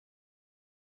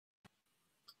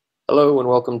Hello and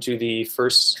welcome to the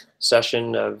first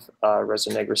session of Reza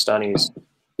Negrestani's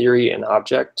Theory and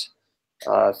Object,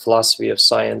 Philosophy of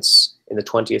Science in the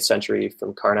 20th Century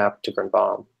from Carnap to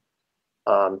Grunbaum.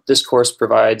 This course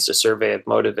provides a survey of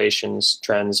motivations,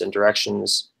 trends, and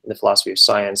directions in the philosophy of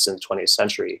science in the 20th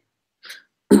century.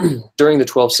 During the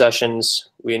 12 sessions,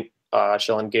 we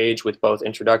shall engage with both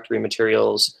introductory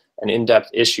materials and in-depth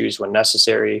issues when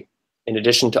necessary, in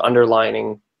addition to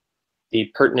underlining the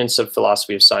pertinence of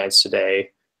philosophy of science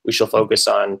today. We shall focus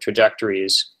on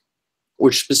trajectories,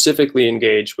 which specifically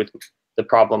engage with the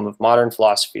problem of modern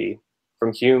philosophy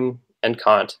from Hume and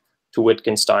Kant to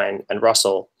Wittgenstein and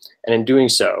Russell. And in doing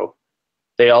so,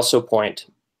 they also point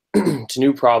to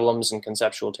new problems and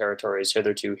conceptual territories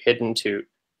hitherto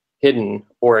hidden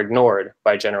or ignored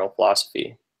by general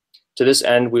philosophy. To this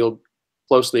end, we'll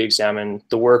closely examine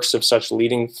the works of such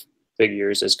leading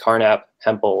figures as Carnap,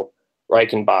 Hempel,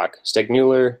 Reichenbach,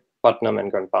 Stegmuller, Putnam, and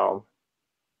Grunbaum.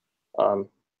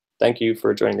 Thank you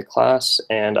for joining the class,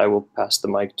 and I will pass the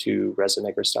mic to Reza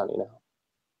Negrestani now.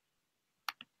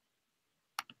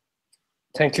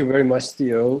 Thank you very much,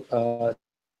 Theo,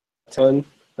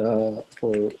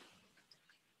 for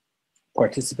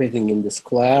participating in this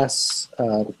class.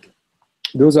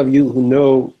 Those of you who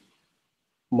know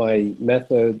my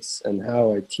methods and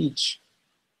how I teach,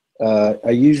 I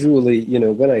usually,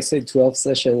 when I say 12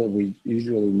 sessions, we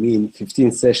usually mean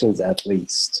 15 sessions at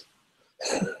least.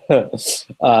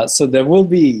 So there will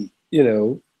be,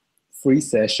 3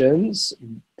 sessions,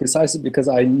 precisely because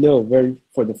I know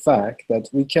for the fact that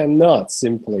we cannot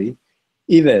simply,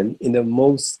 even in the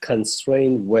most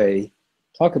constrained way,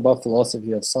 talk about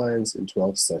philosophy of science in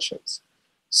 12 sessions.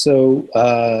 So,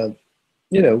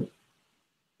 we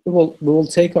will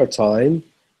take our time.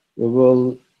 We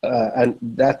will. And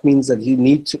that means that you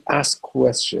need to ask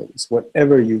questions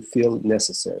whenever you feel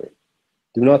necessary.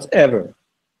 Do not ever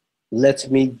let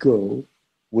me go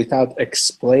without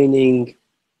explaining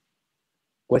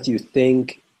what you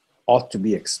think ought to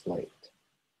be explained.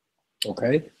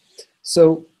 Okay?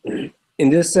 So, in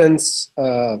this sense,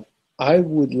 I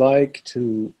would like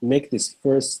to make this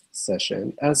first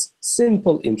session as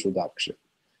simple introduction.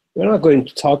 We're not going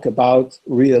to talk about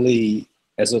really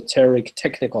esoteric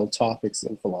technical topics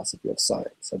in philosophy of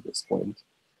science at this point.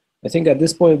 I think at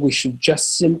this point we should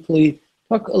just simply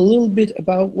talk a little bit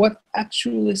about what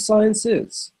actually science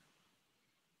is.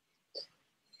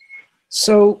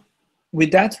 So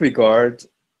with that regard,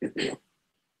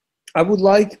 I would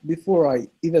like, before I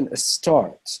even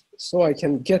start, so I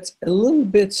can get a little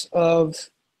bit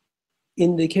of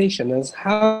indication as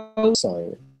how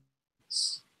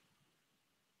science,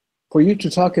 for you to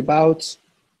talk about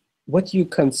what you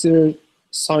consider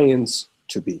science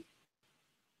to be.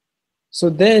 So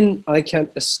then I can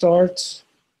start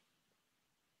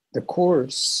the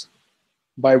course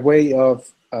by way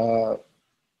of,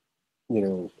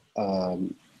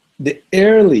 the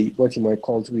early, what you might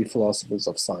call to be philosophers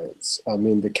of science. I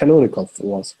mean, the canonical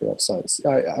philosophy of science.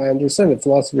 I understand that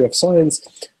philosophy of science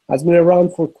has been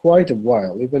around for quite a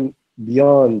while, even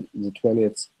beyond the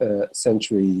 20th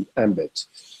century ambit.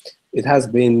 It has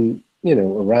been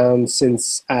around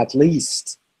since at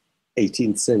least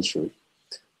 18th century.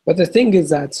 But the thing is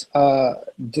that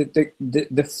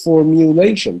the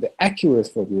formulation, the accurate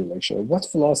formulation of what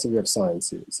philosophy of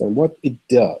science is and what it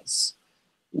does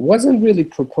wasn't really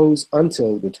proposed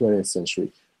until the 20th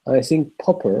century. I think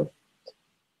Popper,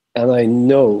 and I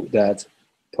know that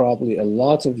probably a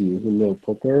lot of you who know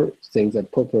Popper think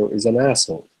that Popper is an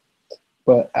asshole,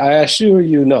 but I assure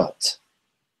you not.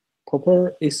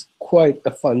 Popper is quite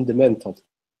a fundamental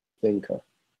thinker.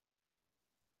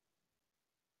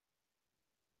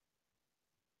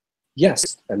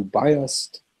 Yes, and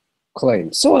biased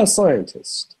claims. So are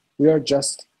scientists. We are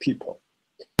just people.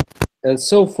 And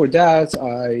so for that,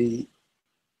 I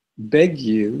beg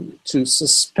you to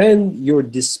suspend your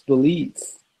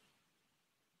disbelief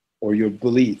or your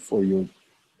belief or your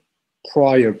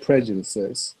prior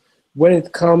prejudices when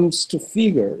it comes to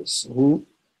figures who,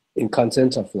 in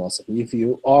continental philosophy, if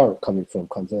you are coming from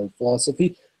continental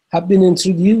philosophy, have been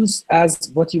introduced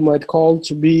as what you might call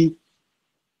to be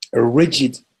a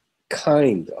rigid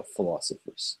kind of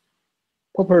philosophers.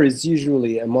 Popper is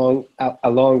usually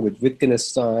along with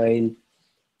Wittgenstein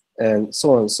and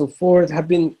so on and so forth, have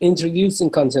been introduced in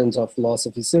continental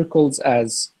philosophy circles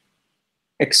as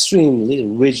extremely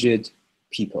rigid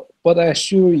people. But I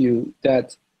assure you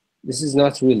that this is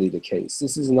not really the case.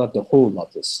 This is not the whole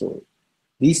of the story.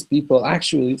 These people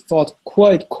actually thought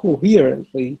quite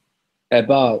coherently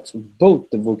about both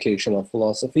the vocation of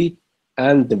philosophy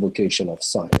and the vocation of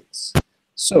science.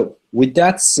 So, with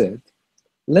that said,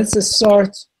 let's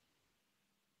start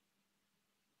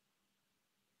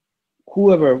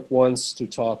whoever wants to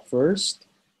talk first,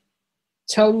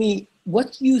 tell me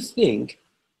what you think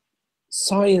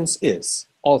science is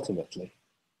ultimately.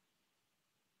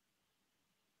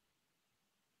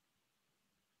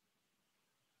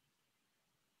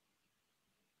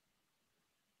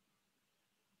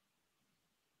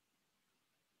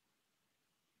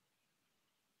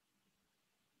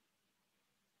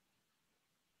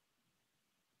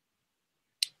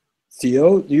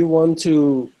 Theo, do you want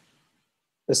to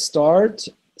start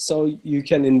so you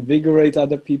can invigorate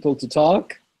other people to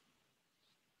talk?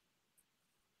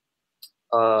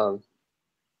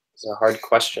 It's a hard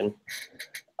question.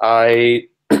 I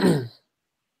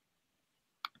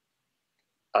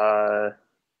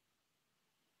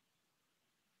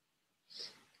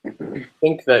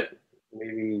think that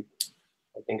maybe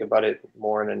I think about it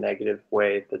more in a negative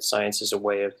way, that science is a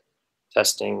way of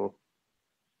testing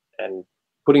and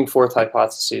putting forth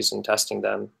hypotheses and testing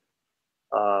them,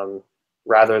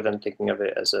 rather than thinking of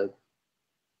it as a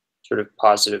sort of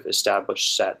positive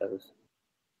established set of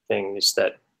things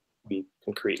that we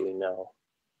concretely know.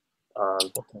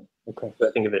 Okay. So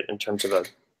I think of it in terms of a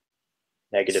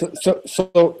negative.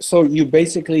 So you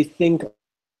basically think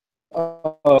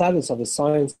of the status of the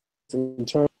science in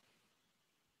terms of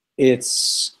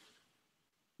its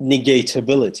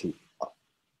negatability,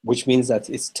 which means that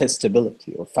it's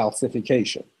testability or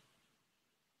falsification.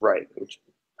 Right, which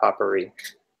Poppery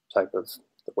type of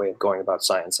the way of going about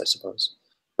science, I suppose.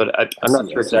 But I'm not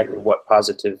sure exactly what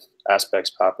positive aspects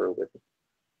Popper would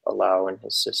allow in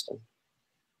his system.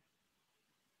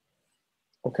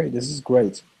 Okay, this is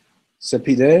great.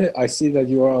 Sepide, I see that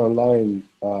you are online.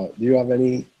 Do you have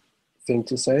anything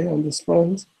to say on this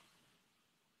front?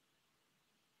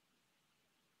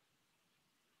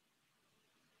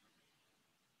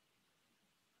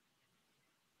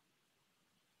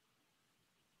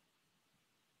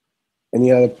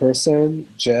 Any other person?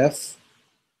 Jeff?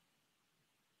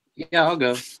 Yeah, I'll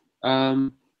go.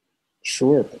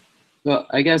 Sure. Well,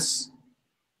 I guess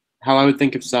how I would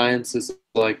think of science is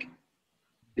like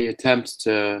the attempt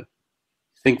to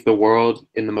think the world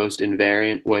in the most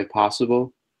invariant way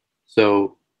possible.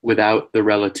 So without the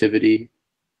relativity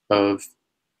of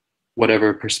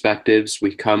whatever perspectives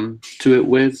we come to it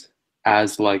with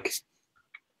as like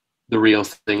the real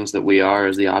things that we are,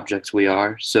 as the objects we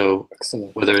are. So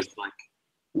Excellent. whether it's like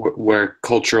we're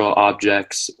cultural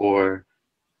objects or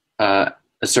a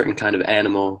certain kind of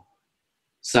animal,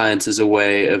 science is a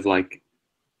way of like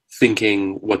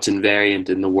thinking what's invariant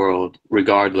in the world,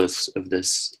 regardless of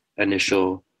this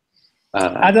initial.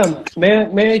 Adam,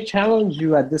 may I challenge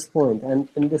you at this point? And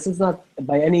this is not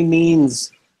by any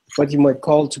means what you might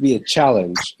call to be a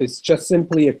challenge. It's just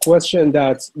simply a question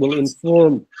that will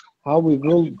inform how we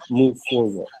will move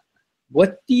forward.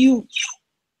 What do you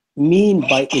mean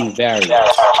by invariant?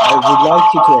 I would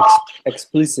like you to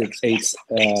explicitate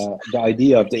the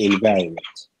idea of the invariant.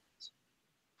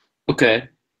 Okay.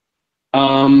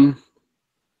 So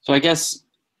I guess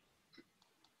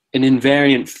an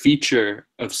invariant feature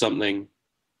of something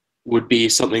would be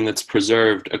something that's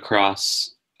preserved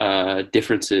across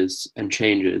differences and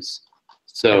changes.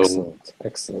 So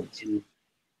excellent.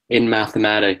 In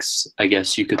mathematics, I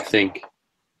guess you could think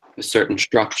a certain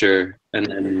structure and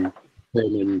then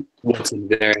determine what's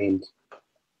invariant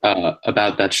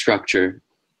about that structure,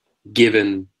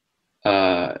 given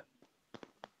the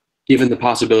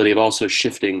possibility of also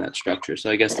shifting that structure.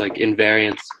 So I guess like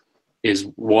invariance is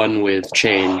one with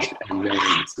change and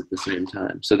variance at the same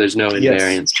time. So there's no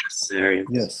invariance, just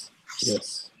variance.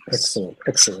 Yes.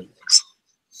 Excellent.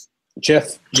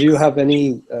 Jeff, do you have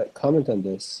any comment on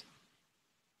this?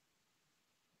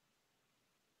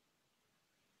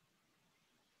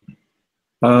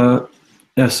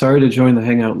 Yeah, sorry to join the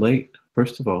hangout late,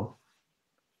 first of all.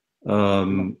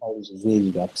 Apologies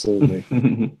needed,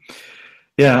 absolutely.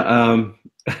 Yeah,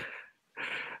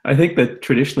 I think that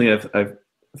traditionally I've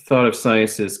thought of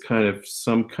science as kind of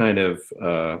some kind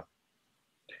of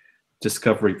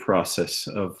discovery process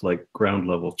of like ground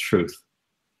level truth,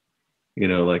 you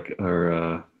know, like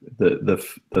or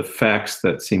the facts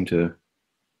that seem to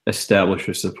establish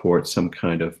or support some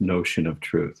kind of notion of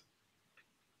truth.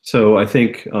 So I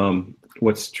think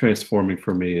what's transforming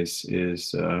for me is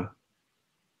the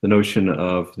notion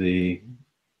of the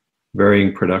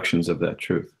varying productions of that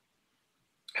truth,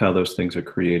 how those things are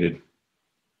created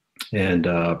and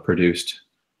produced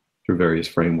through various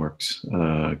frameworks,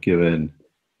 given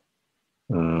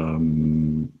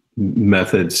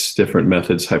methods, different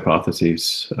methods,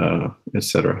 hypotheses,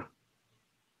 etc.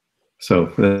 So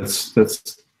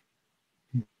that's.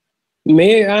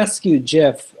 May I ask you,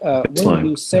 Jeff, when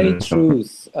you say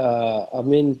truth, I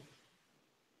mean,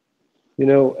 You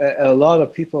know, a lot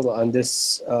of people on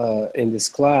this in this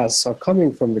class are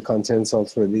coming from the continental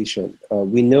tradition.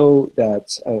 We know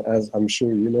that, as I'm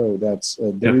sure you know, that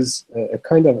there is a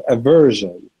kind of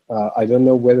aversion. I don't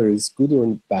know whether it's good or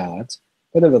bad,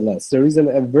 but nevertheless, there is an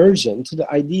aversion to the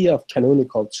idea of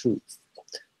canonical truth.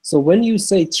 So when you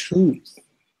say truth,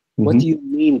 what do you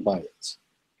mean by it?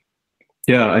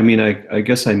 Yeah, I mean, I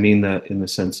guess I mean that in the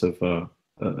sense of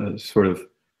sort of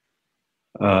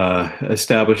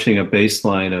establishing a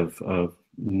baseline of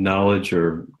knowledge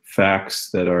or facts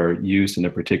that are used in a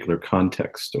particular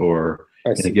context or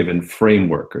in a given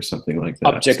framework or something like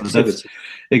that. Objectivity. So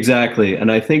exactly,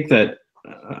 and I think that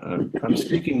I'm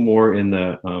speaking more in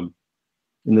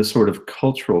the sort of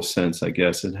cultural sense, I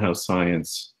guess, in how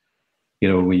science, you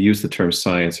know, when we use the term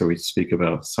science or we speak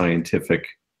about scientific,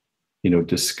 you know,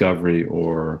 discovery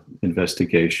or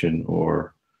investigation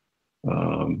or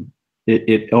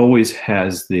it always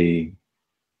has the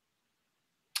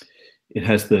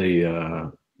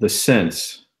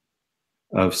sense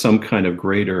of some kind of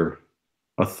greater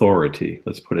authority,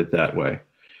 let's put it that way.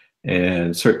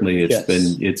 And certainly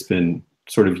it's been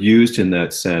sort of used in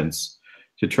that sense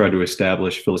to try to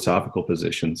establish philosophical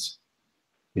positions.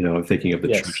 You know, I'm thinking of the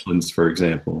Churchlands, for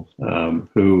example,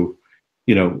 who,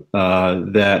 you know,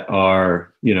 that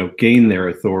are, you know, gain their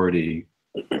authority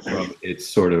from its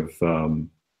sort of,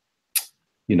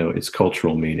 you know, its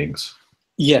cultural meanings.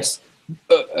 Yes.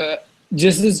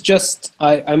 This is just,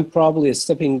 I'm probably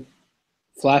stepping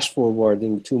flash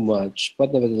forwarding too much,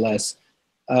 but nevertheless,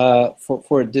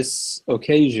 for this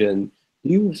occasion, do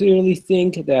you really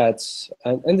think that,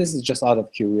 and this is just out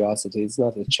of curiosity, it's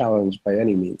not a challenge by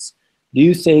any means, do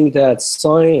you think that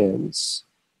science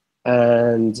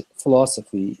and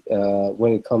philosophy,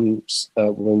 when it comes,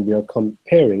 when we are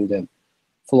comparing them,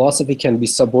 philosophy can be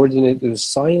subordinated to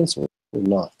science or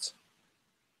not?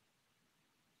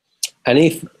 And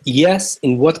if yes,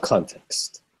 in what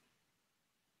context?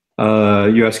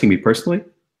 You're asking me personally?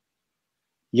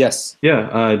 Yes.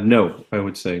 Yeah, no, I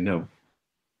would say no.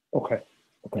 Okay.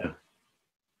 Okay. Yeah.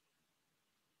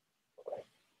 Okay.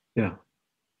 Yeah.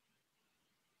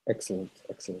 Excellent.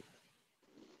 Excellent.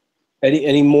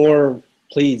 Any more?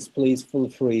 Please feel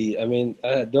free. I mean,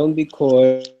 don't be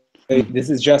coy. This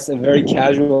is just a very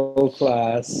casual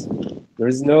class. There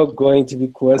is no going to be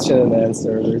question and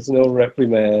answer. There is no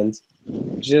reprimand.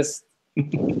 Just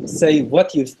say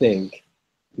what you think.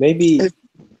 Maybe.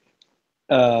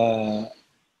 I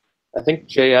think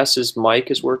JS's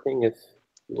mic is working if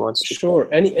he wants to. Sure,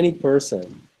 any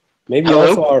person. Maybe Hello?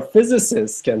 also our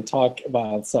physicists can talk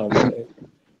about something.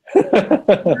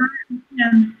 I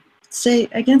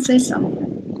can say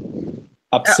something.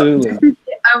 Absolutely.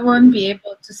 I won't be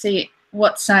able to say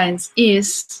what science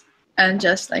is and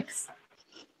just like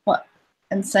what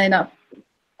and sign up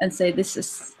and say this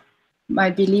is my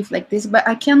belief like this, but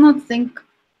I cannot think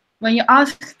when you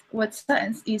ask what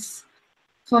science is.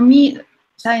 For me,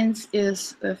 science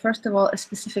is first of all a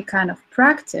specific kind of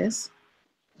practice,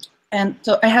 and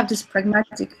so I have this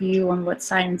pragmatic view on what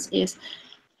science is,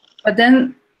 but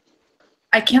then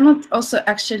I cannot also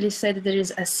actually say that there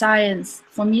is a science.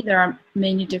 For me, there are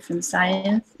many different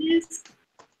sciences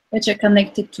which are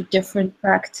connected to different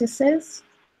practices,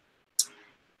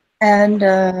 and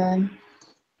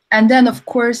then of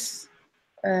course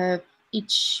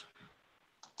each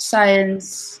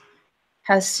science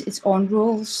has its own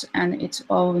rules and its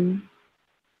own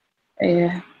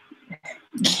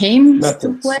games Methods.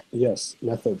 to play. Yes,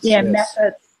 methods. Yeah, yes.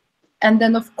 methods. And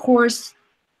then of course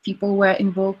people were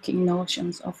invoking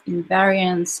notions of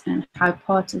invariance and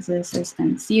hypotheses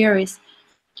and theories.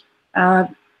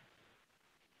 One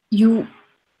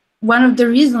of the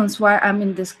reasons why I'm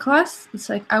in this class is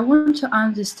like I want to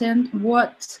understand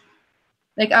what,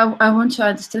 like I want to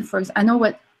understand, for example, I know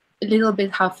what a little bit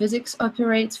how physics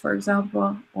operates, for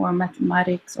example, or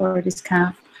mathematics, or this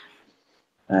kind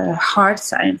of hard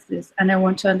sciences, and I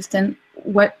want to understand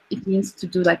what it means to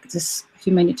do like this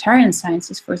humanitarian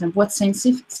sciences, for example, what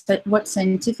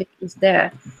scientific is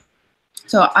there.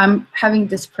 So I'm having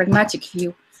this pragmatic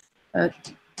view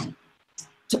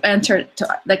I'm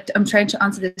trying to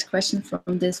answer this question from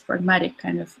this pragmatic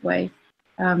kind of way.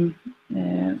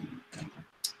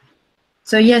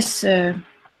 So yes,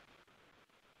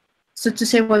 so to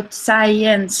say what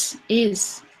science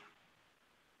is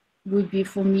would be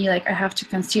for me like I have to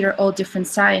consider all different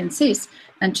sciences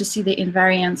and to see the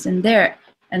invariance in there,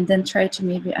 and then try to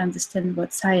maybe understand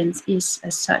what science is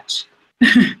as such.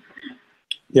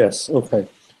 Yes. Okay.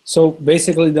 So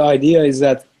basically, the idea is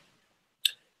that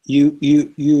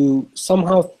you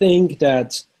somehow think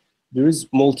that there is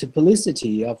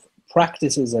multiplicity of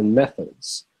practices and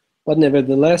methods, but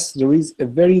nevertheless, there is a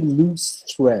very loose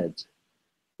thread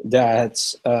that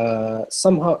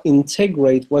somehow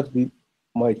integrate what we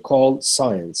might call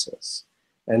sciences.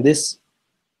 And this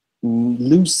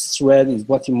loose thread is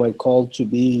what you might call to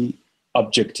be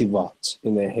objectivat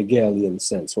in a Hegelian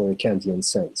sense or a Kantian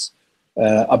sense.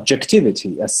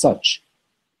 Objectivity as such.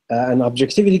 And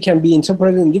objectivity can be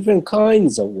interpreted in different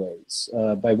kinds of ways,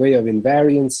 by way of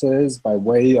invariances, by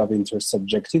way of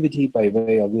intersubjectivity, by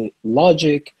way of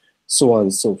logic, so on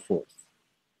and so forth.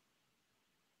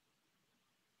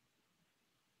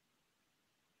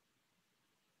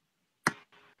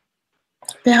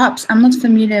 Perhaps I'm not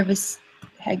familiar with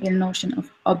Hegel's notion of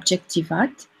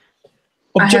objectivat.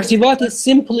 Objectivat is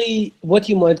simply what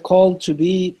you might call to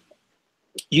be,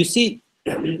 you see,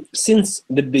 since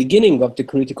the beginning of the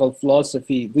critical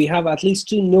philosophy, we have at least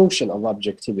two notions of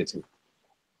objectivity.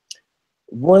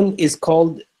 One is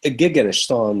called a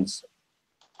Gegenstand,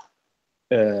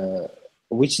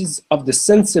 which is of the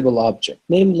sensible object.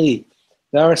 Namely,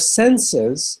 our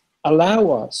senses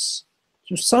allow us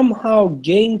to somehow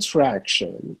gain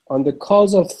traction on the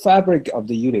causal fabric of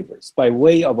the universe by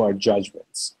way of our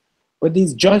judgments. But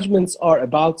these judgments are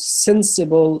about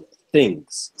sensible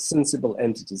things, sensible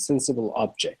entities, sensible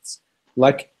objects,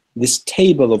 like this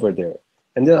table over there.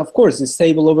 And then, of course, this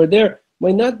table over there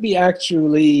might not be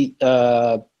actually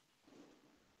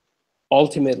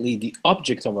ultimately the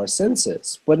object of our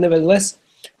senses, but nevertheless,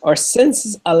 our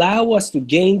senses allow us to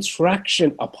gain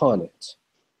traction upon it.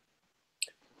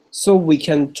 So we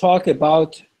can talk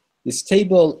about this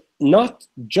table not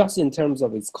just in terms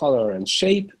of its color and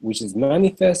shape, which is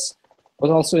manifest, but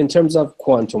also in terms of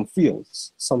quantum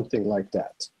fields, something like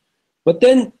that. But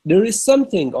then there is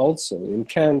something also in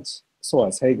Kant, so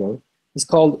as Hegel, is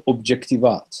called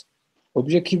objectivat.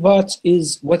 Objectivat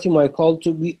is what you might call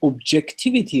to be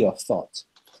objectivity of thought.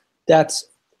 That's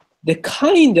the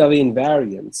kind of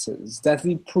invariances that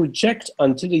we project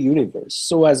onto the universe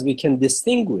so as we can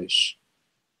distinguish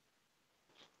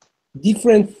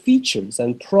different features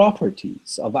and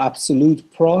properties of absolute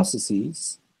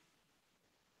processes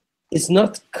is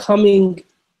not coming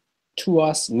to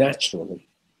us naturally.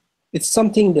 It's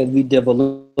something that we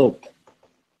develop.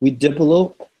 We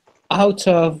develop out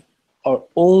of our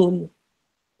own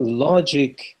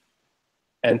logic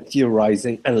and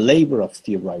theorizing and labor of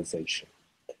theorization.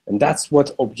 And that's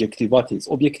what objectivat is.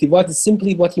 Objectivat is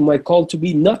simply what you might call to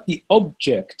be not the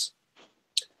object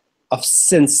of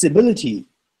sensibility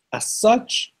as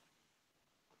such,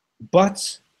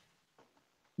 but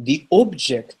the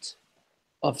object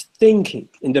of thinking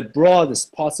in the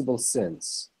broadest possible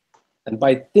sense. And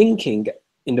by thinking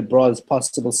in the broadest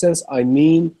possible sense, I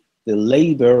mean the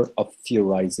labor of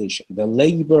theorization, the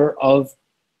labor of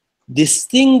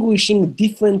distinguishing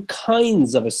different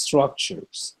kinds of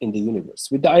structures in the universe,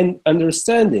 with the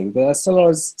understanding that, as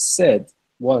Sellars said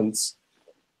once,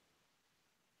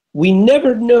 we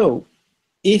never know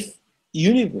if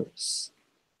universe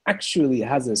actually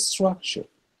has a structure.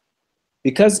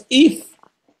 Because if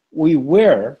we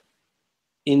were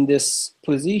in this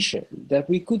position that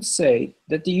we could say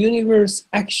that the universe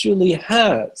actually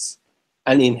has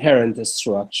an inherent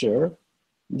structure,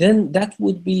 then that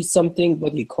would be something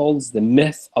what he calls the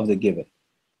myth of the given.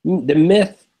 The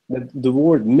myth, the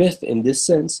word myth in this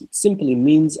sense, simply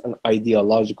means an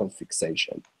ideological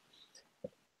fixation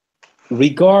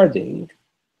regarding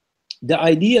the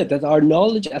idea that our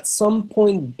knowledge at some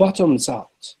point bottoms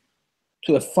out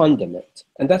to a fundament,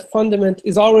 and that fundament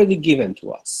is already given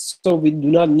to us, so we do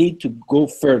not need to go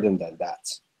further than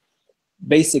that.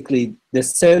 Basically, the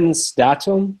sense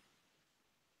datum,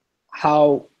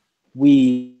 how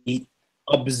we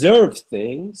observe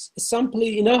things, is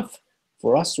simply enough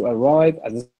for us to arrive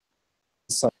at the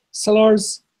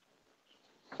Sellars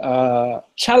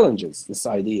challenges this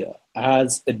idea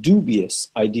as a dubious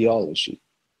ideology,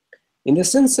 in the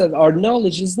sense that our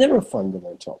knowledge is never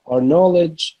fundamental. Our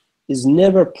knowledge is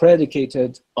never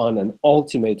predicated on an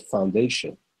ultimate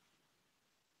foundation,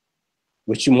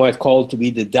 which you might call to be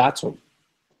the datum,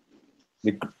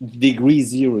 the degree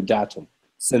zero datum,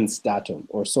 sense datum,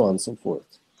 or so on and so forth.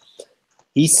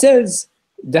 He says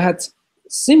that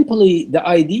simply the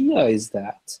idea is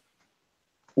that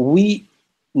we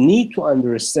need to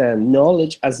understand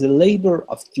knowledge as a labor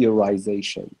of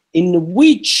theorization, in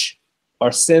which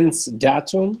our sense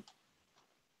datum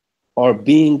are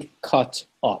being cut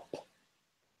up.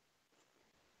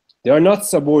 They are not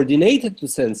subordinated to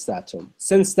sense datum.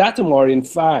 Sense datum are, in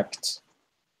fact,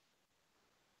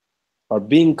 are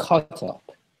being cut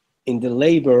up in the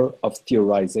labor of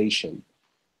theorization,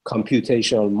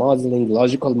 computational modeling,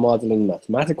 logical modeling,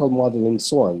 mathematical modeling,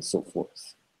 so on and so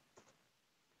forth.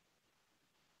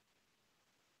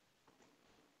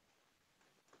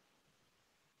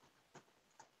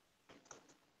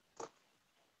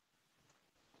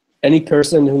 Any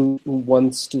person who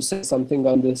wants to say something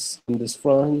on this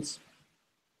front?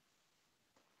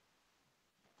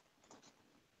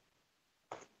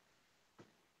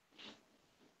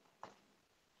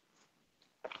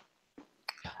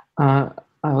 I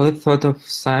always thought of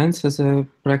science as a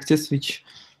practice which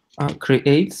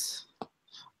creates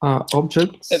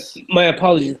objects. My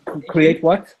apologies. Create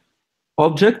what?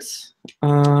 Objects.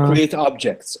 Create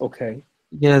objects. Okay.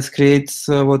 Yes, creates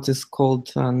what is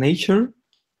called nature,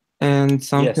 and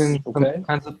something, Yes, okay. some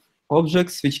kinds of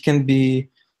objects which can be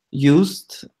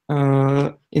used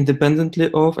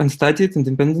independently of and studied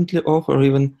independently of, or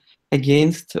even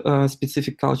against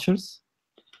specific cultures.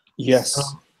 Yes, So,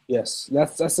 yes.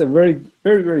 That's a very,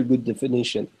 very, very good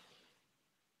definition.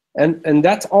 And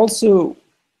that also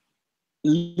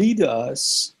lead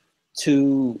us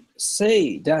to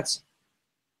say that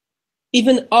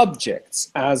even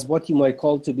objects, as what you might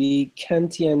call to be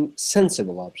Kantian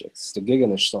sensible objects, the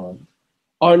Gegenstand,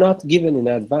 are not given in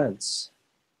advance.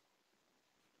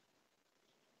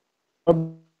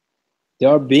 They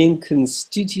are being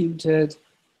constituted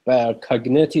by our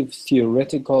cognitive,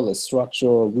 theoretical,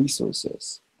 structural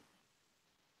resources.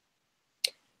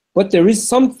 But there is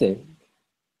something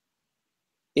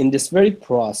in this very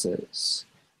process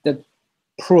that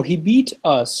prohibit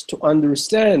us to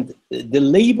understand the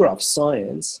labor of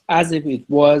science as if it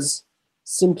was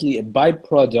simply a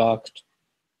byproduct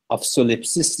of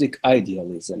solipsistic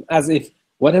idealism, as if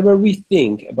whatever we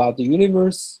think about the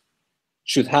universe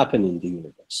should happen in the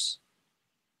universe.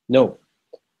 No.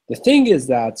 The thing is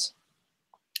that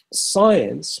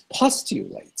science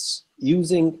postulates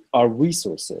using our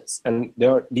resources, and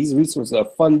these resources are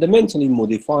fundamentally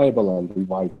modifiable and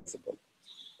revisable.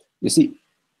 You see,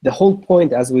 the whole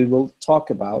point, as we will talk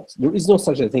about, there is no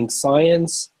such a thing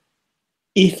science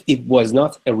if it was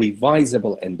not a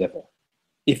revisable endeavor,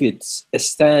 if its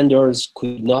standards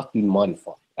could not be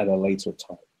modified at a later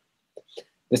time.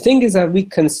 The thing is that we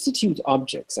constitute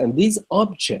objects, and these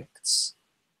objects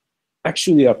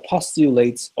actually are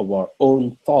postulates of our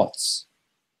own thoughts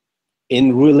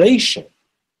in relation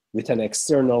with an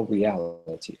external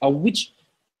reality, of which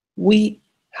we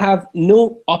have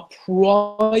no a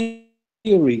priori.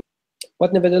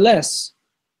 But nevertheless,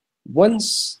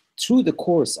 once through the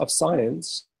course of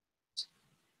science,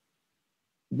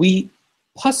 we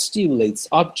postulate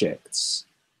objects,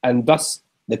 and thus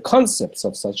the concepts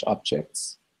of such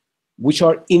objects, which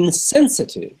are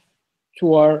insensitive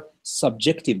to our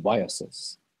subjective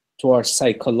biases, to our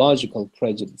psychological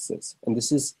prejudices. And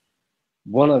this is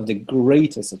one of the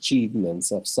greatest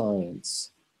achievements of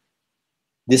science.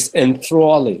 This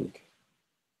enthralling,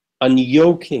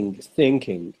 unyoking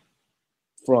thinking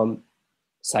from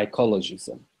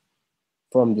psychologism,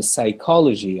 from the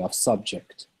psychology of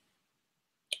subject,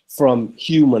 from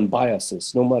human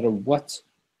biases, no matter what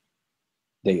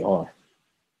they are.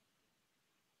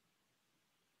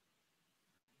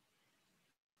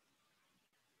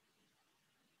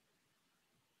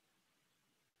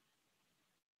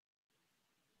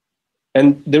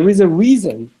 And there is a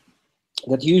reason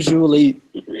that usually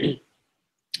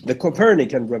the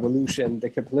Copernican revolution, the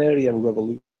Keplerian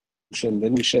revolution,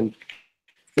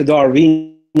 the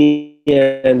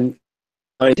Darwinian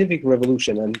scientific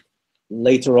revolution, and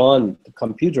later on the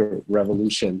computer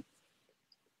revolution,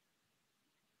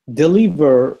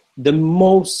 deliver the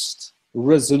most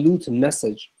resolute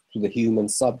message to the human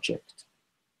subject.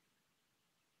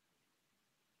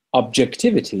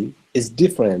 Objectivity is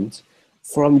different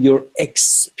from your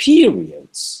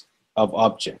experience of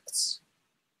objects.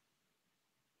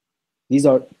 These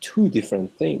are two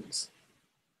different things.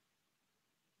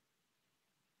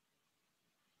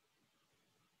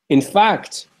 In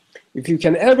fact, if you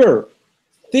can ever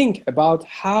think about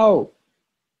how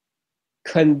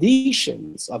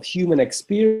conditions of human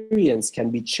experience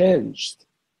can be changed,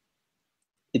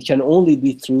 it can only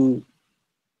be through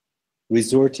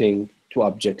resorting to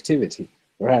objectivity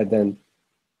rather than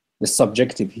the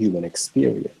subjective human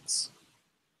experience.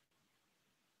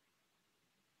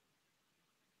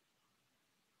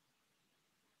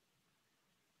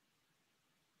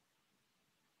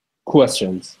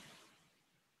 Questions?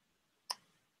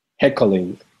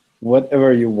 Heckling,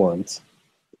 whatever you want.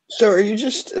 So are you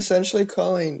just essentially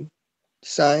calling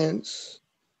science,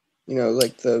 you know,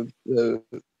 like the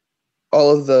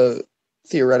all of the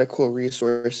theoretical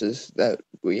resources that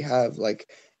we have,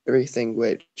 like everything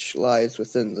which lies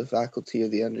within the faculty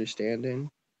of the understanding,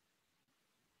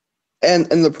 and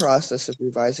the process of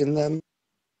revising them?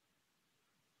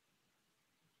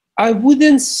 I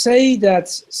wouldn't say that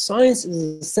science is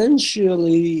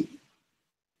essentially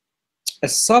a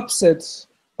subset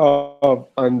of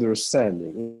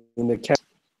understanding. In the case,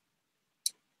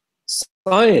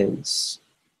 science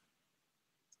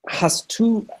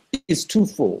is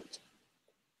twofold.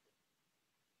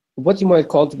 What you might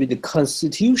call to be the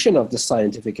constitution of the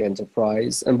scientific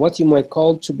enterprise, and what you might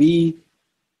call to be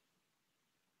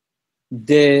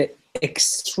the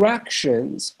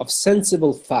extractions of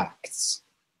sensible facts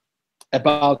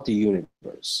about the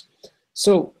universe.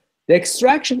 So the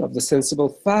extraction of the sensible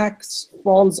facts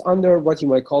falls under what you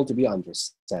might call to be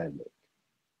understanding,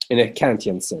 in a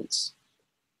Kantian sense,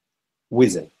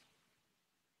 wisdom.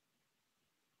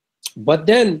 But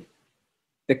then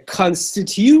the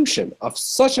constitution of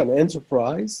such an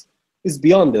enterprise is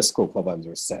beyond the scope of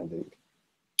understanding,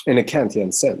 in a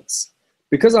Kantian sense.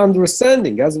 Because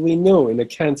understanding, as we know in a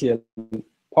Kantian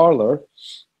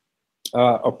parlance,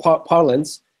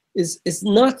 is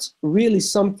not really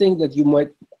something that you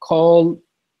might call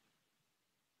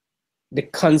the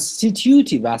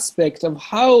constitutive aspect of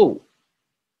how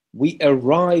we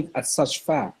arrive at such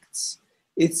facts.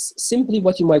 It's simply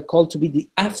what you might call to be the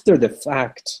after the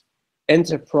fact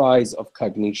enterprise of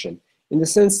cognition, in the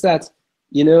sense that,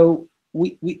 you know,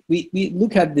 we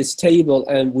look at this table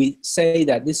and we say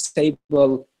that this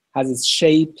table has its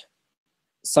shape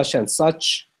such and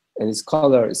such, and its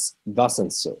color is thus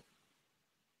and so.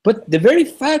 But the very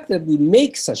fact that we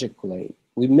make such a claim,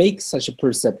 we make such a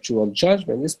perceptual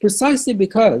judgment, is precisely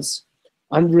because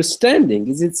understanding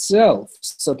is itself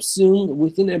subsumed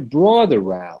within a broader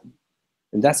realm.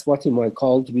 And that's what you might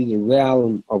call to be the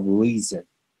realm of reason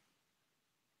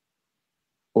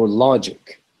or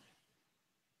logic.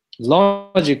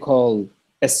 Logical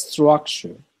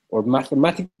structure or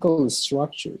mathematical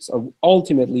structures are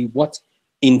ultimately what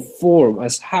inform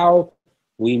us how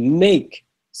we make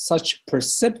such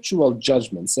perceptual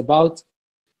judgments about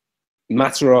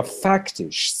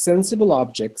matter-of-factish, sensible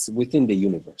objects within the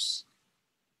universe.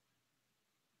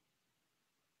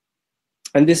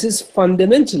 And this is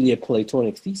fundamentally a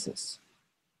Platonic thesis.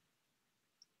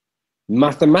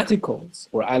 Mathematicals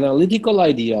or analytical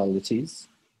idealities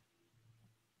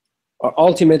are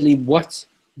ultimately what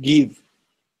give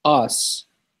us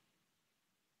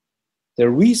the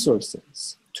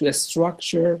resources to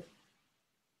structure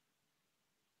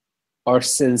our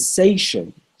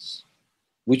sensations,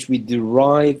 which we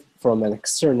derive from an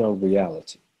external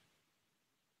reality.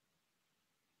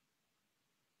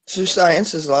 So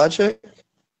science is logic?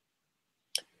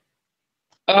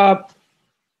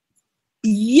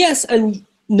 Yes and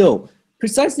no,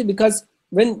 precisely because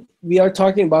when we are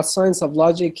talking about science of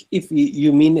logic, if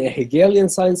you mean a Hegelian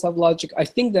science of logic, I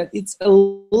think that it's a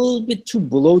little bit too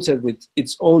bloated with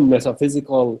its own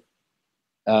metaphysical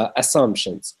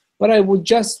assumptions. But I would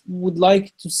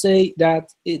like to say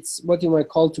that it's what you might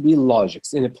call to be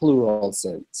logics in a plural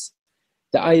sense.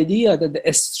 The idea that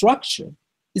the structure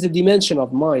is a dimension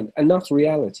of mind and not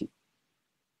reality.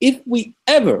 If we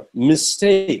ever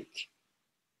mistake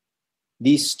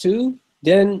these two,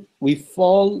 then we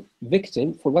fall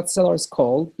victim for what Sellars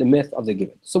called the myth of the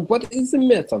given. So what is the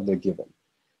myth of the given?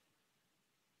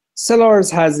 Sellars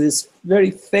has this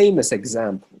very famous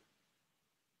example.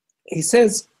 He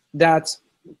says that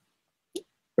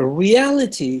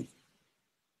reality,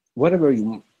 whatever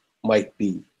you might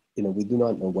be, you know, we do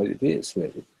not know what it is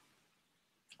really,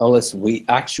 unless we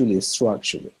actually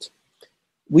structure it.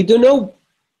 We don't know.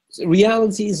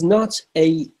 Reality is not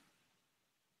a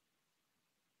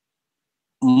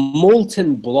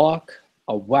molten block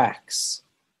of wax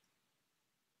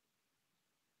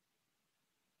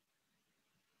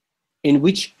in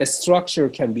which a structure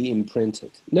can be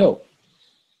imprinted. No.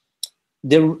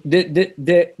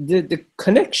 The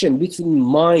connection between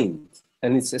mind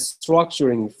and its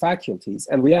structuring faculties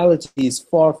and reality is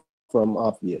far from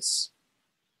obvious.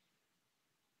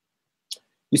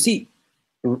 You see,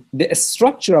 the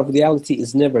structure of reality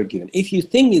is never given. If you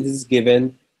think it is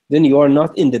given, then you are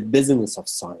not in the business of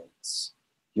science.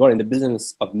 You are in the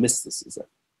business of mysticism,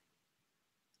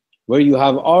 where you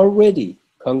have already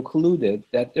concluded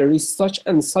that there is such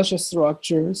and such a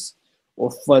structures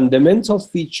or fundamental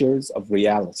features of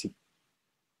reality.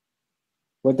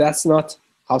 But that's not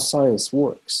how science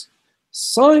works.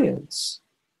 Science,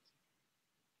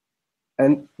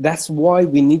 and that's why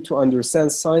we need to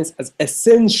understand science as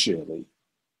essentially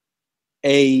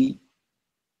a,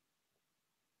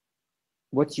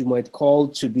 what you might call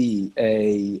to be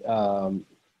a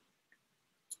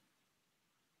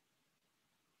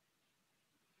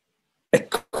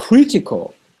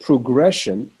critical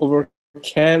progression over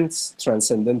Kant's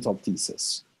transcendental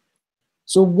thesis.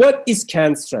 So what is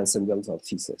Kant's transcendental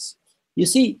thesis? You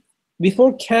see,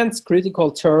 before Kant's critical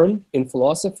turn in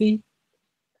philosophy,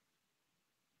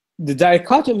 the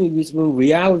dichotomy between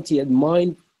reality and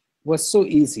mind was so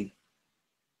easy.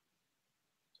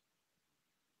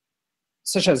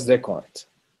 such as Descartes.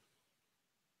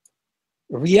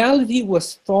 Reality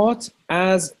was thought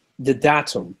as the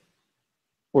datum,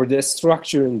 or the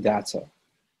structuring data,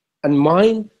 and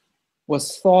mind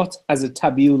was thought as a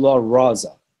tabula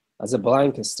rasa, as a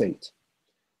blank state.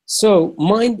 So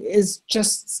mind is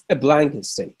just a blank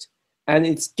state, and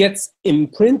it gets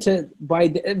imprinted by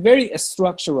the very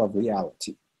structure of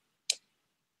reality.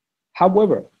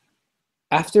 However,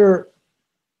 after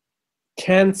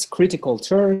Kant's critical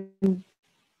turn,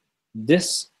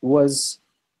 this was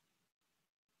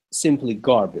simply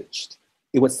garbaged.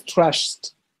 It was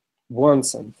trashed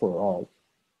once and for all.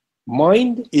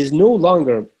 Mind is no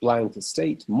longer blank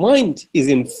state. Mind is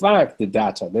in fact the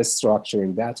data, the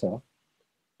structuring data,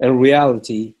 and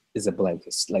reality is a blank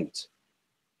slate.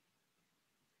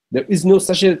 There is no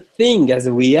such a thing as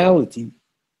a reality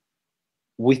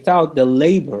without the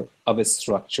labor of a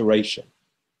structuration,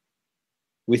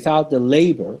 without the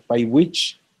labor by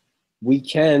which we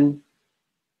can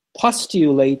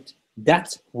postulate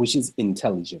that which is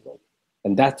intelligible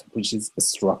and that which is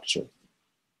structured.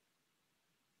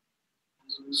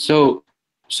 So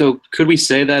could we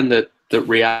say then that the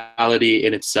reality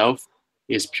in itself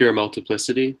is pure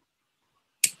multiplicity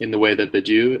in the way that the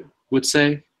Jew would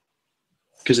say?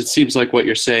 Because it seems like what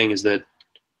you're saying is that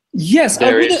yes,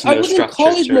 I wouldn't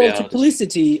call it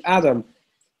multiplicity, Adam.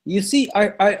 You see,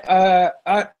 I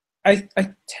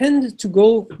tend to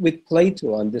go with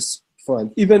Plato on this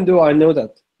front, even though I know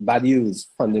that Badiou is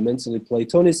fundamentally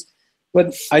Platonist,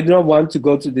 but I do not want to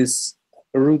go to this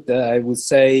route that I would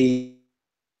say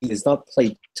is not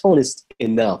Platonist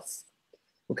enough.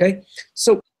 Okay,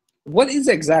 so what is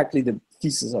exactly the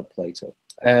thesis of Plato?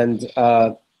 And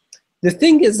the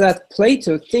thing is that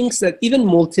Plato thinks that even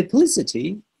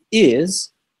multiplicity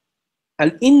is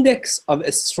an index of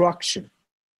a structure,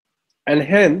 and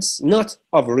hence not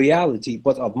of reality,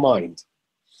 but of mind.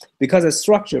 Because a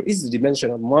structure is the dimension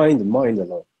of mind and mind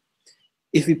alone.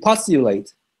 If we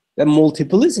postulate that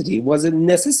multiplicity was a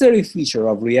necessary feature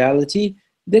of reality,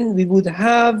 then we would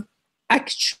have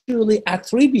actually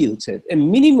attributed a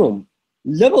minimum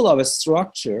level of a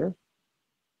structure,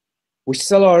 which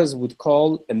scholars would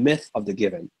call a myth of the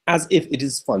given, as if it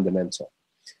is fundamental.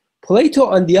 Plato,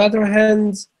 on the other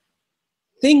hand,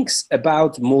 thinks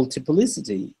about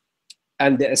multiplicity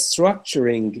and the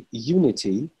structuring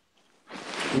unity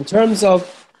in terms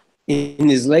of, in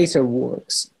his later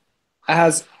works,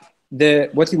 as the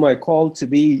what you might call to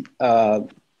be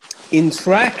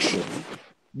interaction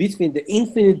between the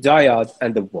infinite dyad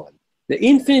and the one. The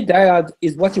infinite dyad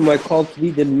is what you might call to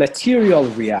be the material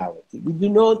reality. We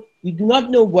do not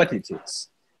know what it is.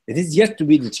 It is yet to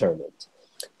be determined.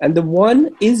 And the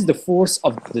one is the force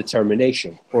of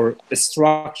determination, or a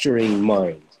structuring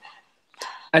mind.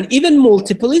 And even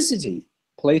multiplicity,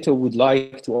 Plato would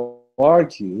like to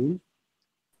argue,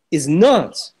 is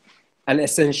not an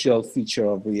essential feature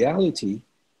of reality,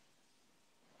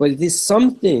 but it is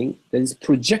something that is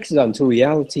projected onto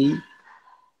reality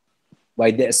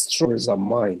by the structures of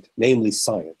mind, namely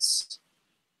science.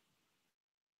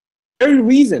 The very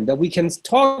reason that we can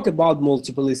talk about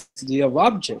multiplicity of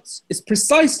objects is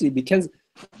precisely because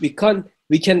we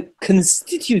can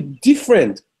constitute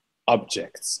different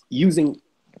objects using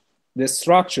the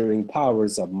structuring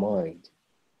powers of mind.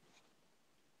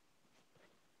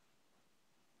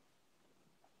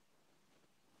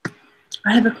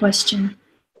 I have a question.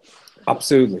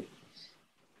 Absolutely.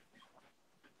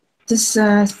 These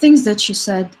things that you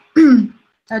said,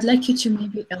 I'd like you to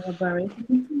maybe elaborate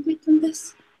a little bit on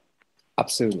this.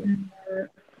 Absolutely.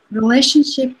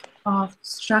 Relationship of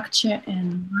structure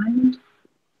and mind.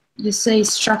 You say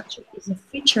structure is a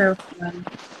feature of mind.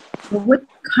 But what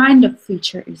kind of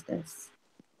feature is this?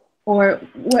 Or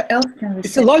what else can we say?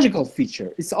 It's a logical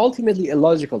feature. It's ultimately a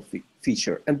logical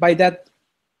feature. And by that,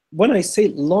 when I say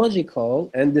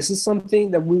logical, and this is something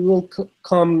that we will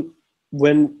come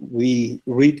when we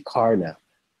read Carnap,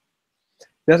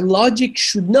 that logic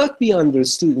should not be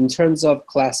understood in terms of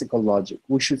classical logic.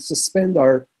 We should suspend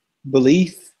our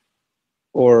belief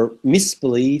or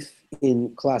misbelief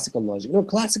in classical logic. No,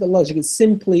 classical logic is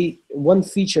simply one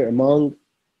feature among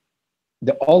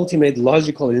the ultimate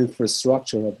logical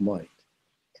infrastructure of mind.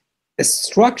 A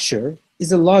structure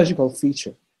is a logical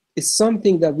feature. It's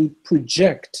something that we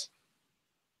project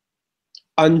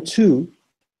onto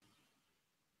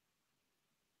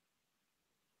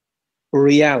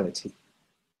reality.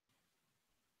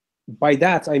 By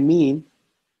that I mean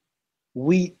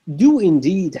we do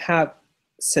indeed have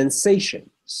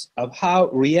sensations of how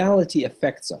reality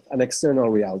affects us, an external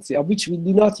reality, of which we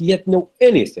do not yet know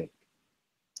anything.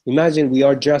 Imagine we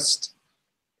are just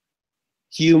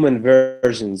human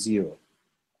version 0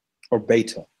 or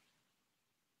beta.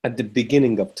 at the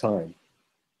beginning of time.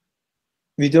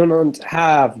 We do not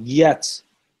have yet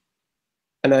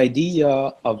an idea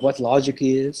of what logic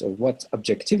is, or what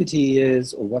objectivity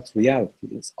is, or what reality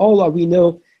is. All we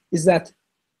know is that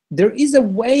there is a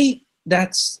way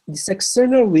that this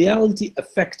external reality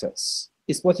affects us.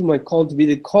 It's what you might call to be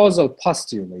the causal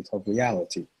postulate of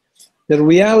reality. The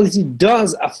reality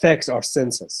does affect our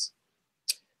senses,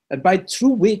 and by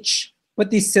through which, but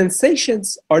these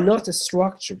sensations are not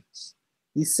structures.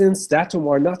 These sense datum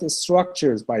are not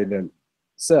structures by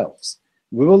themselves.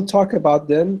 We will talk about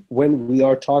them when we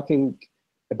are talking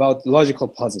about logical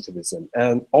positivism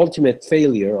and ultimate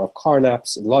failure of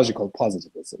Carnap's logical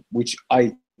positivism, which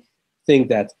I think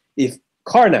that if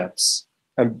Carnap's,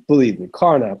 and believe me,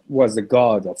 Carnap was the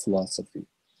god of philosophy,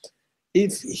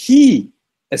 if he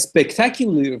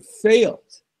spectacularly failed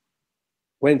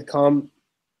when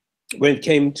it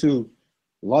came to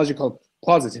logical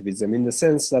positivism, in the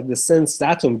sense that the sense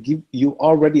datum give you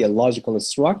already a logical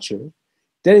structure,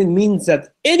 then it means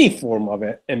that any form of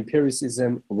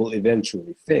empiricism will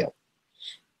eventually fail.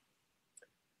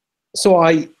 So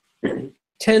I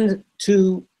tend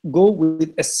to go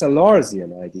with a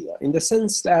Salarzian idea, in the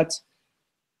sense that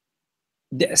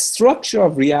the structure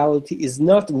of reality is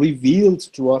not revealed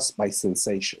to us by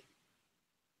sensation,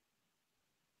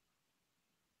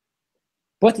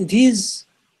 but it is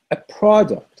a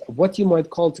product of what you might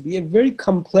call to be a very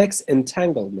complex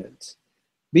entanglement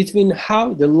between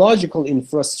how the logical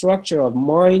infrastructure of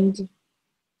mind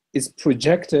is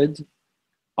projected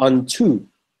onto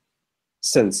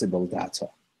sensible data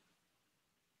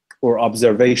or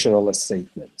observational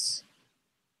statements.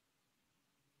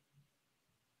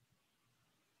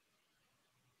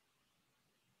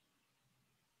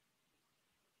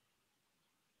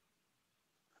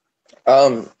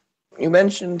 You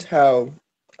mentioned how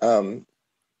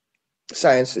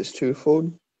science is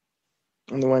twofold.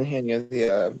 On the one hand, you have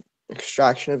the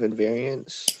extraction of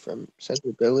invariance from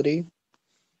sensibility.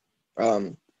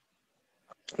 Then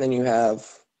you have,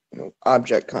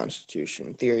 object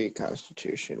constitution, theory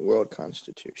constitution, world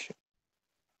constitution.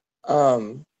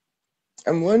 I'm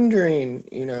wondering,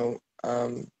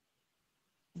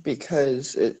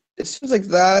 because it seems like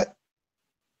that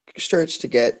starts to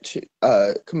get to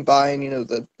combine,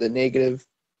 the negative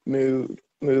move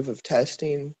of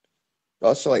testing,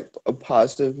 also like a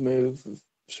positive move of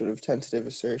sort of tentative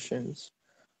assertions.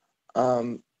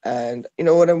 And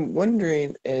what I'm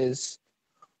wondering is,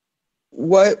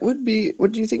 what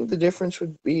do you think the difference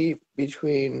would be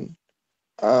between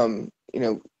the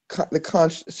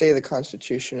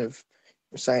constitution of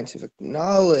scientific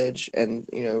knowledge and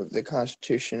the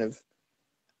constitution of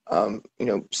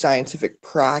scientific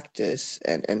practice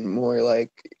and more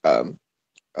like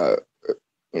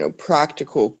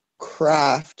practical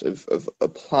craft of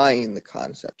applying the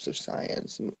concepts of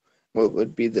science, and what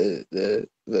would be the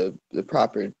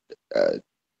proper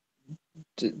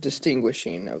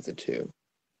distinguishing of the two?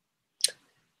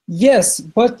 Yes,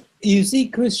 but you see,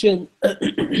 Christian,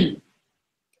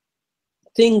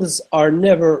 things are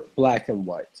never black and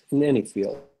white in any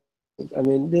field. I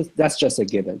mean, that's just a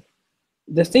given.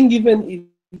 The thing given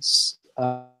is,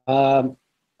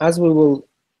 as we will,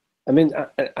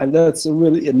 and that's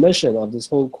really a mission of this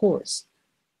whole course,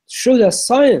 to show that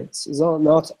science is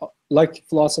not like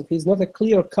philosophy, is not a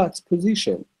clear-cut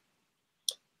position.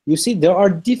 You see, there are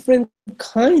different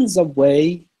kinds of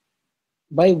way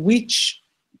by which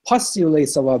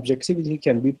postulates of objectivity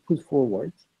can be put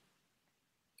forward.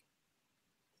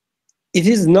 It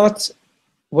is not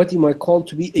what you might call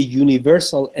to be a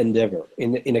universal endeavor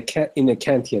in a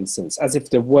Kantian sense, as if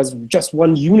there was just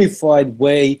one unified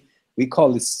way. We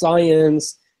call it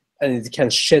science, and it can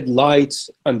shed light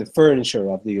on the furniture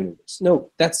of the universe.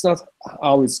 No, that's not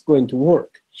how it's going to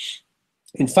work.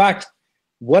 In fact,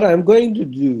 what I'm going to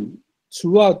do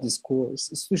throughout this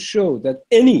course is to show that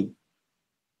any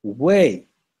way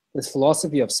this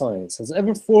philosophy of science has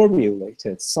ever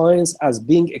formulated science as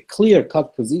being a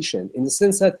clear-cut position, in the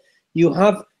sense that you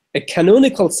have a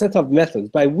canonical set of methods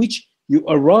by which you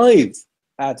arrive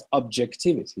at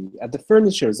objectivity, at the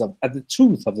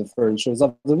truth of the furnitures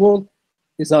of the world,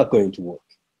 is not going to work.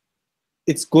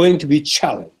 It's going to be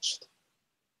challenged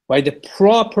by the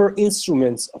proper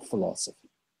instruments of philosophy.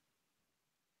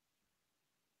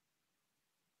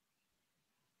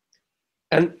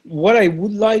 And what I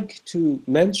would like to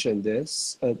mention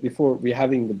this, before we're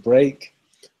having the break,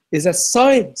 is that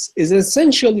science is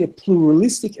essentially a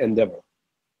pluralistic endeavor.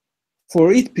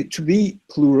 For it to be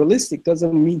pluralistic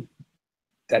doesn't mean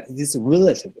that it is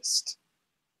relativist.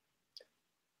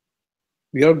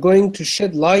 We are going to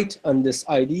shed light on this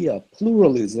idea of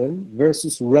pluralism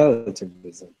versus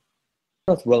relativism.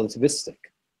 Not relativistic.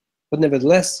 but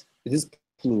nevertheless, it is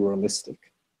pluralistic.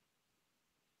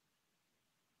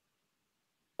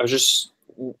 I was just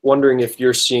wondering if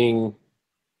you're seeing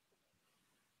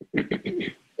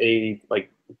a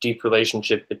deep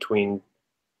relationship between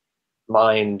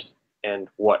mind and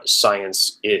what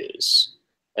science is,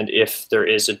 and if there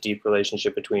is a deep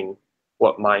relationship between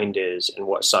what mind is and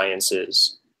what science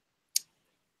is.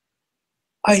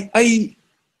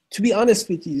 To be honest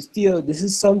with you, Theo, this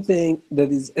is something that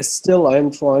is still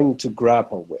I'm trying to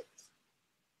grapple with.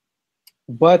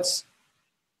 But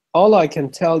all I can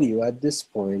tell you at this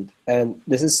point, and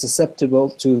this is susceptible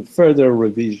to further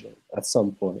revision at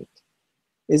some point,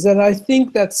 is that I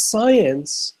think that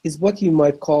science is what you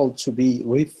might call to be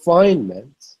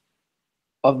refinement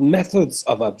of methods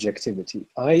of objectivity.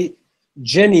 I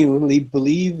genuinely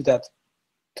believe that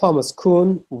Thomas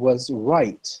Kuhn was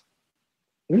right.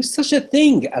 There is such a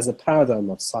thing as a paradigm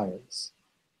of science.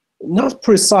 Not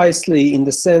precisely in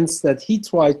the sense that he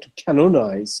tried to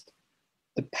canonize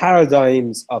the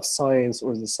paradigms of science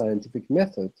or the scientific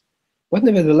method, but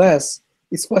nevertheless,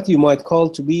 it's what you might call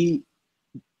to be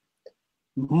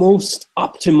most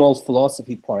optimal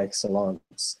philosophy par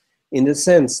excellence, in the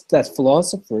sense that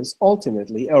philosophers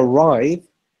ultimately arrive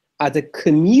at a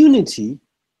community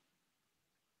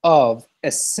of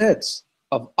a set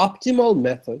of optimal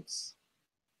methods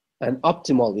and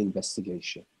optimal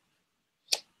investigation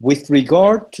with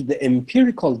regard to the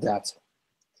empirical data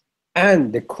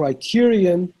and the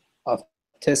criterion of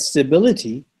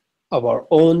testability of our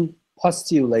own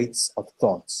postulates of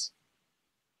thoughts.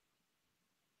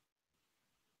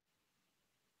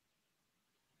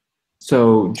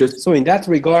 So in that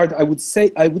regard, I wouldn't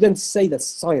say that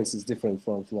science is different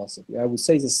from philosophy. I would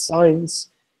say that science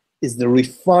is the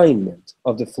refinement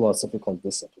of the philosophical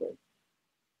discipline.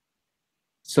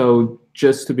 So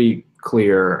just to be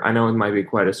clear, I know it might be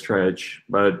quite a stretch,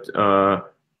 but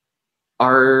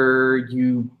are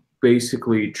you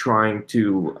basically trying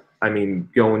to,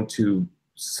 go into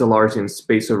Salartian's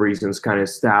space of reasons, kind of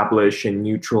establish a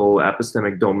neutral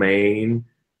epistemic domain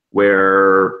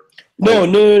where... No.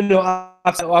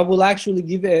 I will actually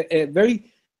give a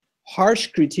very harsh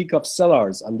critique of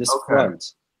Sellars on this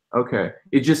front. Okay.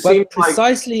 It just but seems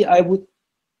precisely like... I would...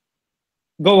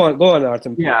 Go on,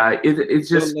 Artem. Yeah, it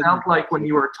just felt like when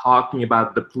you were talking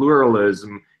about the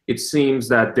pluralism, it seems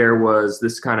that there was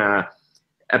this kind of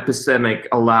epistemic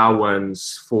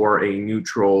allowance for a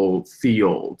neutral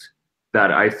field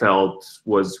that I felt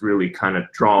was really kind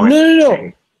of drawing.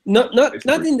 No.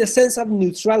 Not in the sense of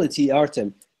neutrality,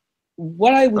 Artem.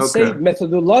 What I would say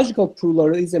methodological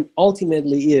pluralism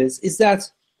ultimately is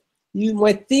that you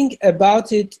might think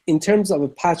about it in terms of a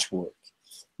patchwork.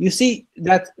 You see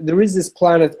that there is this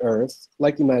planet Earth,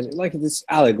 imagine this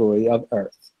allegory of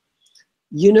Earth.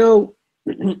 You know,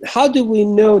 how do we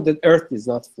know that Earth is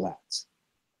not flat?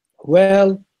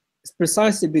 Well, it's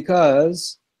precisely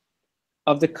because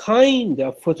of the kind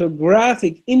of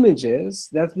photographic images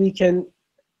that we can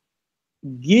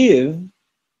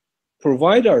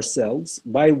provide ourselves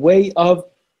by way of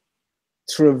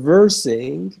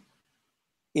traversing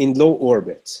in low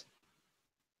orbit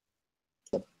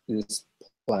this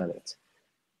planet.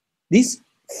 These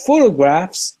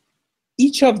photographs,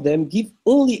 each of them give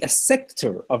only a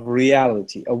sector of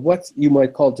reality, of what you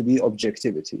might call to be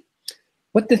objectivity.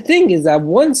 But the thing is that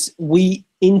once we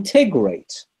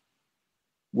integrate,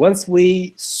 once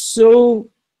we show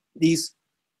these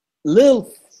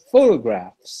little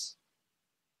photographs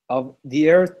of the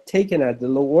Earth taken at the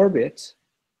low orbit,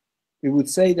 we would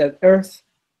say that Earth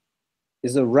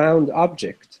is a round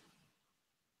object.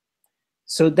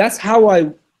 So that's how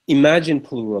I imagine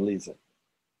pluralism.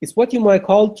 It's what you might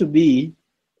call to be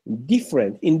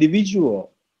different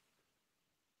individual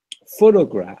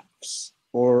photographs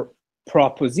or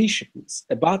propositions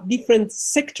about different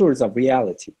sectors of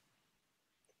reality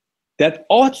that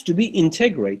ought to be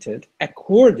integrated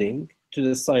according to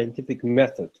the scientific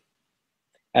method.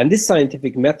 And this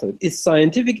scientific method is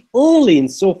scientific only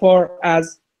insofar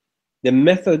as the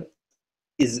method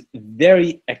is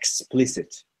very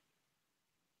explicit.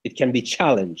 It can be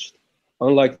challenged,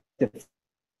 unlike the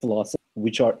philosophy,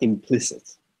 which are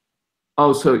implicit.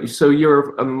 Oh, so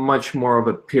you're a much more of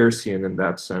a Peircean in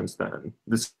that sense, then.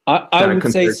 I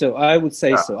would say so. I would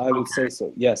say so. I would say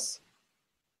so. Yes.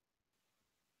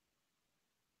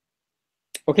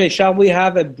 Okay. Shall we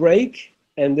have a break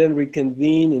and then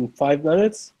reconvene in 5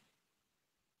 minutes?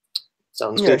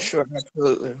 Sounds Yeah, good. sure,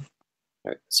 absolutely. All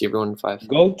right. See everyone in 5.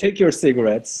 Go take your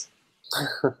cigarettes.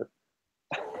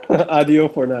 Adio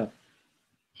for now.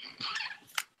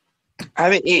 I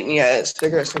haven't eaten yet.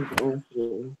 Cigarettes are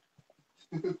important.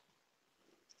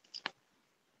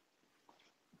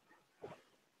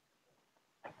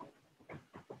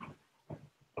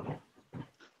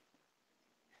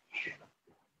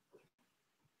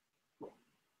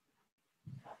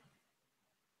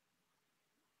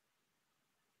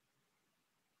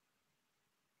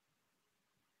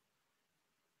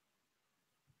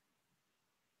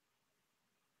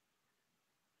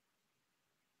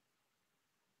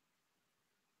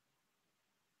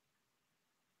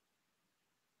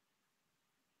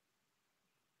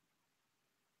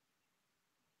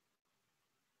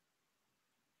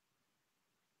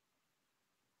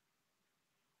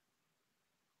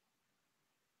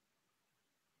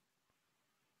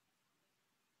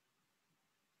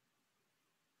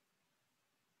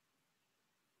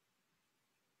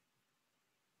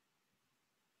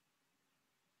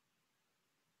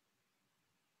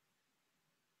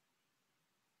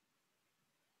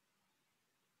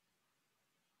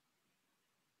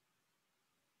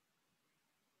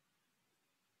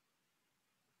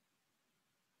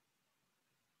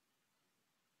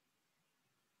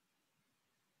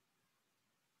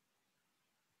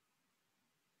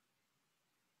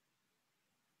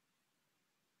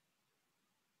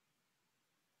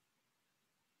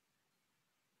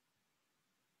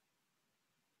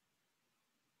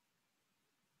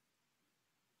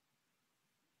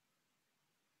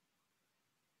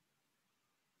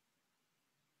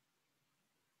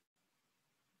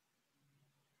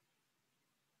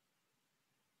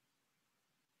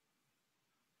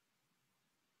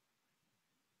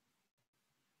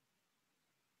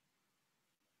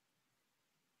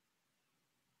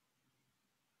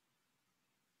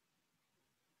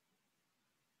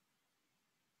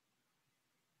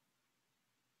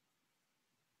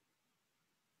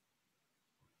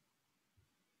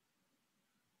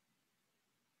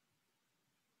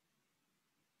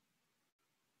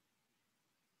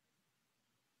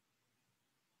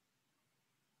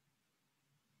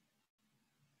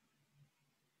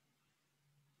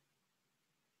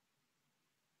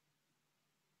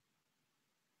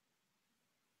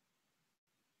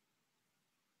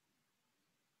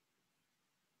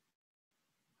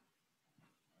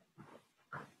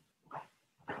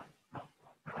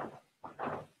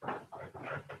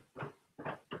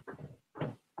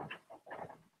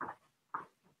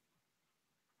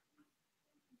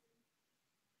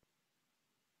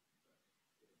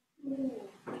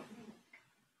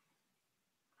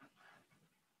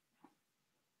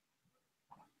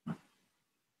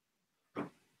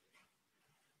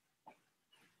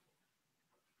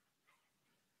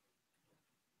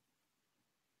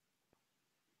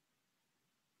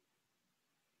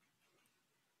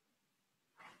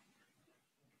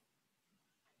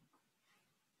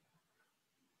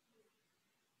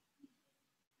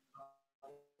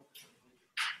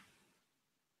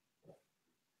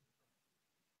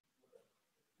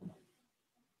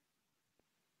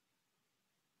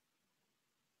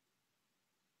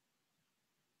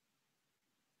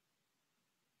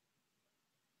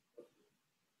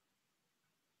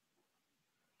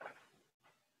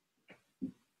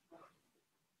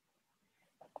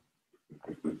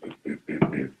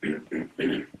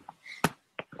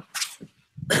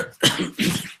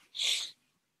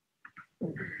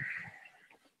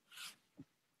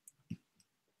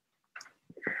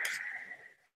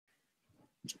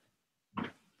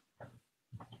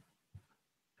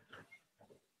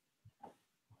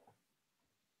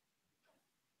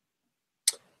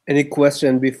 Any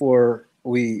question before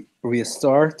we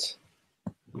restart?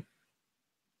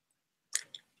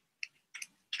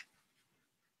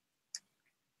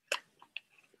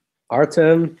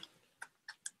 Artem?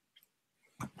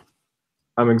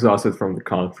 I'm exhausted from the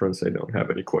conference. I don't have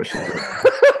any questions.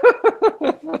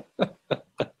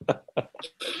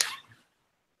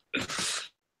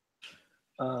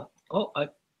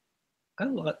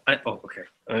 Okay.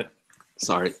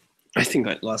 Sorry. I think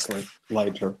I lost my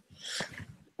lighter.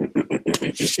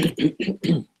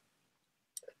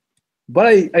 But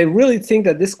I really think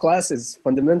that this class is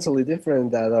fundamentally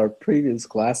different than our previous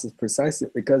classes, precisely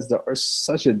because there are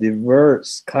such a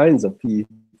diverse kinds of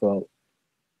people.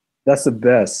 That's the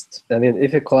best. I mean,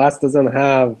 if a class doesn't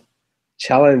have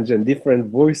challenge and different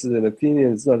voices and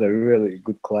opinions, it's not a really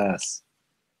good class.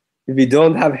 If you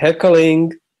don't have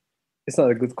heckling, it's not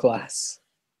a good class.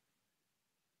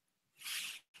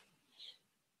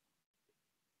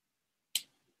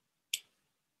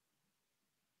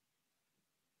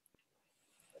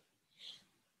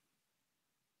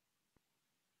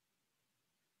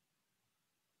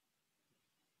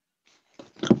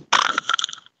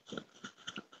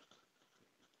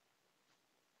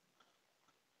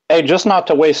 Hey, just not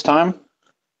to waste time.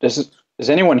 Does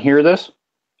anyone hear this?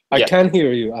 I Yeah. can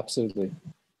hear you, absolutely.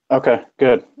 Okay,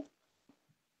 good.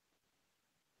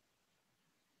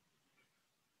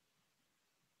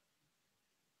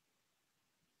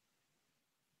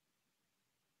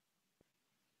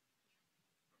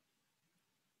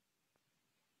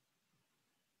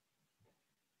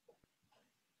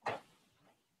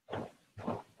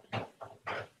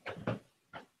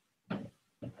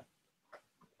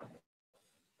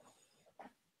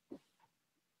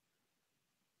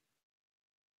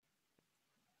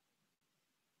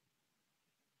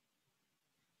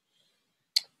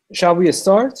 Shall we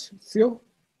start, Theo?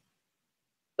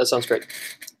 That sounds great.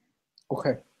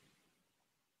 Okay.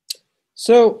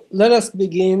 So let us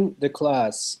begin the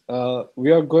class.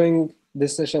 We are going,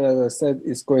 this session, as I said,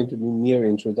 is going to be mere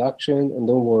introduction, and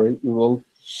don't worry, we will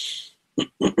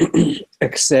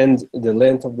extend the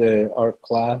length of our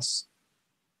class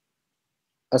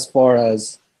as far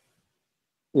as,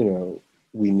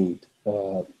 we need.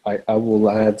 I will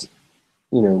add,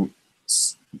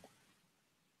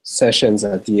 sessions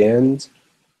at the end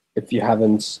if you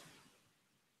haven't,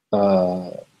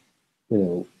 gone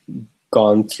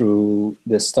through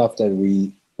the stuff that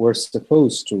we were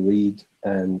supposed to read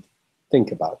and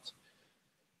think about.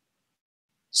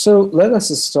 So let us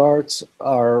start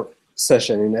our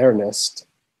session in earnest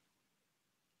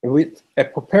with a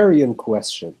Popperian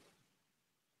question.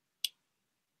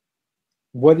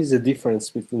 What is the difference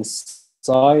between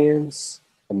science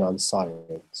and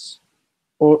non-science?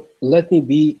 Or let me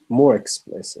be more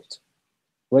explicit.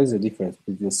 What is the difference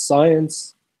between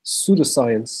science,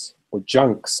 pseudoscience, or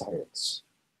junk science?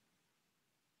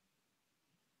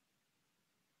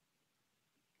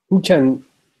 Who can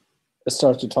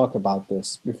start to talk about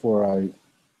this before I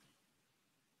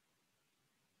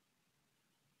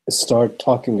start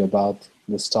talking about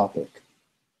this topic?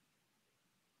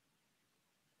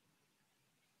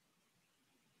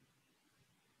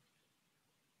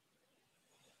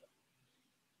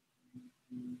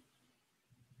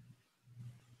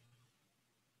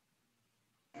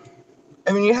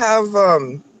 I mean, you have,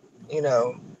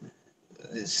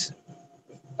 this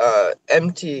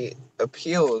empty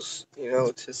appeals,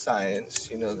 to science,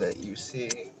 that you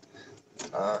see.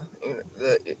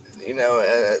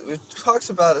 We've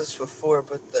talked about this before,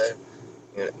 but the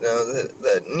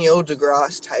Neil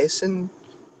deGrasse Tyson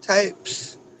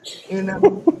types,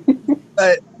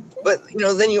 but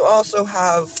then you also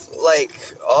have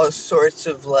like all sorts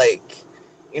of like,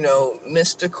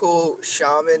 mystical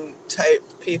shaman type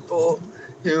people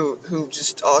who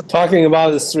just all Talking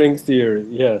about the string theory,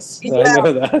 yes, yeah. I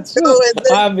know that. And then,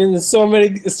 I've been in so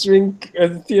many string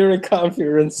theory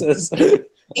conferences.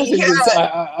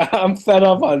 I'm fed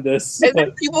up on this. and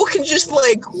then people can just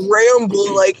like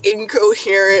ramble like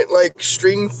incoherent like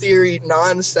string theory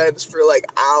nonsense for like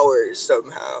hours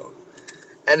somehow.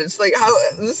 And it's like, how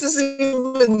this isn't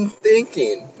even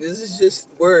thinking. This is just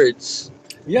words.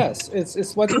 Yes,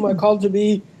 it's what you might call to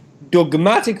be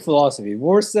dogmatic philosophy,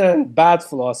 worse than bad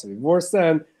philosophy, worse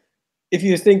than if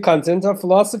you think continental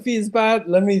philosophy is bad,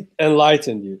 let me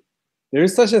enlighten you. There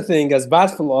is such a thing as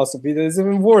bad philosophy that is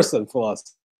even worse than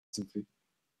philosophy.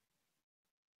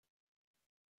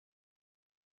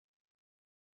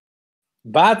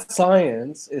 bad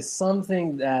science is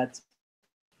something that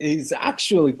is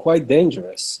actually quite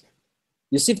dangerous.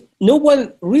 You see, no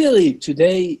one really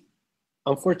today,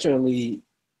 unfortunately,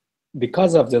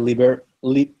 because of the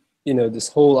this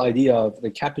whole idea of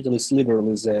the capitalist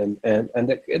liberalism and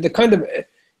the kind of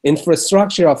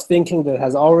infrastructure of thinking that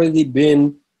has already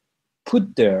been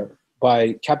put there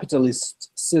by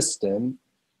capitalist system,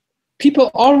 people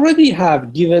already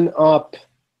have given up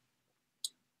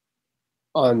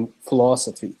on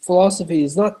philosophy. Philosophy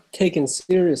is not taken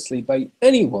seriously by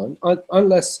anyone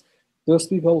unless those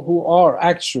people who are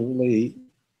actually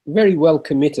very well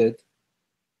committed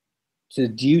to the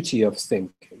duty of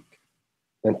thinking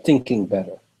and thinking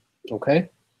better, okay?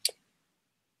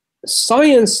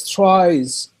 Science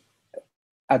tries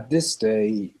at this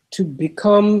day to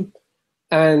become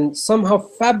and somehow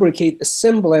fabricate a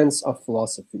semblance of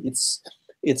philosophy.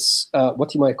 It's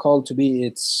what you might call to be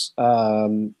its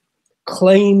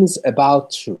claims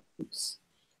about truth,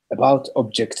 about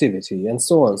objectivity, and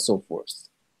so on and so forth.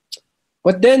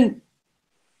 But then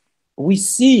we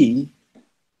see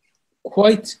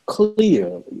quite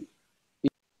clearly,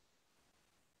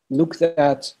 looked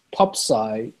at pop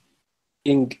sci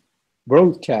being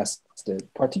broadcasted,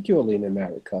 particularly in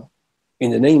America,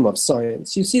 in the name of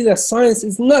science, you see that science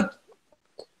is not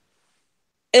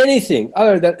anything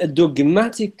other than a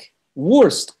dogmatic,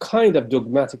 worst kind of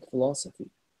dogmatic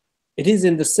philosophy. It is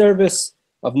in the service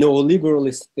of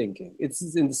neoliberalist thinking. It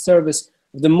is in the service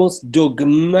of the most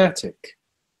dogmatic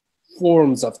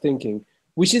forms of thinking,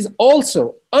 which is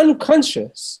also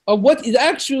unconscious of what it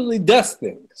actually does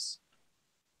things.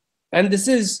 And this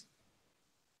is,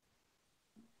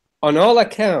 on all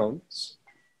accounts,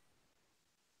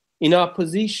 in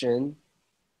opposition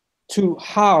to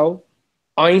how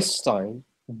Einstein,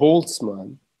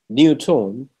 Boltzmann,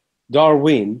 Newton,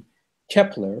 Darwin,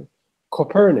 Kepler,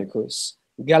 Copernicus,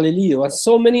 Galileo, and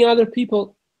so many other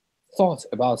people thought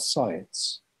about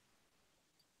science.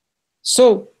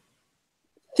 So,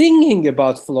 thinking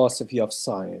about philosophy of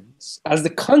science as the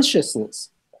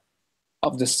consciousness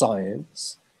of the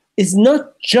science is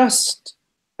not just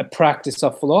a practice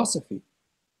of philosophy.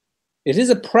 It is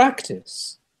a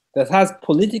practice that has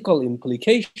political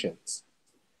implications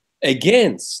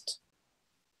against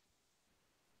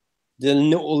the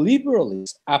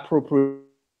neoliberalist appropriation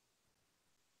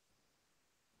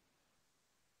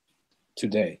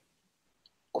today,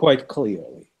 quite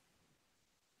clearly.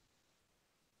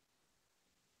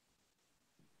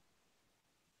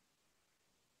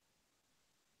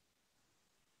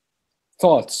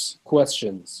 Thoughts,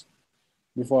 questions,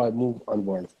 before I move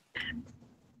onward?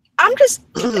 I'm just.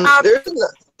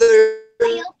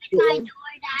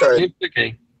 Sorry.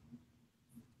 Okay.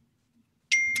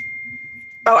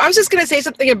 Oh, I was just going to say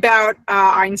something about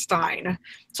Einstein.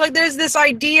 So, like, there's this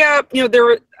idea,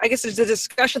 I guess there's a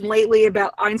discussion lately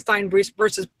about Einstein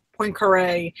versus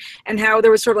Poincaré, and how there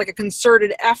was sort of like a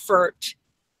concerted effort,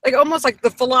 like almost like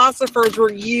the philosophers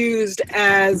were used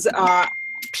as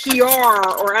PR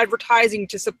or advertising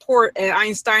to support an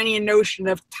Einsteinian notion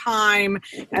of time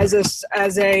as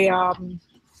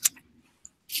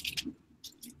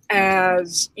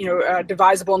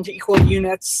divisible into equal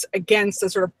units against a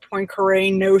sort of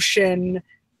Poincaré notion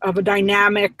of a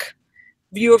dynamic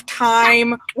view of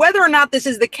time. Whether or not this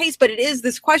is the case, but it is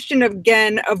this question of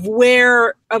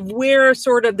where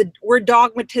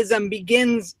dogmatism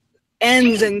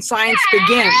ends and science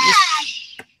begins.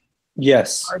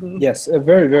 Yes, Pardon? yes, a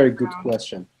very, very good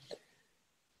question.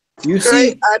 You Can see,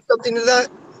 I add something to that?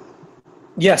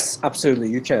 yes, absolutely,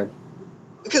 you can.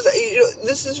 Because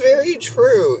this is very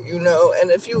true, and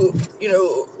if you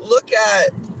look at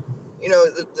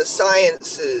the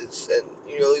sciences, and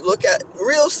look at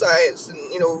real science and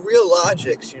real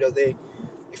logics, they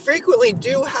frequently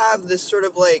do have this sort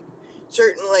of like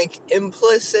certain like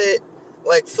implicit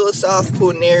like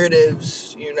philosophical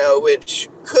narratives, which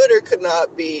could or could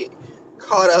not be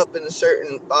caught up in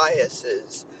certain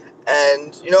biases.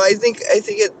 And I think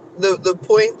the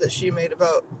point that she made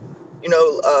about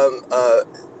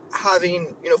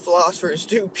having philosophers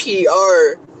do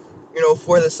PR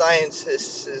for the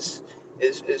scientists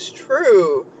is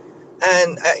true.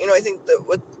 And I think that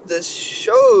what this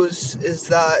shows is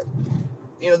that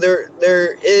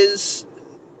there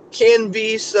can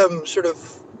be some sort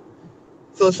of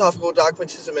philosophical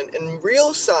dogmatism in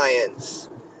real science,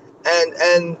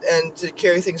 and to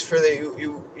carry things further,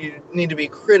 you need to be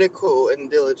critical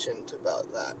and diligent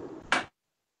about that.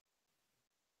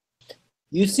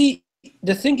 You see,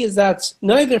 the thing is that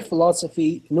neither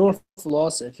philosophy nor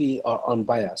philosophy are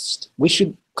unbiased. We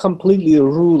should completely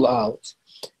rule out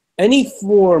any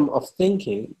form of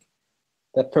thinking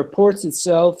that purports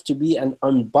itself to be an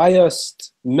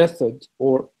unbiased method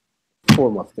or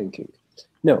form of thinking.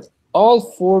 No, all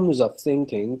forms of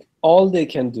thinking, all they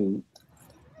can do,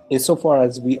 insofar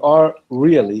as we are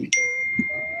really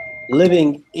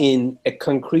living in a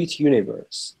concrete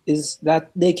universe, is that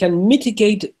they can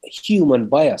mitigate human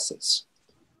biases.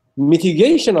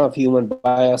 Mitigation of human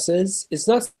biases is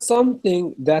not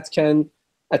something that can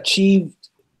achieve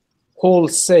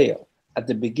wholesale at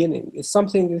the beginning. It's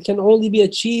something that can only be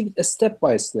achieved step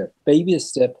by step, baby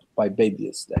step by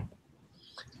baby step.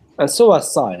 And so are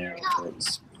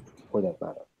science, for that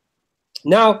matter.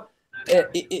 Now,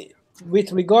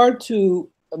 with regard to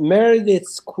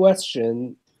Meredith's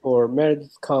question or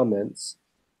Meredith's comments,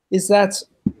 is that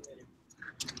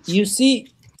you see,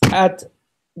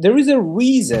 there is a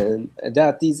reason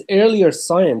that these earlier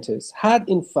scientists had,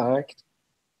 in fact,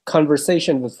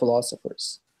 conversation with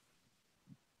philosophers.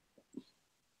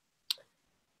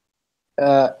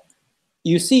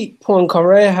 You see,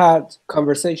 Poincaré had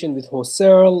conversation with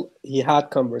Husserl. He had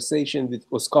conversation with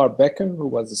Oskar Becker, who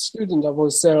was a student of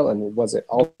Husserl and was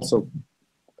also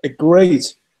a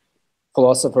great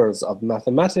philosopher of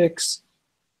mathematics.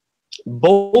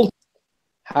 Both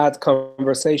had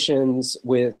conversations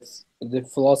with the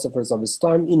philosophers of his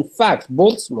time. In fact,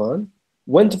 Boltzmann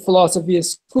went to philosophy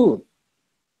school.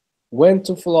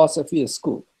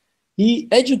 He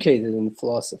educated in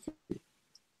philosophy.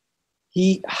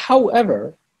 He,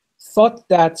 however, thought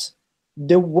that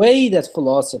the way that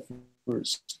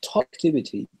philosophers taught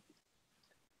activity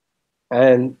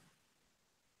and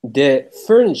the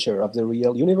furniture of the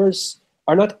real universe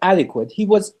are not adequate. He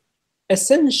was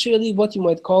essentially what you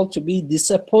might call to be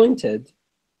disappointed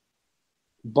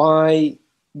by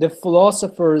the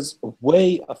philosopher's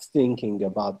way of thinking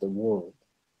about the world.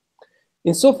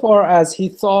 Insofar as he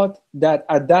thought that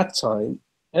at that time,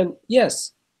 and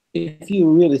yes, if you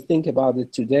really think about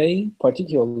it today,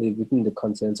 particularly within the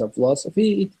context of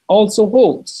philosophy, it also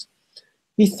holds.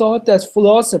 He thought that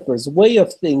philosophers' way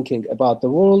of thinking about the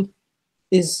world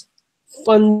is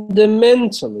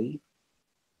fundamentally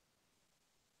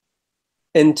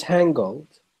entangled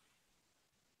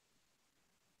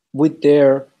with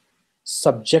their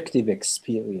subjective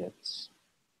experience.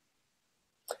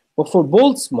 But for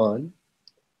Boltzmann,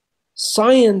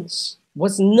 science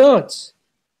was not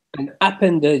an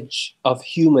appendage of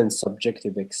human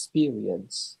subjective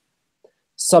experience.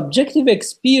 Subjective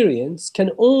experience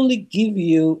can only give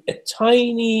you a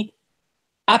tiny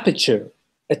aperture,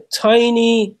 a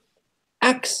tiny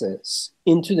access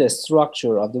into the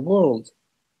structure of the world.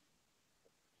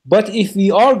 But if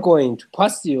we are going to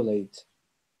postulate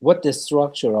what the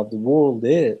structure of the world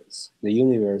is, the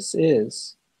universe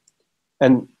is,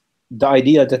 and the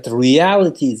idea that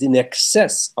reality is in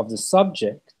excess of the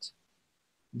subject,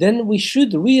 then we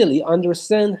should really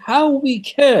understand how we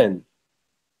can,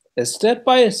 step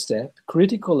by step,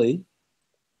 critically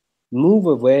move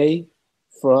away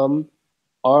from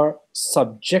our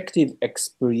subjective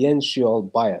experiential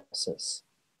biases.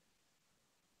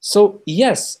 So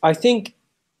yes, I think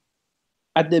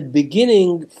at the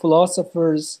beginning,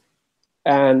 philosophers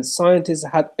and scientists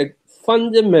had a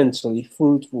fundamentally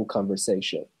fruitful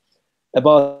conversation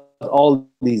about all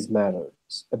these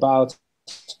matters, about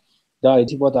the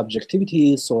idea what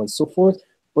objectivity is, so on and so forth,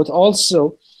 but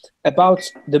also about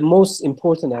the most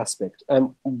important aspect.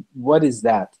 And what is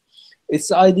that? It's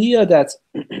the idea that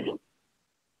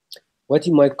what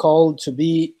you might call to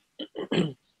be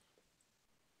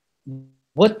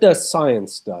what does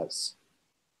science does?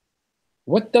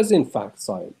 What does in fact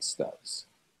science does?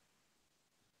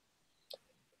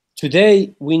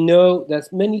 Today, we know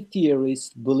that many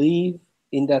theorists believe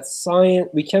in that science,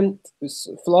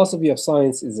 philosophy of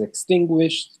science is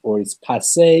extinguished or is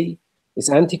passé, is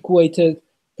antiquated,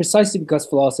 precisely because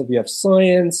philosophy of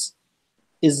science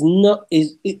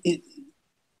it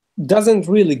doesn't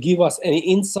really give us any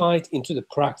insight into the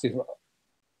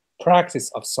practice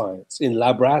of science in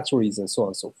laboratories and so on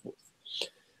and so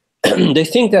forth. They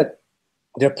think that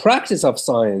the practice of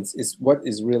science is what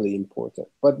is really important,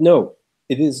 but no,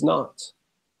 it is not.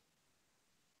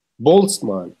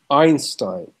 Boltzmann,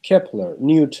 Einstein, Kepler,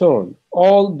 Newton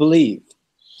all believed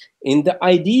in the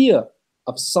idea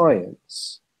of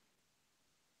science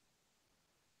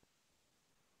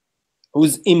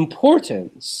whose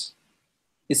importance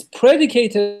is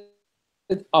predicated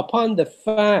upon the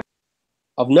fact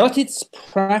of not its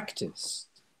practice,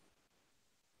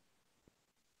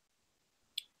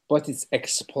 but its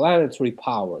explanatory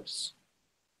powers.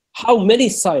 How many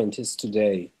scientists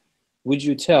today, would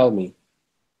you tell me,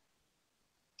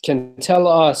 can tell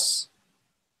us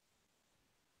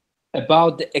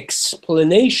about the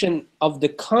explanation of the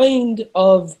kind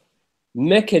of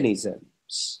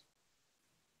mechanisms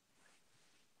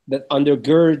that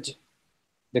undergird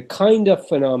the kind of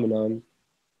phenomenon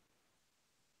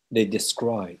they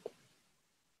describe.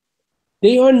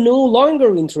 They are no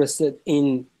longer interested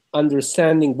in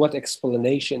understanding what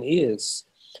explanation is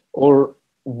or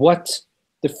what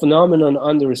the phenomenon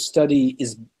under study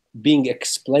is being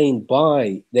explained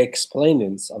by the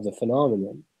explainants of the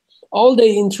phenomenon. All they're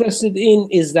interested in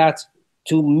is that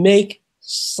to make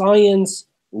science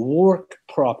work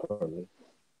properly.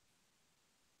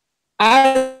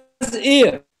 As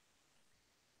if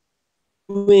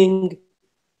doing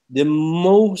the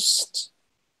most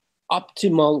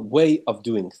optimal way of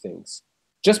doing things.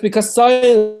 Just because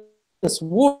science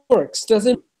works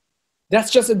doesn't,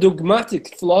 that's just a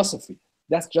dogmatic philosophy.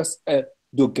 That's just a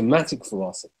dogmatic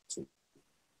philosophy.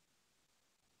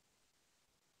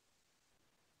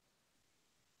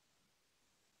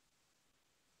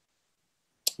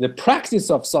 The practice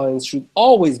of science should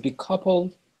always be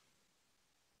coupled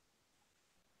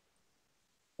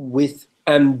with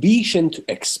ambition to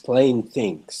explain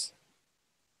things,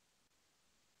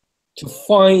 to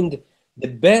find the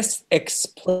best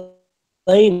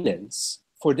explainants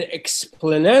for the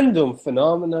explanandum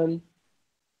phenomenon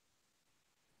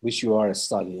which you are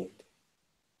studying.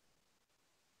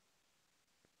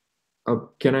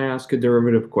 Can I ask a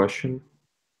derivative question?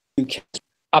 You can,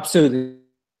 absolutely,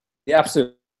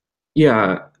 absolutely.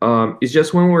 Yeah, it's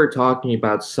just when we're talking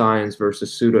about science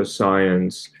versus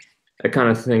pseudoscience, I kind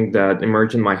of think that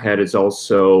emerged in my head is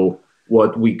also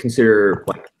what we consider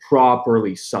like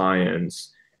properly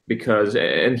science, because,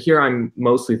 and here I'm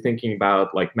mostly thinking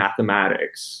about like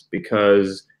mathematics,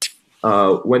 because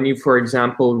when you, for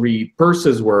example, read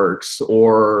Peirce's works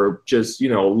or just, you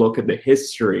know, look at the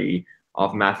history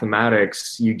of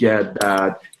mathematics, you get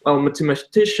that, well,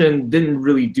 mathematician didn't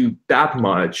really do that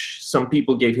much. Some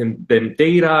people gave them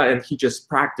data and he just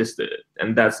practiced it.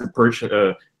 And that's the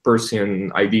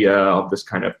Peircean idea of this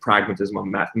kind of pragmatism of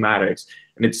mathematics.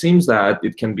 And it seems that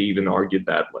it can be even argued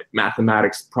that like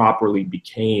mathematics properly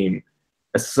became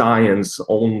a science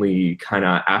only kind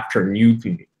of after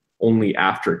Newton, only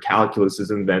after calculus is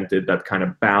invented, that kind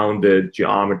of bounded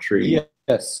geometry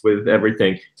with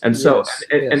everything. And so,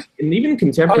 and even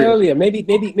contemporary... Earlier,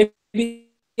 maybe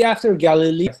after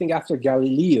Galileo, I think after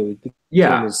Galileo, it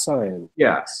became a science.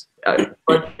 Yes.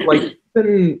 But like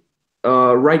even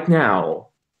right now,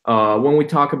 when we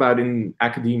talk about in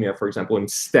academia, for example, in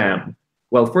STEM,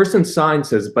 well, first in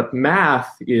sciences, but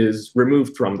math is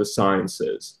removed from the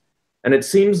sciences. And it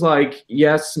seems like,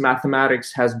 yes,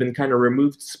 mathematics has been kind of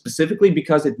removed specifically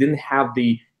because it didn't have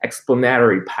the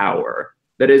explanatory power.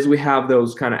 That is, we have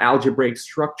those kind of algebraic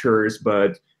structures,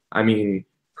 but I mean,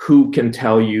 who can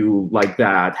tell you like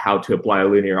that how to apply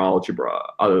linear algebra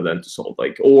other than to solve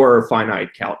like, or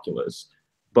finite calculus?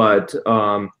 But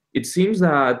it seems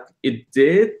that it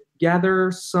did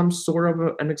gather some sort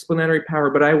of an explanatory power,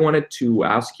 but I wanted to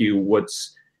ask you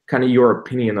what's kind of your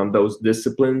opinion on those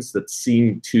disciplines that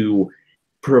seem to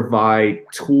provide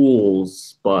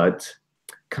tools, but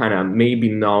kind of maybe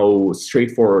no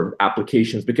straightforward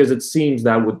applications, because it seems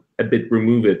that would a bit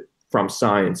remove it from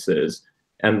sciences.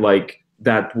 And like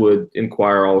that would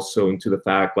inquire also into the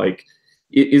fact, like,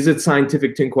 is it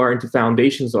scientific to inquire into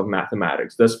foundations of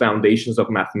mathematics? Does foundations of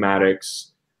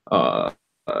mathematics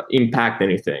impact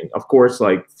anything? Of course,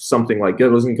 like something like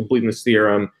Gödel's incompleteness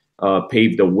theorem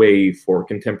paved the way for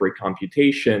contemporary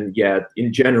computation, yet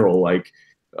in general, like,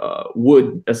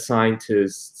 would a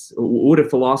scientist, would a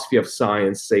philosophy of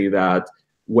science say that,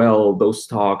 well, those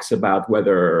talks about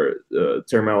whether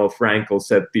Zermelo-Fraenkel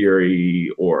set theory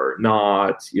or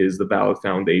not is the valid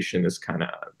foundation is kind of,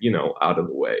 you know, out of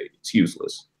the way, it's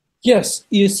useless? Yes,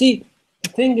 you see, the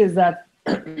thing is that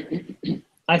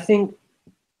I think,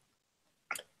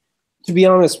 to be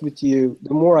honest with you,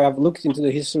 the more I've looked into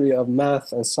the history of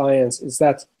math and science, is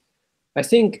that I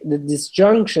think the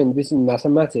disjunction between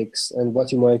mathematics and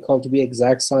what you might call to be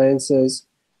exact sciences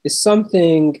is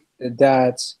something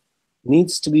that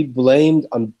needs to be blamed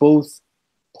on both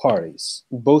parties,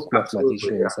 both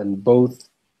mathematicians and both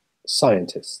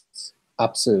scientists.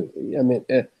 Absolutely. I mean,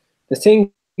 the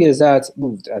thing is that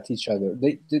moved at each other.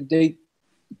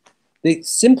 They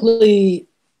simply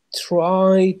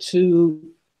try to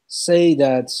say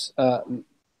that,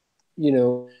 you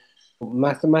know,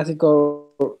 mathematical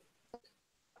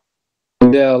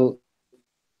Gödel,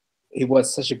 he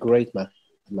was such a great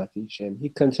mathematician. He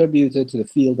contributed to the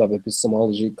field of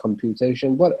epistemology,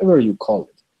 computation, whatever you call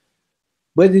it.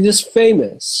 But it is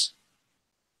famous.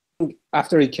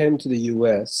 After he came to the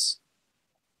US,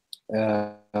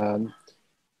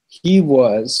 he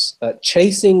was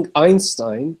chasing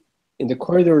Einstein in the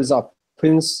corridors of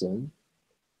Princeton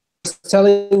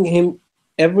telling him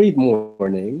every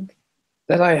morning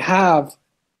that I have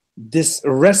this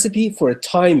recipe for a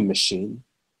time machine,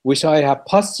 which I have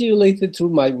postulated through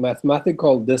my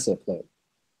mathematical discipline.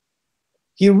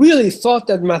 He really thought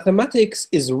that mathematics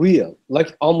is real,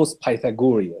 like almost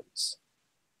Pythagoreans.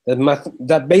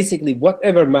 That basically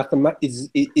whatever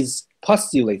is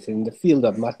postulated in the field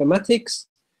of mathematics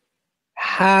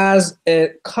has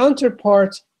a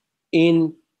counterpart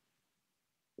in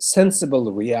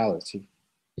sensible reality.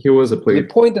 He was a To the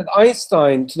point that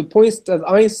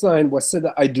Einstein was said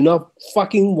that I do not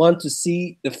fucking want to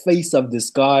see the face of this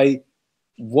guy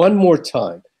one more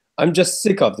time. I'm just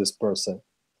sick of this person.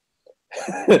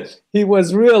 He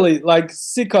was really like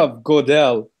sick of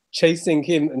Gödel chasing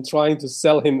him and trying to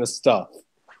sell him the stuff.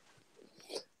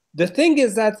 The thing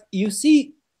is that, you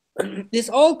see, this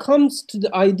all comes to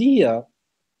the idea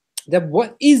that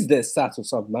what is the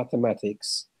status of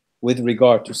mathematics with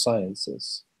regard to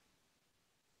sciences?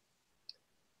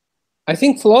 I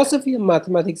think philosophy of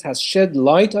mathematics has shed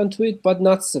light onto it, but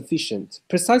not sufficient,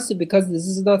 precisely because this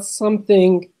is not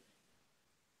something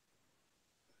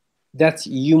that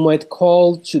you might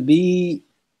call to be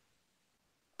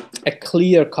a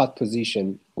clear-cut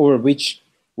position over which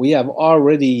we have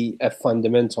already a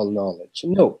fundamental knowledge.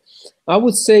 No, I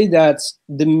would say that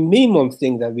the minimum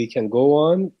thing that we can go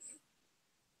on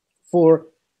for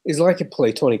is like a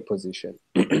Platonic position.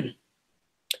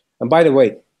 And by the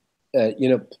way, you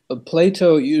know,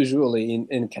 Plato usually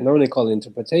in canonical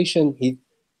interpretation, he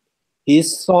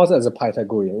is thought as a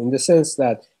Pythagorean in the sense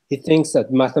that he thinks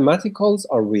that mathematicals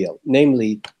are real.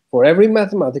 Namely, for every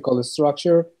mathematical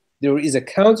structure, there is a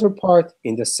counterpart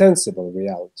in the sensible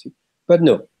reality. But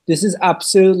no, this is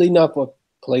absolutely not what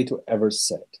Plato ever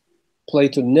said.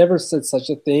 Plato never said such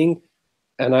a thing,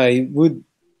 and I would,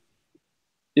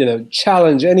 you know,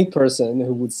 challenge any person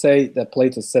who would say that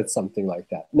Plato said something like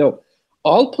that. No,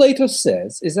 all Plato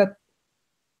says is that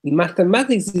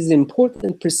mathematics is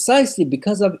important precisely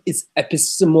because of its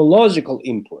epistemological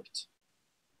import.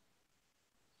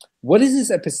 What is this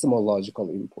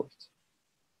epistemological import?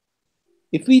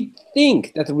 If we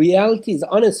think that reality is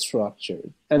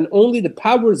unstructured and only the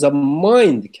powers of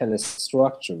mind can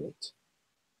structure it,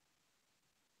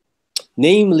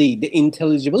 namely the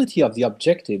intelligibility of the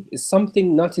objective is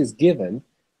something not is given,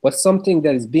 but something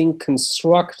that is being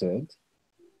constructed,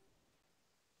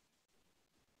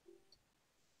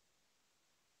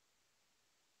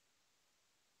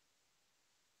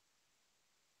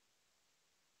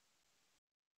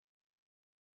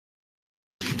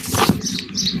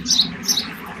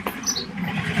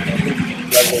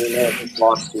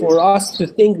 for us to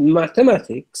think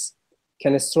mathematics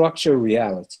can structure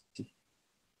reality.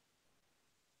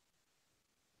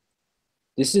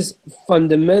 This is a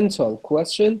fundamental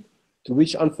question to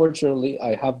which, unfortunately,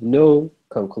 I have no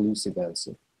conclusive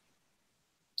answer.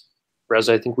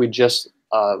 Reza, I think we just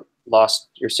lost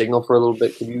your signal for a little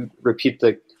bit. Could you repeat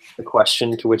the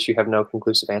question to which you have no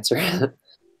conclusive answer?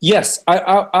 Yes,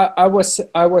 I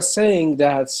was saying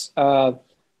that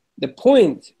the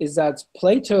point is that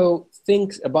Plato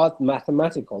thinks about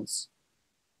mathematicals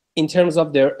in terms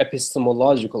of their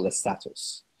epistemological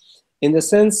status, in the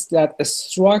sense that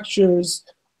structures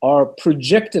are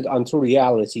projected onto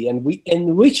reality and we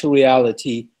enrich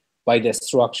reality by the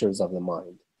structures of the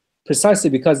mind,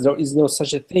 precisely because there is no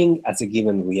such a thing as a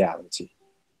given reality.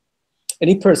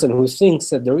 Any person who thinks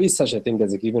that there is such a thing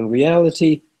as a given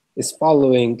reality is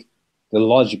following the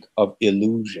logic of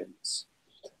illusions.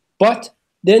 But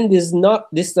then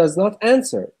this does not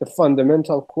answer the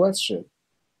fundamental question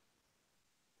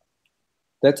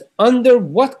that under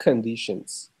what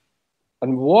conditions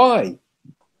and why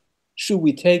should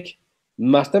we take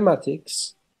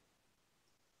mathematics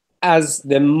as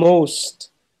the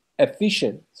most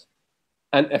efficient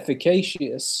and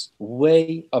efficacious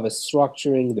way of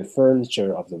structuring the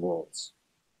furniture of the world?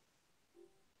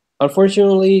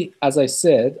 Unfortunately, as I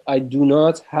said, I do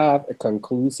not have a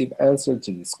conclusive answer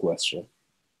to this question.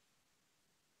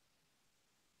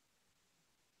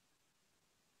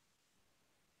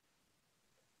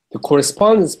 The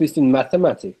correspondence between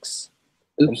mathematics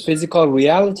and physical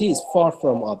reality is far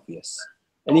from obvious.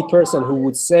 Any person who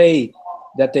would say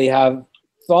that they have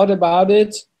thought about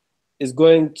it is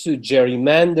going to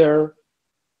gerrymander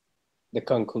the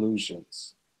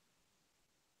conclusions.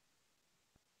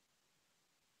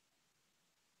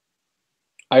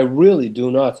 I really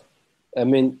do not. I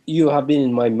mean, you have been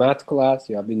in my math class,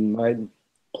 you have been in my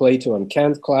Plato and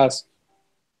Kant class.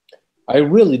 I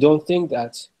really don't think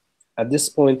that at this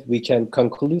point we can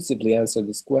conclusively answer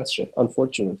this question,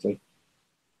 unfortunately.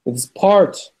 It's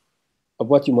part of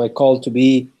what you might call to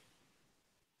be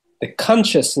the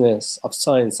consciousness of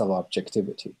science of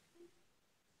objectivity.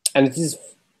 And it is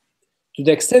to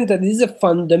the extent that it is a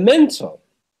fundamental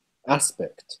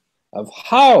aspect of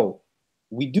how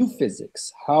we do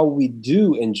physics, how we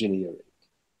do engineering,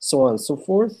 so on and so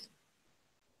forth.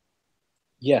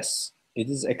 Yes, it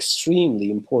is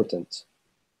extremely important.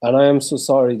 And I am so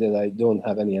sorry that I don't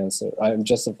have any answer. I am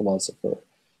just a philosopher.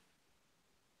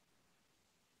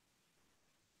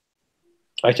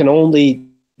 I can only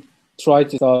try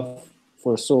to talk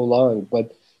for so long,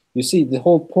 but you see, the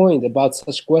whole point about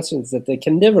such questions is that they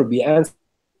can never be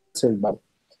answered by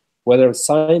whether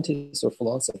scientists or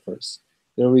philosophers.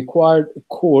 They require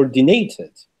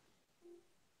coordinated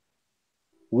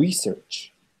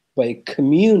research by a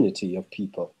community of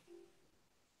people.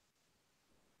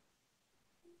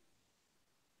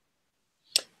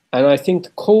 And I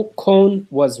think Kohn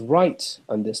was right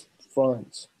on this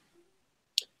front.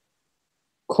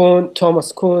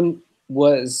 Thomas Kuhn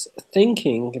was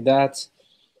thinking that,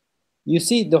 you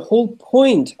see, the whole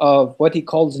point of what he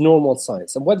calls normal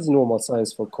science. And what is normal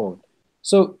science for Kohn?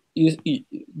 So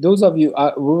those of you,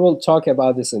 we will talk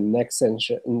about this in the next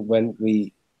session when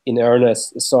we, in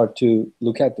earnest, start to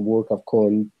look at the work of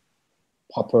Kohn,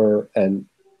 Popper, and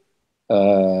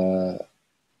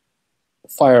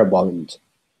Feyerabend.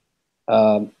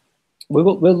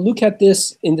 We'll look at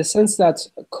this in the sense that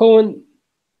Kohn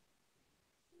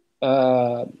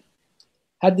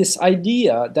had this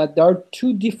idea that there are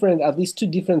at least two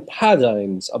different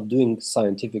paradigms of doing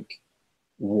scientific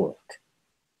work.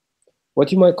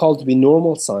 What you might call to be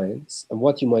normal science and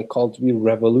what you might call to be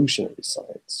revolutionary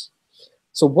science.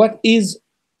 So what is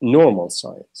normal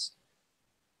science?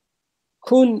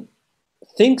 Kuhn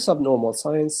thinks of normal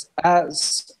science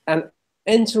as an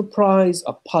enterprise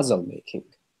of puzzle making.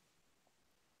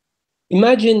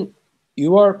 Imagine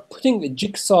you are putting a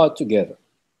jigsaw together.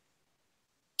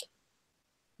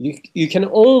 You can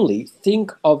only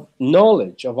think of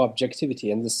knowledge, of objectivity,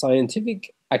 and the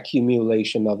scientific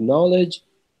accumulation of knowledge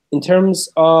in terms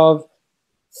of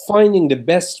finding the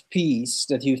best piece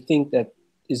that you think that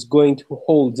is going to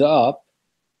hold up,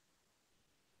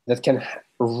 that can,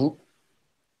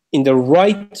 in the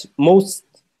right, most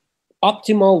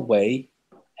optimal way,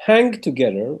 hang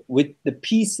together with the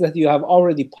piece that you have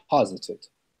already posited.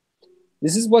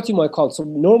 This is what you might call, so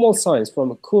normal science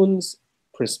from Kuhn's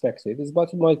perspective is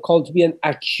what you might call to be an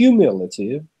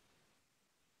accumulative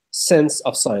sense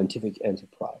of scientific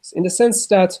enterprise, in the sense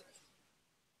that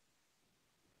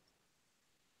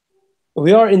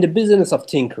we are in the business of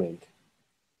tinkering.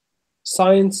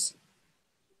 Science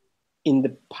in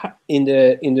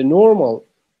the normal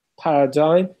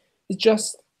paradigm is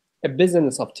just a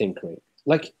business of tinkering,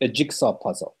 like a jigsaw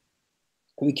puzzle.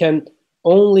 We can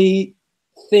only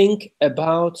think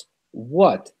about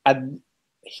what at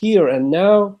here and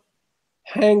now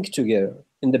hang together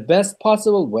in the best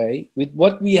possible way with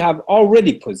what we have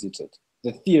already posited,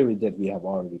 the theory that we have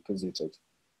already posited.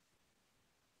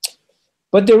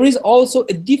 But there is also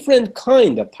a different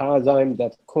kind of paradigm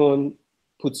that Kohn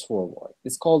puts forward.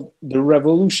 It's called the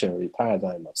revolutionary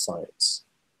paradigm of science.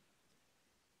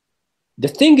 The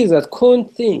thing is that Kohn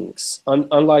thinks,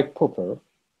 unlike Popper,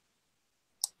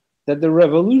 that the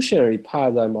revolutionary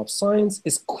paradigm of science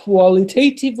is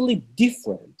qualitatively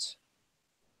different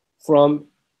from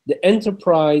the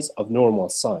enterprise of normal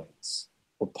science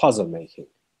or puzzle making.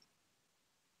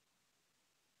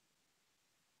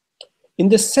 In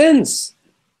the sense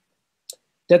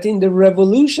that in the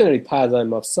revolutionary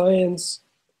paradigm of science,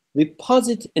 we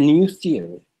posit a new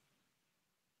theory,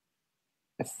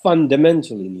 a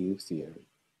fundamentally new theory.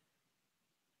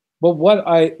 But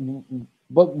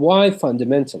why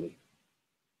fundamentally?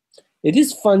 It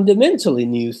is fundamentally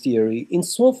new theory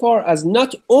insofar as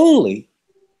not only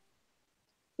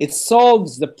it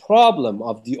solves the problem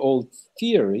of the old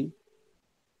theory,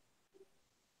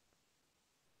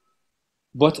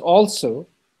 but also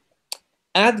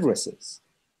addresses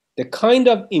the kind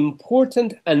of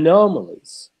important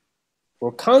anomalies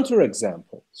or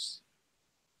counterexamples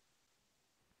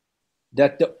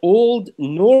that the old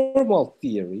normal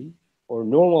theory or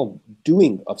normal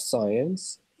doing of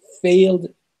science failed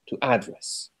to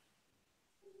address.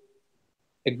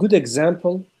 A good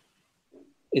example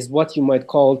is what you might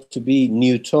call to be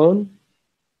Newton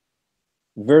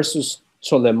versus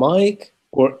Ptolemaic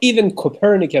or even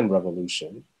Copernican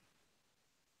revolution.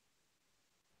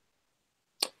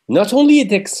 Not only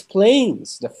it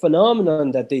explains the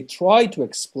phenomenon that they try to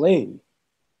explain,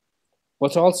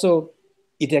 but also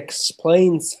it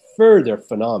explains further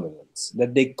phenomena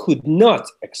that they could not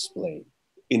explain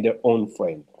in their own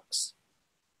frameworks.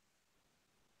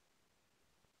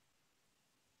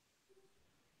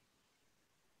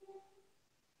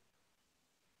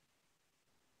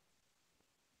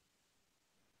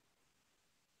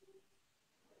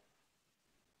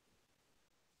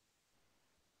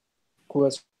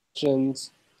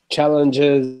 questions,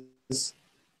 challenges?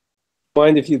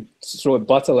 Mind if you throw a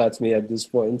bottle at me at this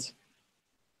point?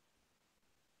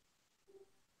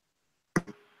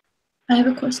 I have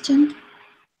a question.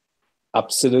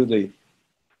 Absolutely.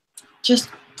 Just,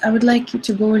 I would like you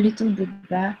to go a little bit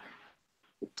back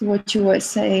to what you were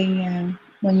saying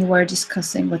when you were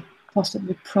discussing what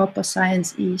possibly proper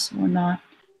science is or not.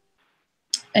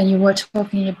 And you were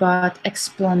talking about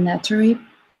explanatory.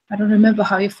 I don't remember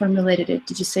how you formulated it.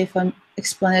 Did you say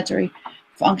explanatory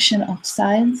function of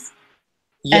science?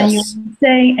 Yes.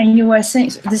 And you were saying,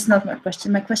 so this is not my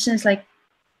question. My question is like,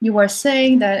 you were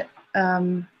saying that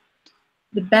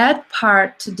the bad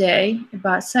part today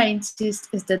about scientists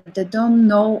is that they don't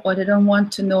know, or they don't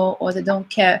want to know, or they don't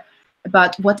care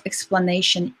about what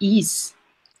explanation is.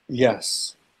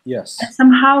 Yes. Yes. And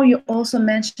somehow you also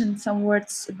mentioned some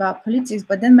words about politics,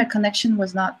 but then my connection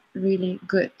was not really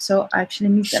good. So I actually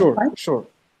missed that part. Sure.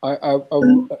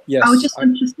 Yes. I would just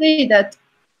want to say that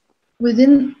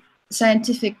within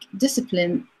scientific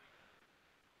discipline,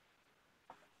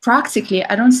 practically,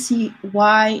 I don't see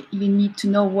why you need to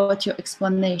know what your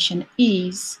explanation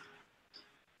is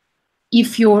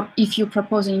if you're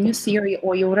proposing a new theory,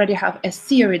 or you already have a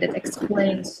theory that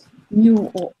explains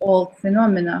new or old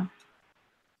phenomena.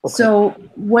 Okay. So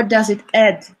what does it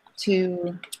add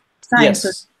to science? Yes. So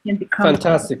it can become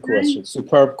Fantastic question.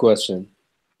 Superb question.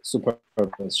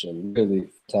 Really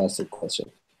fantastic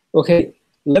question. Okay,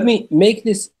 let me make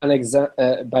this an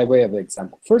by way of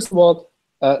example. First of all,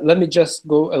 let me just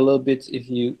go a little bit, if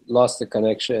you lost the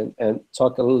connection, and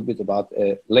talk a little bit about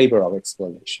labor of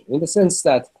explanation, in the sense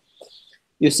that,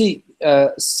 you see,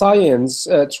 science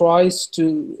tries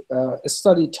to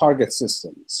study target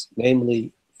systems,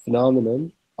 namely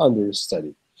phenomenon under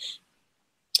study.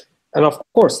 And of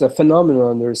course, the phenomenon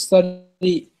under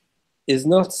study is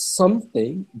not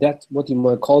something that what you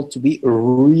might call to be a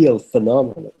real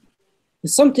phenomenon.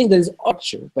 It's something that is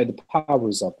structured by the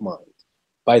powers of mind,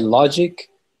 by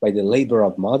logic, by the labor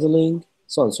of modeling,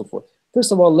 so on and so forth.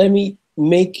 First of all, let me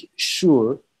make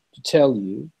sure to tell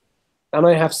you, and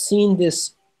I have seen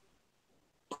this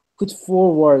put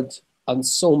forward on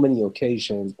so many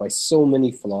occasions by so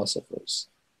many philosophers,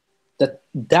 that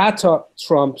data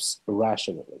trumps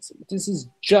rationalism. This is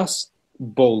just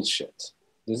bullshit.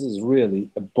 This is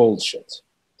really a bullshit.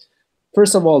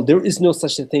 First of all, there is no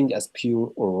such a thing as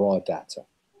pure or raw data.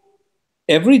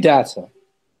 Every data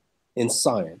in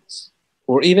science,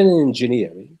 or even in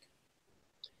engineering,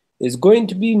 is going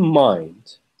to be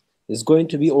mined, is going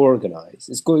to be organized,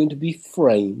 is going to be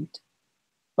framed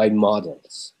by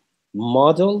models.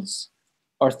 Models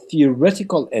are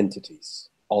theoretical entities,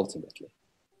 ultimately.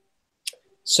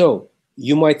 So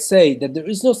you might say that there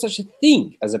is no such a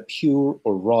thing as a pure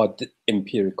or raw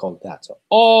empirical data.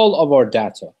 All of our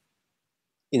data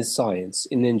in science,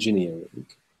 in engineering,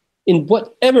 in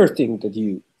whatever thing that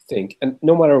you think, and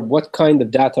no matter what kind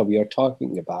of data we are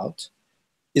talking about,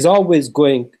 is always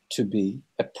going to be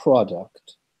a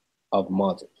product of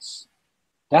models.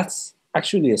 That's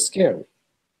actually scary.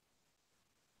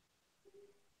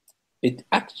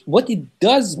 What it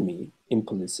does mean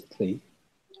implicitly,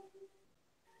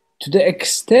 to the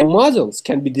extent models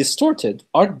can be distorted,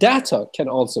 our data can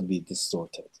also be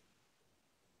distorted.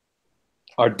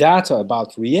 Our data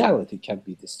about reality can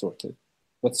be distorted.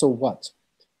 But so what?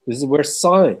 This is where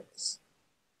science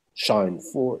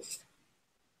shines forth.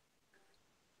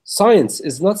 Science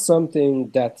is not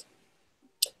something that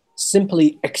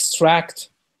simply extracts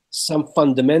some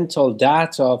fundamental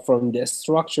data from the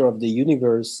structure of the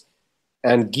universe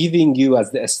and giving you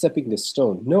as the stepping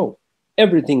stone. No,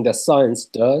 everything that science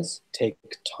does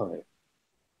takes time.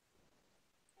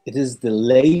 It is the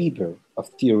labor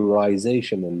of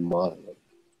theorization and modeling,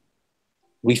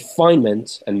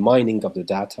 refinement and mining of the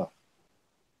data,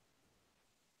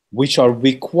 which are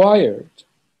required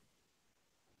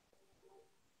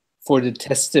for the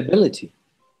testability,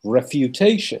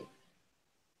 refutation,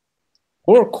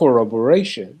 or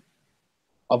corroboration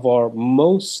of our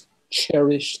most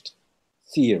cherished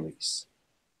theories.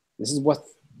 This is what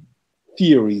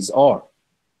theories are.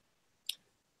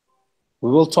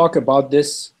 We will talk about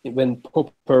this when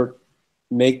Popper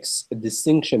makes a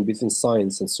distinction between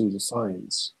science and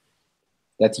pseudoscience.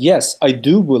 That yes, I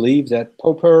do believe that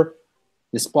Popper,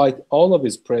 despite all of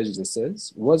his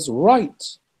prejudices, was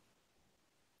right.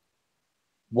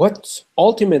 What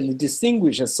ultimately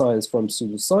distinguishes science from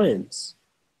pseudoscience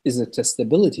is a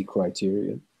testability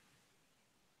criterion.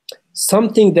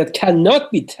 Something that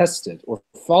cannot be tested or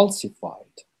falsified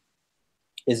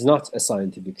is not a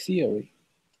scientific theory,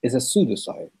 it's a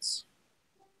pseudoscience.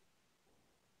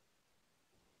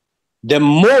 The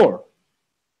more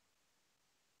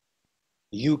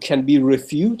you can be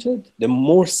refuted, the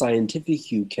more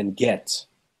scientific you can get.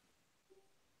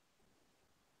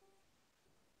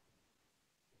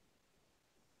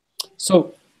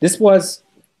 So this was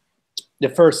the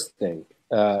first thing.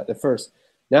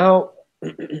 Now,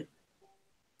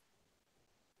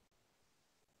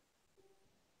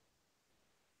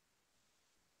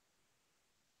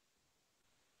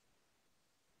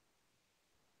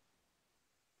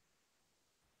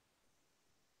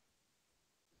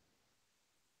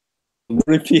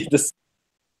 repeat this.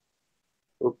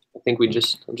 Oh, I think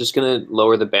I'm just gonna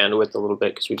lower the bandwidth a little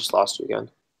bit because we just lost you again.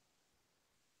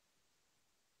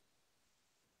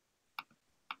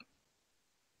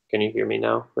 Can you hear me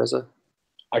now, Reza?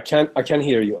 I can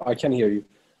hear you. I can hear you.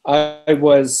 I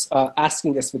was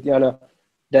asking Svetlana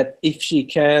that if she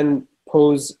can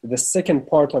pose the second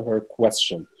part of her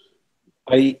question.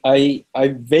 I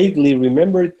vaguely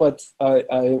remember it, but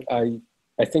I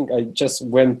think I just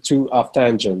went too off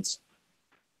tangents.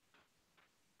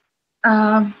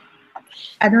 I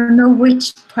don't know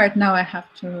which part now I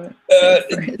have to say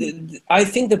first. I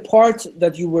think the part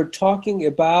that you were talking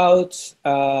about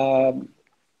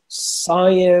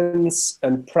science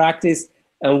and practice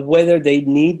and whether they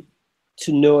need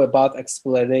to know about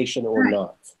explanation or Right.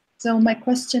 not. So my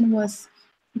question was,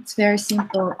 it's very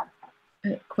simple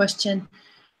question.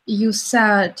 You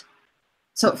said,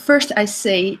 so first I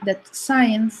say that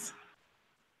science,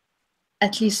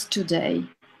 at least today,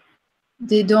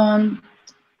 they don't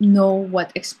know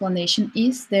what explanation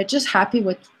is. They're just happy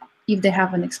with if they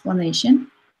have an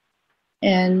explanation.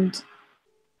 And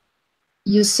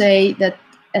you say that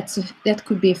that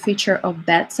could be a feature of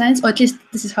bad science, or at least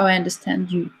this is how I understand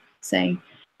you saying.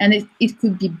 And it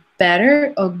could be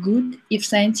better or good if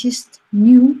scientists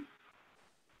knew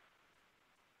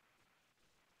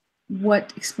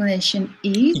what explanation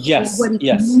is, Yes, or what it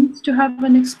yes. means to have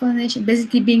an explanation,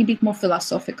 basically being a bit more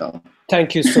philosophical.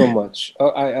 Thank you so much.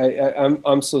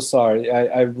 I'm so sorry.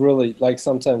 I really, like,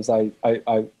 sometimes I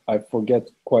forget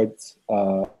quite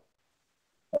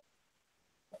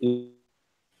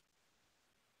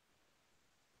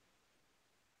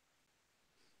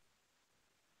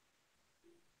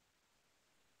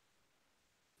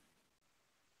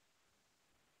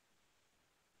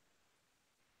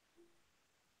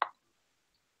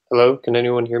Hello, can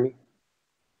anyone hear me?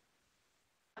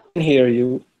 I can hear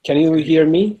you. Can you hear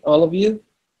me, all of you?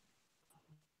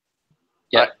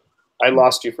 Yeah, I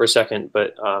lost you for a second,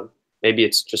 but maybe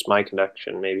it's just my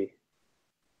connection, maybe.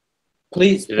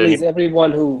 Please,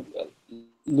 everyone who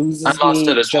loses I lost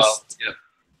me, it as just... well. Yeah.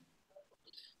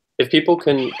 If people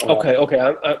can... Okay,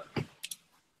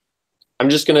 I'm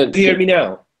just going to... hear me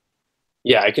now?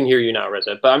 Yeah, I can hear you now,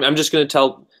 Reza. But I'm just going to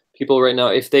tell people right now,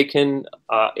 if they can,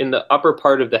 in the upper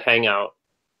part of the Hangout,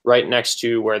 right next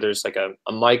to where there's like a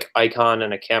mic icon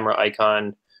and a camera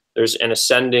icon, there's an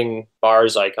ascending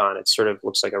bars icon. It sort of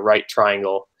looks like a right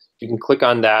triangle. You can click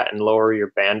on that and lower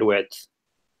your bandwidth.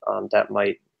 That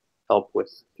might help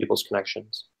with people's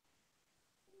connections.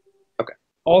 Okay.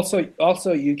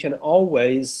 Also, you can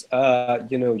always,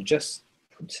 just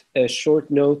put a short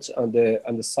note on the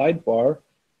sidebar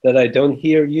that I don't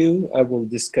hear you. I will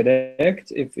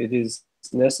disconnect if it is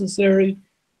necessary,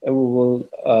 and we will,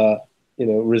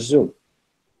 resume.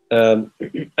 And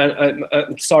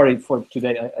I'm sorry for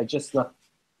today. I just not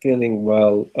feeling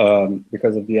well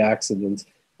because of the accident.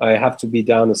 I have to be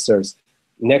downstairs.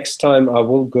 Next time I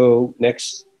will go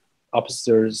next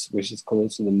upstairs, which is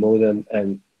close to the modem,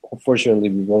 and unfortunately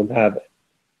we won't have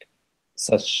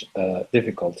such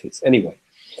difficulties. Anyway,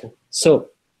 so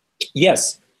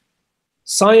yes,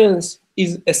 science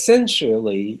is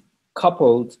essentially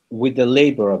coupled with the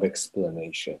labor of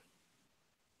explanation.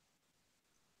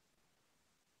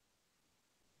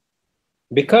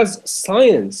 Because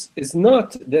science is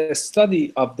not the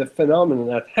study of the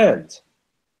phenomenon at hand.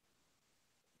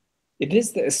 It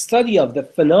is the study of the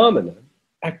phenomenon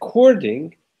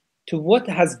according to what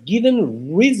has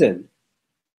given reason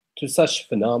to such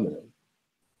phenomenon.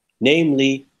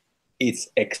 Namely, it's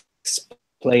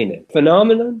explained.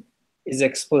 Phenomenon is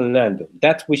explanandum,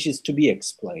 that which is to be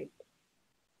explained.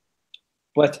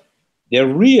 But the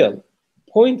real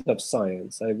point of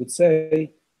science, I would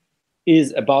say,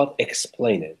 is about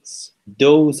explainants,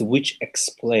 those which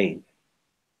explain.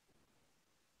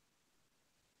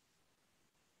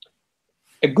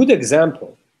 A good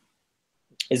example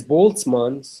is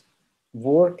Boltzmann's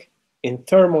work in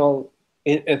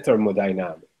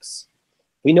thermodynamics.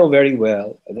 We know very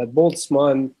well that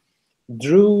Boltzmann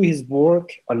drew his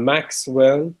work on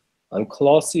Maxwell, on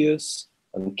Clausius,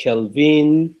 on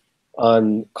Kelvin,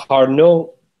 on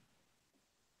Carnot,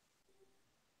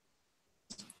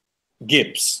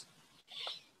 Gibbs.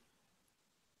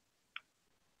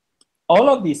 all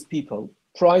of these people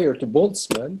prior to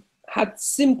Boltzmann had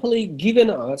simply given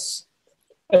us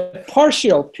a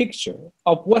partial picture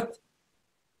of what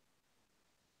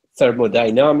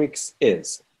thermodynamics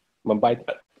is. And by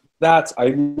that,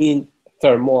 I mean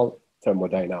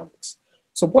thermodynamics.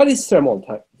 So what is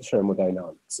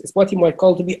thermodynamics? It's what you might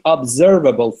call to be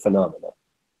observable phenomena.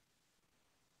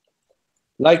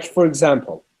 Like, for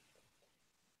example,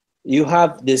 you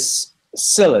have this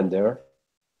cylinder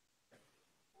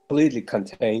completely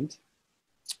contained.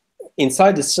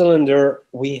 Inside the cylinder,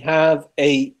 we have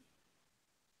a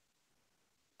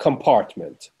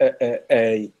compartment,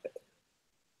 a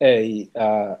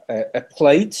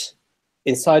plate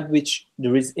inside which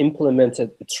there is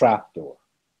implemented a trapdoor.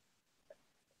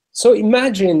 So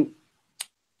imagine,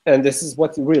 and this is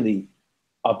what really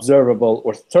observable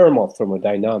or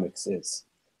thermodynamics is.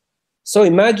 So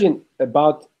imagine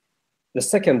about the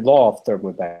second law of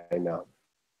thermodynamics,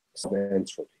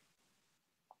 entropy.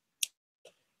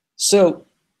 So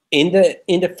in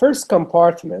the first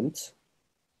compartment,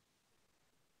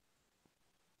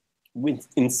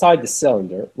 inside the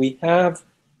cylinder, we have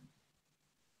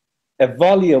a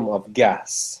volume of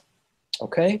gas,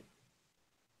 okay?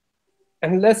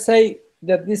 And let's say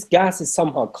that this gas is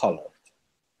somehow colored,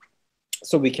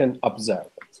 so we can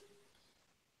observe it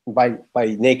by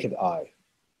naked eye.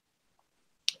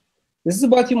 This is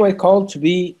what you might call to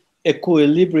be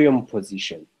equilibrium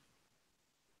position.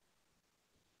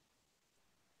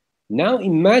 Now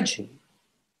imagine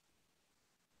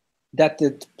that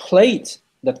the plate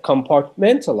that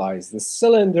compartmentalizes the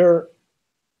cylinder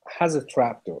has a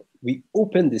trapdoor. We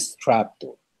open this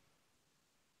trapdoor.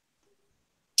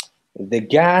 The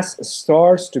gas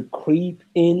starts to creep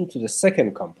into the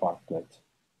second compartment.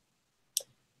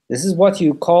 This is what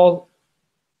you call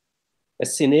a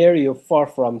scenario far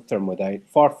from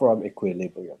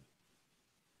equilibrium.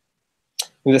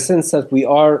 In the sense that we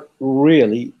are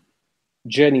really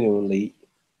genuinely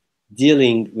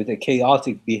dealing with a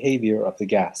chaotic behavior of the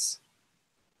gas,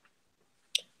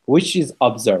 which is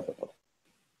observable.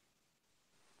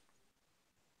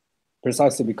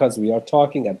 Precisely because we are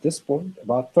talking at this point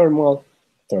about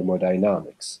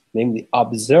thermodynamics, namely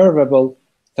observable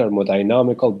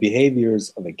thermodynamical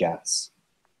behaviors of a gas.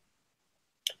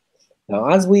 Now,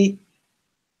 as we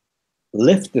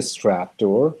lift this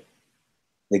trapdoor,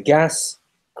 the gas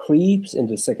creeps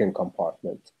into the second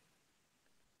compartment.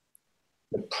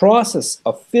 The process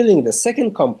of filling the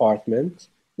second compartment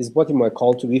is what you might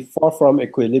call to be far from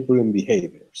equilibrium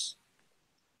behaviors.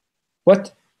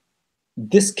 But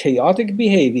this chaotic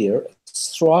behavior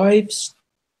strives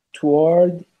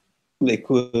toward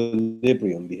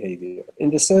equilibrium behavior in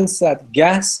the sense that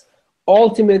gas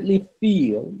ultimately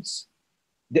fills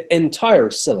the entire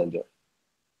cylinder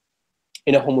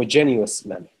in a homogeneous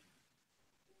manner.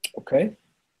 Okay?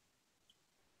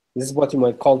 This is what you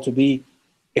might call to be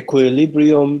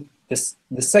equilibrium,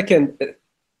 the second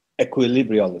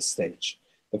equilibrial stage.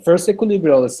 The first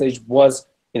equilibrial stage was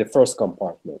in the first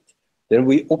compartment. Then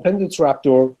we opened the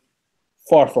trapdoor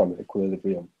far from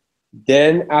equilibrium.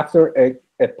 Then after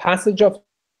a passage of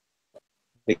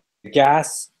the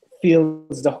gas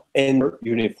fills the air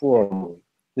uniformly.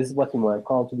 This is what you might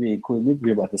call to be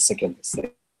equilibrium at the second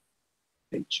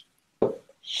stage.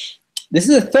 This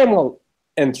is a thermal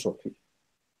entropy.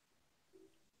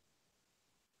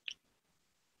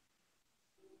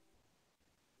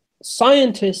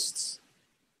 Scientists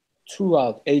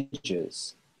throughout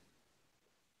ages,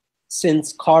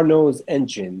 since Carnot's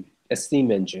engine, a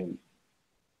steam engine,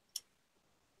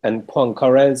 and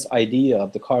Poincaré's idea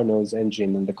of the Carnot's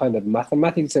engine and the kind of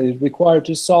mathematics that is required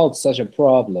to solve such a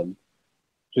problem,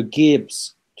 to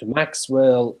Gibbs, to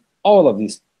Maxwell, all of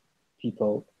these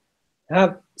people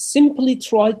have simply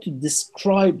tried to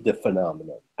describe the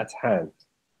phenomenon at hand.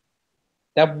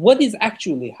 That what is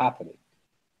actually happening.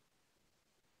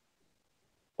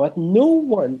 But no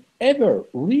one ever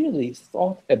really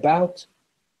thought about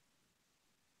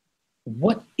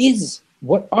what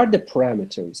are the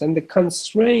parameters and the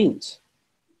constraints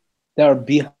that are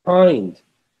behind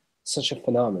such a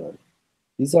phenomenon.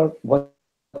 These are what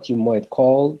you might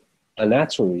call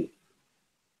planetary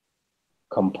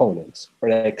components or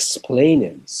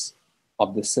explainants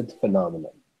of the said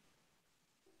phenomenon.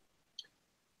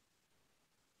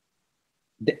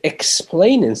 The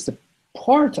explainants, the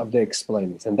part of the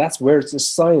explainants, and that's where the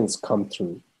science comes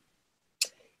through,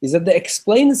 is that the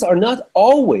explainants are not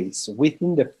always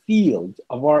within the field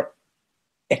of our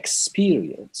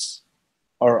experience,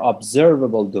 our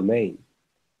observable domain.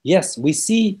 Yes, we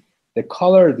see the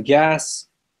colored gas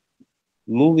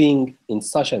moving in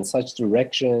such and such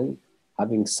direction,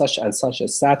 having such and such a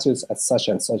status at such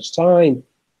and such time.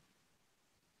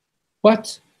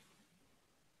 But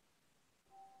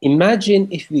imagine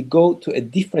if we go to a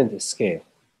different scale,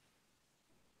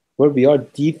 where we are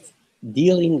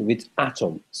dealing with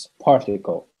atoms,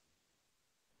 particles,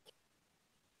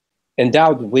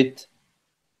 endowed with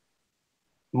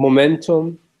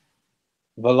momentum,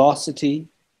 velocity,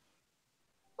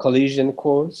 collision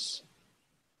course,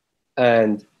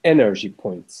 and energy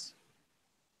points.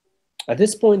 At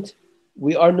this point,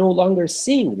 we are no longer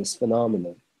seeing this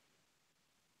phenomenon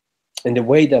in the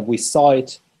way that we saw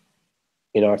it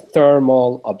in our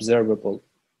thermal observable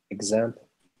example.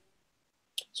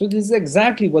 So this is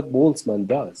exactly what Boltzmann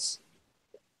does.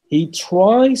 He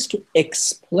tries to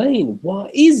explain why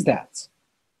is that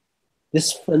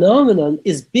this phenomenon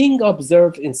is being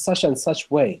observed in such and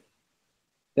such way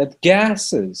that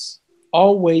gases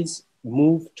always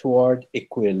move toward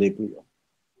equilibrium.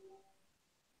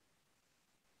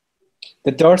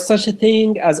 That there are such a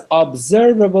thing as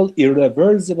observable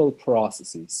irreversible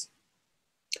processes.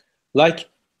 Like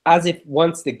as if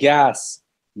once the gas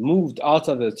moved out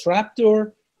of the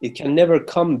trapdoor, it can never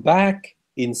come back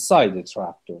inside the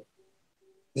trapdoor.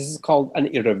 This is called an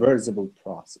irreversible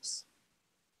process.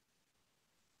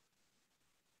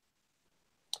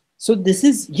 So this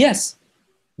is, yes,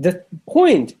 the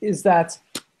point is that,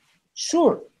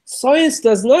 sure, science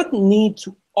does not need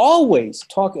to always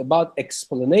talk about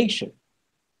explanation,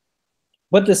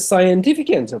 but the scientific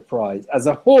enterprise as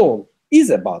a whole is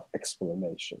about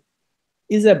explanation,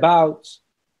 is about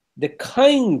the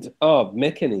kind of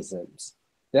mechanisms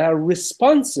that are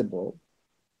responsible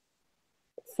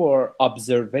for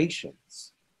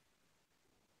observations.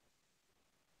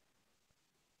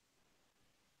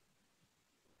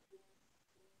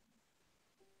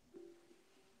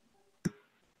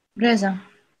 Reza,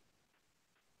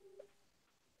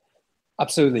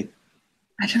 Absolutely.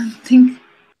 I don't think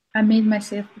I made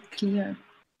myself clear.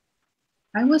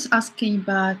 I was asking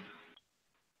about,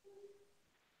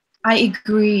 I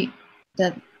agree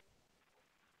that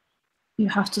you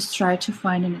have to try to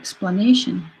find an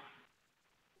explanation.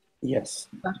 Yes.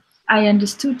 But I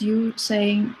understood you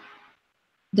saying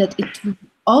that it would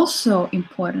also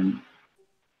important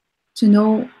to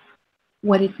know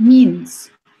what it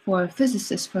means for a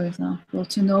physicist, for example,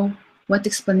 to know what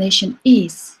explanation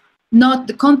is. Not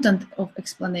the content of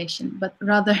explanation, but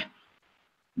rather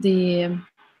the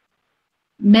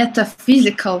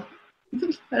metaphysical,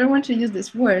 I don't want to use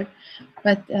this word,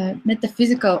 but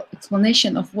metaphysical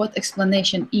explanation of what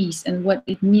explanation is and what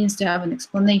it means to have an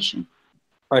explanation.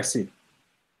 I see.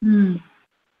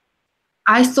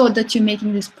 I thought that you're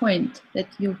making this point that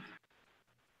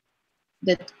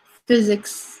that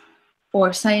physics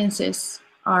or sciences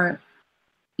are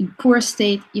in poor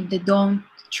state if they don't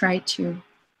try to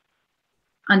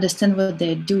understand what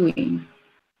they're doing.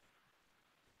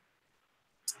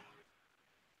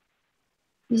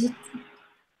 Is it?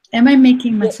 Am I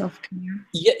making myself clear?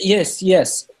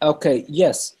 Yes. Okay,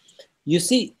 yes. You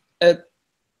see,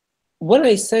 when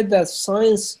I said that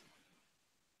science,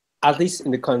 at least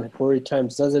in the contemporary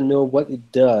times, doesn't know what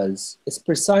it does, it's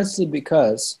precisely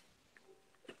because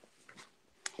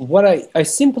what I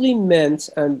simply meant,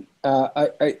 and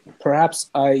perhaps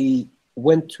I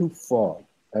went too far,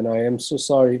 and I am so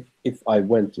sorry if I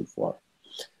went too far.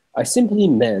 I simply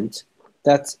meant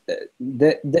that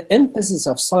the emphasis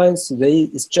of science today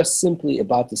is just simply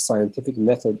about the scientific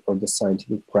method or the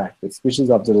scientific practice, which is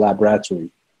of the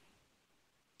laboratory,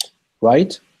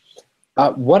 right?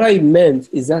 What I meant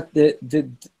is that the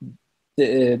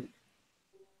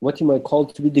what you might call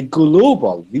to be the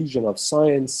global vision of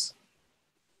science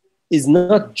is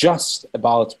not just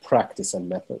about practice and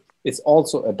method. It's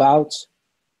also about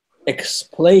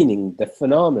explaining the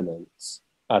phenomena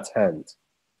at hand.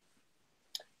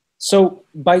 So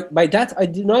by that, I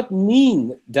do not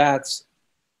mean that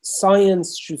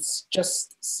science should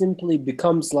just simply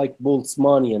becomes like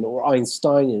Boltzmannian or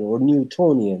Einsteinian or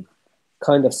Newtonian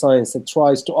kind of science that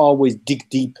tries to always dig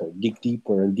deeper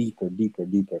and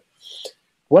deeper.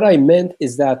 What I meant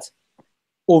is that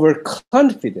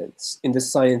overconfidence in the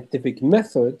scientific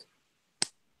method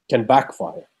can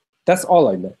backfire. That's all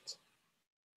I meant.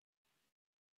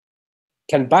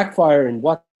 Can backfire in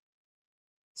what?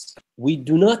 We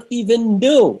do not even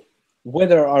know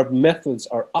whether our methods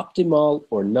are optimal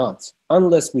or not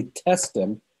unless we test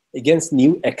them against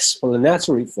new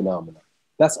explanatory phenomena.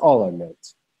 That's all I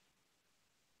meant.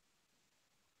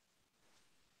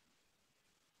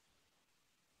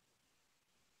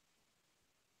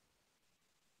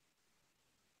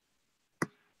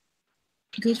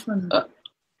 Good for me.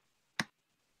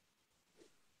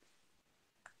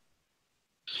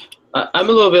 I'm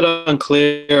a little bit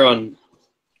unclear on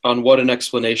what an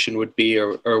explanation would be,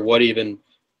 or what even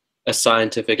a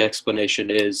scientific explanation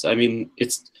is. I mean,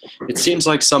 it seems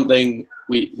like something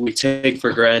we take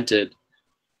for granted.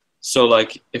 So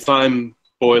like if I'm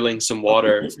boiling some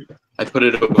water, I put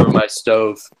it over my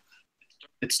stove,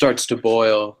 it starts to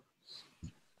boil.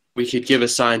 We could give a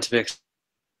scientific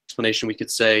explanation. We could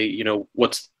say, you know,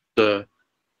 what's the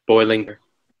boiling,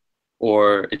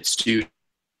 or it's due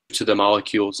to the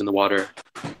molecules in the water.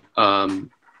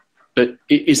 But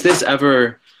is this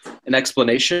ever an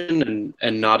explanation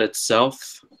and not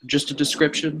itself just a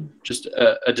description, just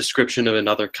a description of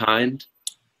another kind?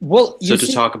 Well, so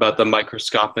to talk about the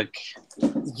microscopic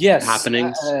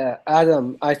happenings.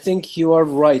 Adam, I think you are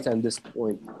right on this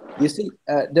point. You see,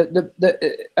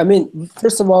 I mean,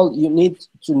 first of all, you need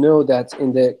to know that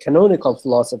in the canonical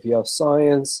philosophy of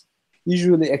science,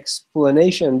 usually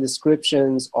explanation and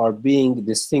descriptions are being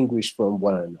distinguished from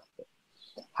one another.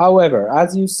 However,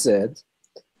 as you said,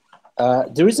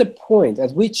 there is a point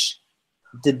at which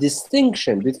the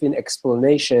distinction between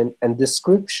explanation and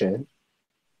description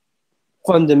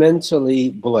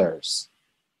fundamentally blurs.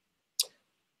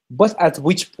 But at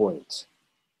which point?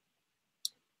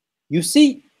 You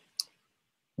see,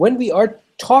 when we are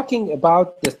talking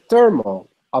about the thermal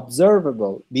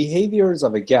observable behaviors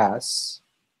of a gas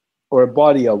or a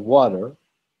body of water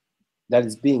that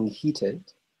is being heated,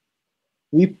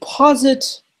 we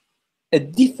posit a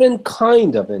different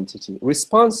kind of entity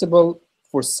responsible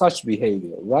for such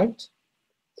behavior, right?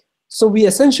 So we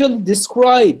essentially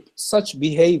describe such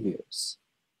behaviors.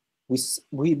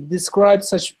 We describe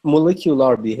such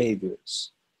molecular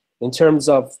behaviors in terms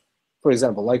of, for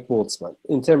example, like Boltzmann,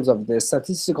 in terms of the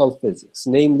statistical physics,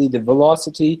 namely the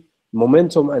velocity,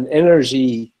 momentum, and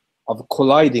energy of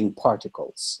colliding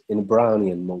particles in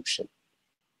Brownian motion.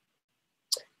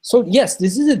 So yes,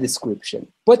 this is a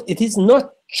description, but it is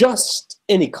not just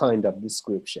any kind of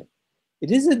description.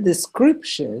 It is a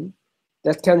description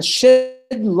that can shed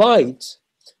light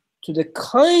to the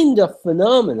kind of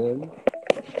phenomenon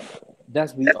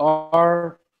that we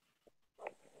are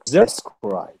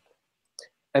describing.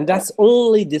 And that's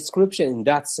only description in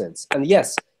that sense. And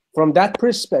yes, from that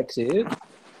perspective,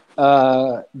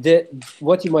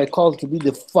 what you might call to be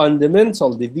the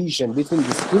fundamental division between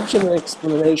description and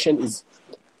explanation is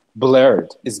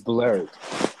blurred.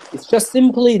 It's just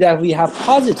simply that we have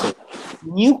posited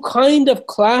new kind of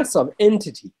class of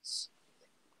entities,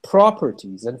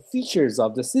 properties, and features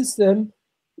of the system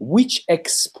which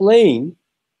explain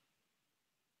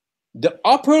the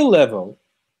upper level,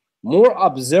 more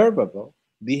observable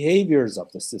behaviors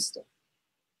of the system.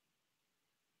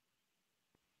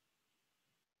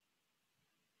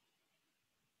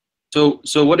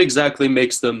 So what exactly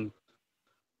makes them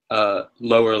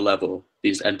lower level,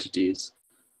 these entities,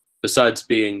 besides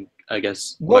being, I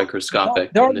guess,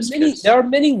 microscopic in this case? There are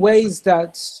many ways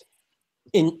that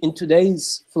in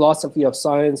today's philosophy of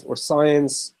science or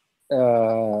science,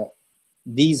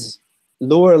 these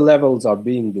lower levels are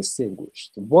being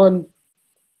distinguished. One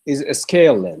is a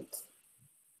scale length.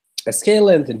 A scale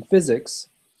length in physics,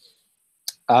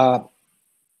 let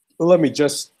me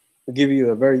just give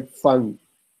you a very fun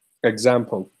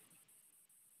example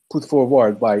put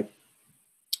forward by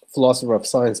philosopher of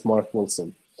science Mark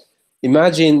Wilson.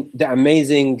 Imagine the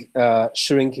amazing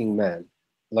shrinking man,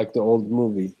 like the old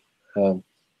movie.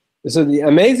 So the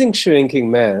amazing shrinking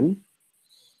man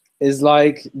is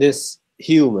like this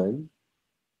human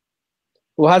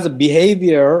who has a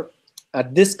behavior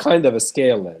at this kind of a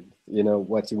scale length, you know,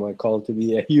 what you might call to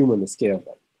be a human scale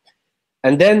length.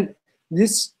 And then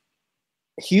this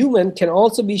human can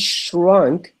also be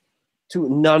shrunk to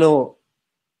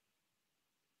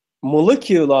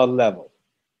nanomolecular level.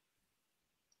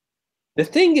 The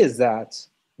thing is that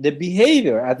the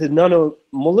behavior at the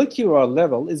nanomolecular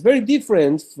level is very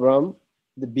different from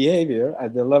the behavior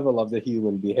at the level of the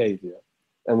human behavior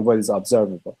and what is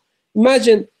observable.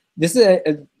 Imagine this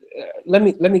is let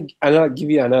me give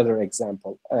you another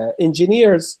example.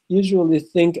 Engineers usually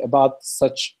think about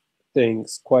such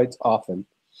things quite often.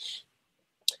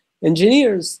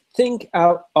 Engineers think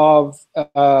out of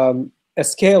a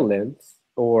scale length,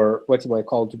 or what you might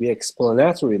call to be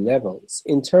explanatory levels,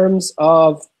 in terms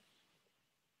of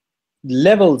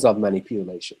levels of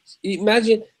manipulations.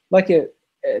 Imagine like a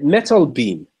metal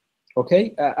beam,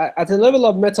 okay? At the level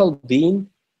of metal beam,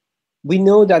 we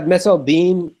know that metal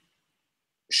beam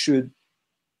should,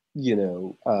 you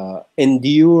know,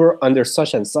 endure under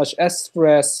such and such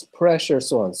stress, pressure,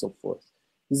 so on and so forth.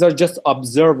 These are just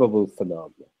observable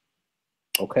phenomena,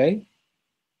 okay?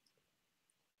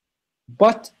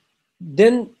 But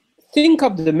then think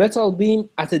of the metal beam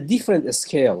at a different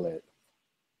scale length,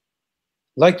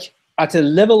 like at a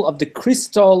level of the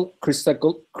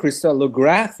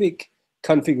crystallographic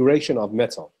configuration of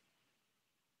metal.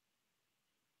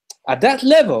 At that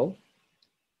level,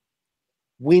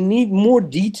 we need more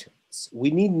details.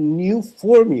 We need new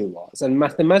formulas and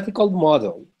mathematical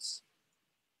models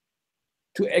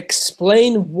to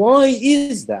explain why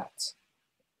is that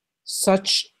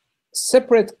such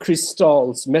separate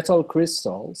crystals, metal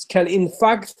crystals, can in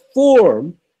fact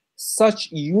form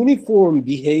such uniform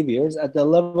behaviors at the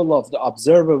level of the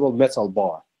observable metal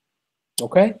bar.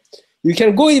 Okay? You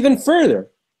can go even further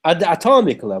at the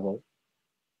atomic level.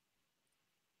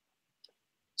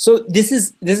 So this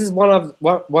is one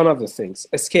of the things,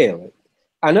 scaling.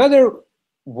 Another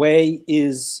way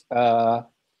is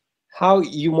how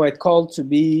you might call to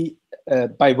be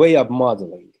by way of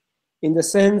modeling, in the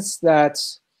sense that,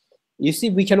 you see,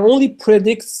 we can only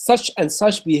predict such and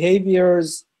such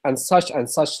behaviors and such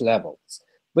levels.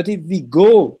 But if we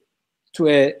go to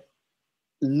a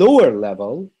lower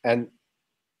level, and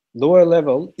lower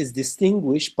level is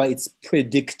distinguished by its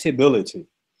predictability.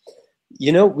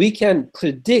 You know, we can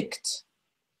predict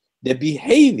the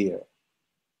behavior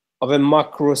of a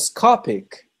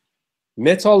macroscopic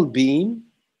metal beam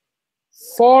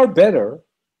far better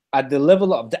at the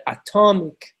level of the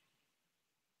atomic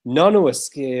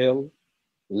nanoscale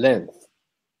length.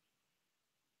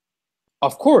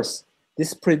 Of course,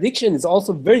 this prediction is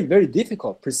also very, very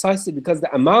difficult, precisely because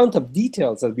the amount of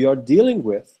details that we are dealing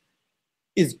with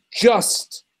is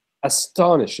just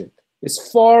astonishing.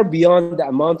 It's far beyond the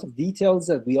amount of details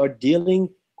that we are dealing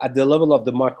at the level of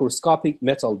the microscopic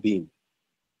metal beam.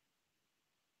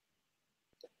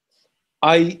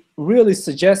 I really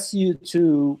suggest you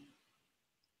to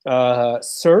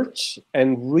search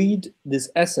and read this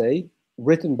essay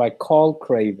written by Carl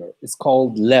Craver. It's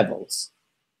called Levels,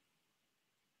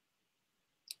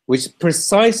 which is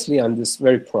precisely on this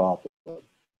very problem.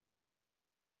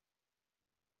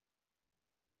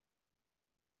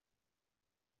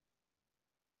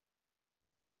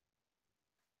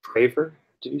 Craver,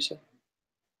 did you say?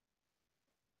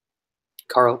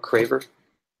 Carl Craver?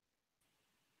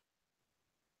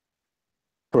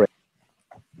 Correct.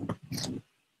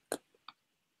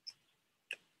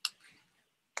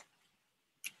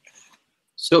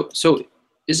 So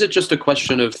is it just a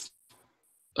question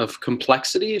of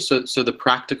complexity? So the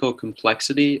practical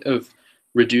complexity of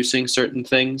reducing certain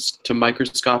things to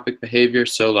microscopic behavior?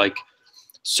 So like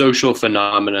social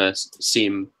phenomena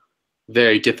seem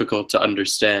very difficult to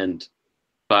understand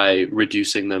by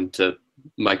reducing them to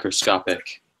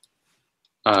microscopic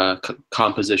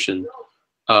composition.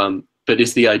 But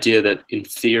is the idea that in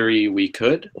theory we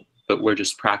could, but we're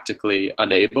just practically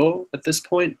unable at this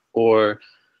point? Or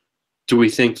do we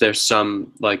think there's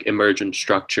some like emergent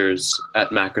structures at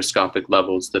macroscopic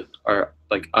levels that are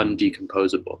like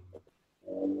undecomposable?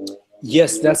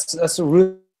 Yes, that's a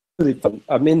really fun.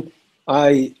 I mean,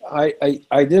 I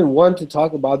didn't want to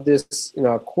talk about this in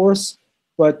our course,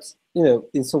 but you know,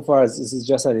 insofar as this is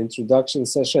just an introduction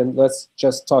session, let's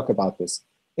just talk about this.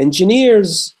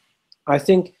 Engineers, I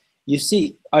think, you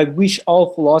see, I wish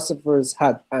all philosophers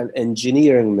had an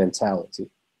engineering mentality.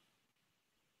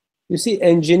 You see,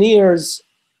 engineers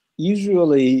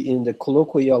usually in the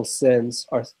colloquial sense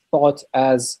are thought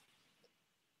as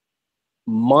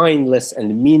mindless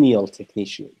and menial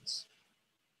technicians.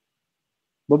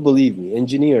 But believe me,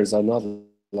 engineers are not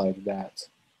like that.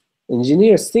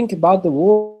 Engineers think about the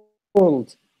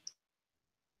world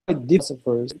like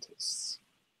philosophers.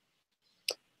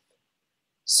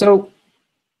 So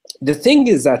the thing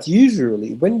is that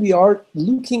usually when we are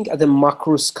looking at a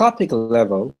macroscopic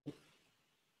level,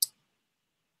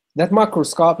 that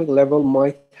macroscopic level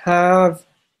might have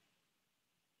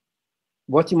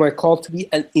what you might call to be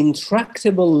an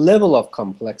intractable level of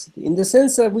complexity, in the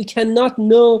sense that we cannot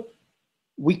know,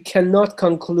 we cannot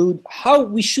conclude how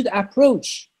we should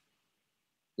approach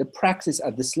the practice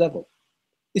at this level.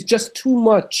 It's just too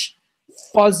much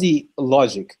fuzzy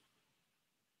logic.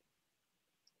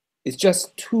 It's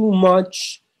just too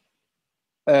much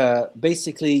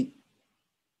basically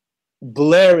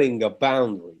blurring of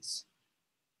boundaries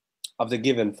of the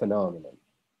given phenomenon.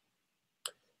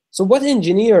 So what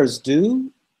engineers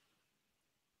do,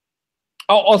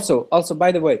 also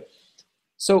by the way,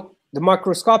 so the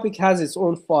macroscopic has its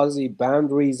own fuzzy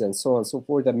boundaries and so on and so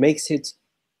forth that makes it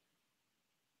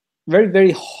very,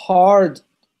 very hard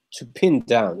to pin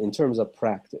down in terms of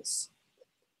practice.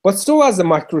 But so as the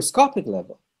microscopic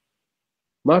level.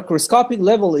 Macroscopic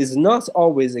level is not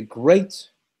always a great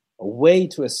way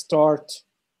to start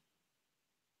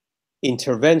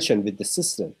intervention with the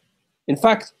system. In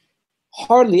fact,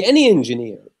 hardly any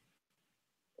engineer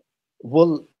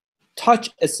will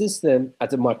touch a system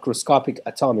at a microscopic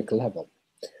atomic level,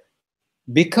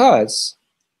 because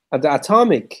At the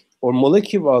atomic or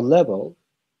molecular level,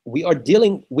 we are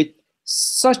dealing with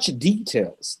such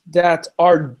details that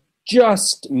are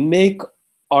just make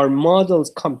our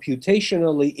models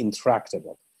computationally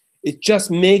intractable. It just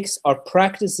makes our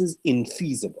practices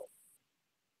infeasible.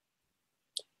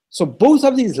 So both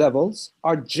of these levels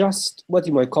are just what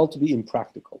you might call to be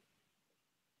impractical.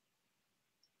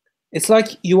 It's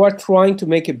like you are trying to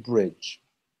make a bridge.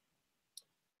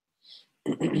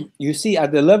 You see,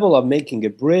 at the level of making a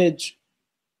bridge,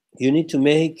 you need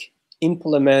to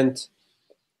implement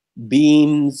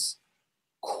beams,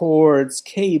 cords,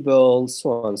 cables,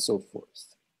 so on and so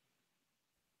forth.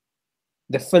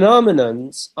 The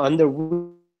phenomenons under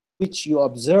which you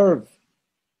observe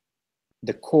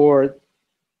the cord,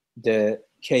 the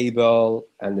cable,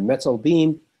 and the metal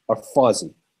beam are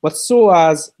fuzzy, but so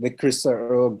as the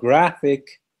crystallographic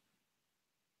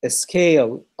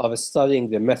scale of studying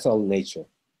the metal nature.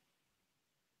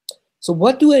 So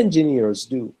what do engineers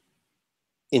do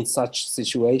in such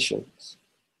situations?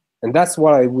 And that's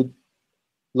what I would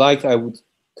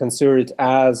consider it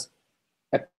as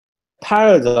a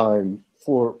paradigm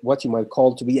for what you might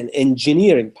call to be an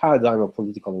engineering paradigm of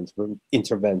political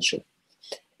intervention.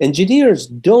 Engineers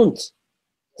don't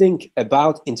think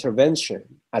about intervention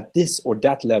at this or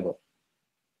that level.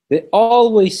 They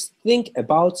always think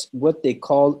about what they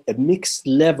call a mixed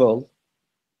level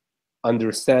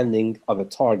understanding of a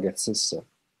target system.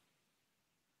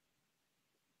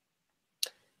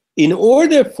 In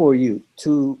order for you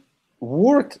to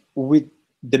work with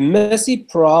the messy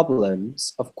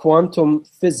problems of quantum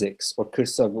physics or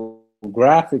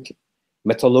crystallographic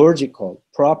metallurgical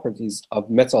properties of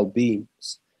metal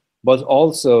beams, but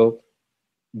also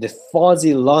the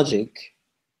fuzzy logic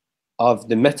of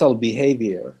the metal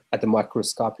behavior at the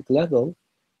microscopic level,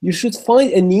 you should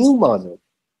find a new model.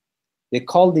 They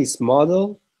call this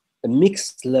model a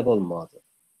mixed level model.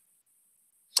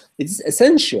 It is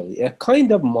essentially a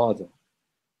kind of model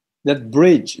that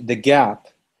bridge the gap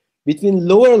between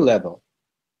lower level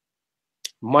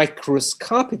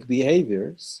microscopic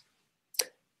behaviors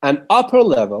and upper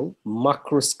level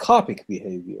macroscopic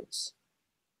behaviors.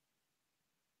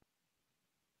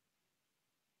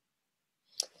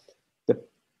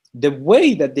 The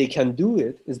way that they can do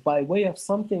it is by way of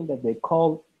something that they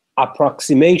call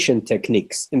approximation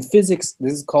techniques. In physics,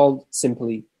 this is called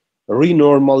simply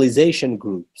renormalization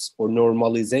groups or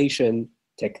normalization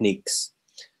techniques.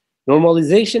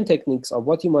 Normalization techniques are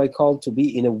what you might call to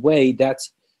be in a way that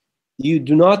you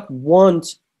do not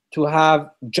want to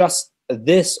have just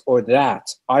this or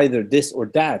that, either this or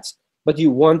that, but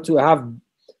you want to have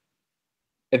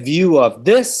a view of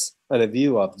this and a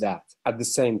view of that at the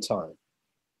same time.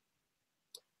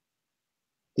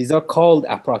 These are called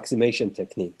approximation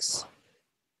techniques,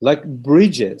 like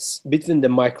bridges between the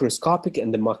microscopic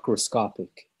and the macroscopic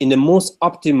in the most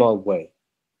optimal way.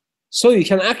 So you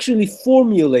can actually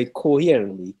formulate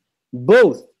coherently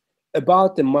both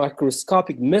about the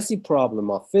microscopic messy problem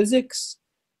of physics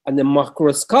and the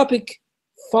macroscopic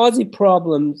fuzzy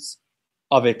problems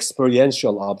of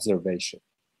experiential observation.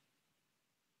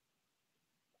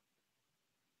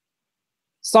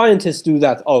 Scientists do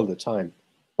that all the time,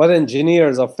 but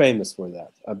engineers are famous for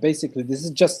that. Basically, this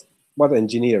is just what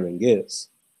engineering is.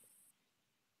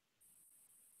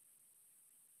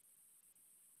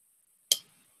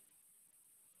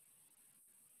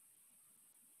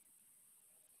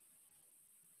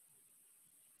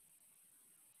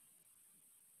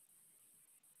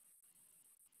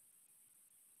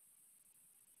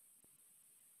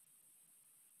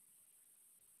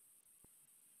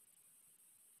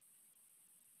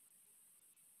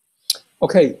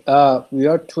 Okay, we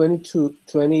are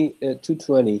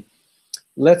 2:20.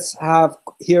 Let's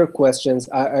hear questions.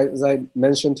 As I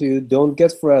mentioned to you, don't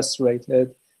get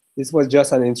frustrated. This was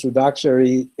just an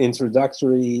introductory,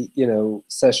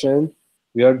 session.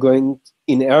 We are going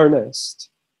in earnest.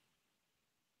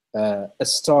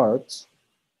 Start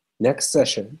next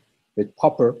session with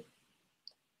Popper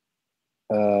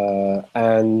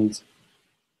and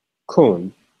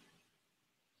Kuhn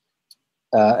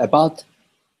about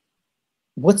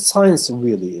what science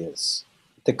really is,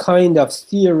 the kind of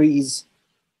theories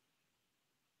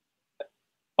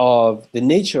of the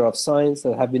nature of science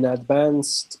that have been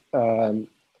advanced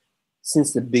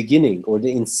since the beginning or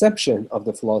the inception of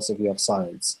the philosophy of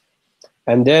science.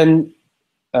 And then,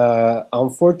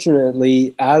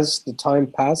 unfortunately, as the time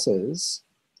passes,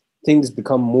 things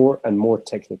become more and more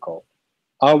technical.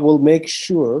 I will make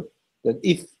sure that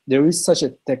if there is such a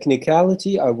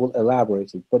technicality, I will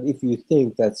elaborate it. But if you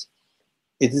think that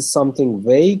it is something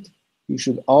vague, you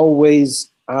should always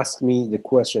ask me the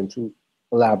question to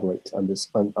elaborate on this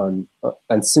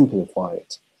and simplify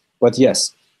it. But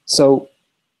yes, so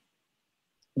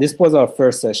this was our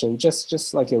first session,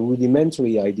 just like a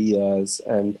rudimentary ideas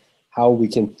and how we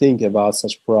can think about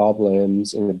such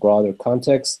problems in a broader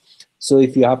context. So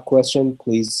if you have questions,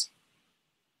 please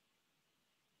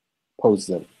pose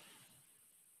them.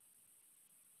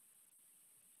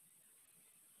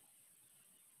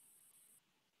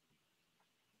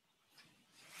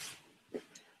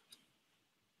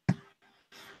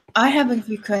 I have a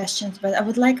few questions, but I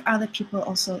would like other people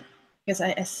also, because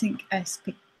I think I ask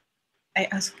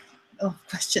a lot of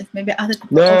questions. Maybe other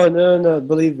people also. No,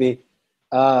 believe me.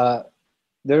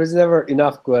 There is never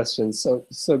enough questions,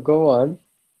 so go on.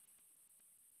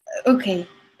 Okay,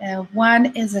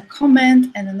 one is a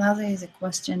comment and another is a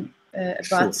question about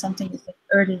Sure. something you said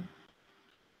earlier.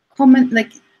 Comment,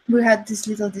 like we had this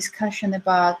little discussion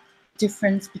about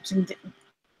difference between the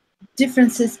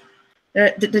differences,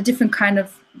 the different kind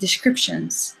of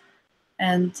descriptions,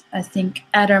 and I think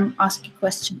Adam asked a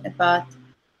question about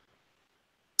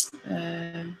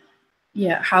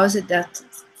yeah, how is it that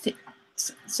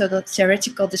so the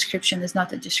theoretical description is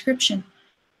not a description?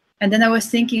 And then I was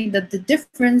thinking that the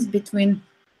difference between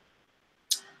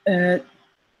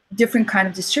different kind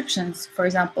of descriptions, for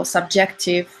example,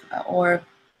 subjective or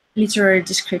literary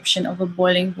description of a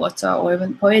boiling water, or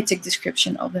even poetic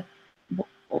description of a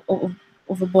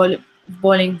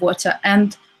boiling water,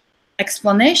 and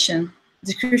explanation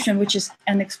description, which is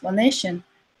an explanation,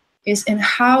 is in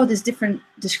how these different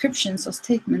descriptions or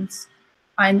statements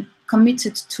are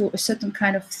committed to a certain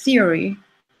kind of theory,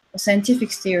 a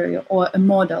scientific theory, or a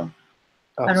model.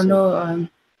 Absolutely. I don't know.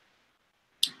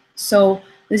 So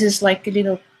this is like a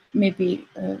little maybe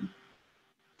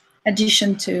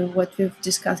addition to what we've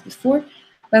discussed before.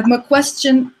 But my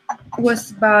question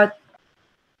was about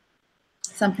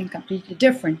something completely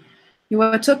different. You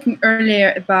were talking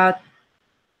earlier about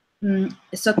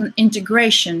a certain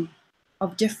integration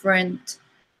of different.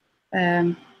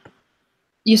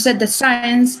 You said that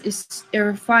science is a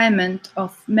refinement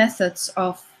of methods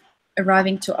of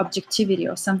arriving to objectivity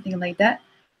or something like that,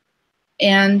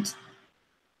 and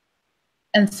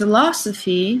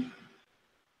philosophy.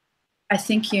 I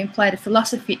think you implied that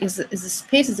philosophy is a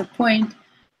space, is a point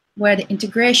where the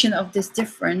integration of these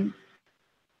different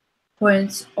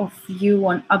points of view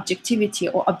on objectivity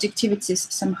or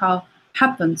objectivities somehow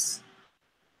happens.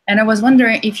 And I was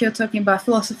wondering if you're talking about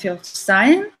philosophy of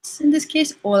science in this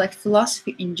case, or like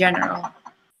philosophy in general.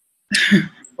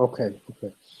 Okay.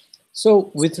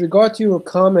 So with regard to your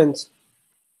comment,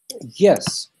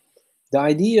 yes, the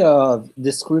idea of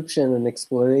description and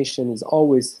explanation is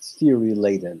always theory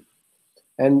laden.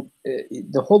 And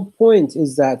the whole point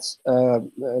is that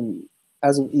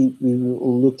as we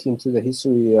look into the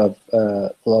history of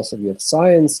philosophy of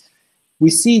science, we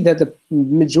see that the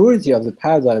majority of the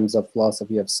paradigms of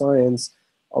philosophy of science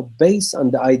are based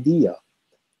on the idea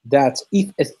that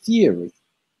if a theory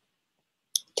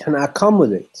can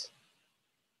accommodate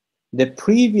the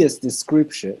previous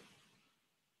description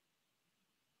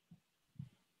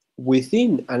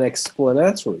within an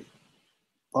explanatory,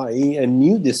 i.e. a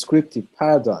new descriptive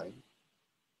paradigm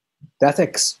that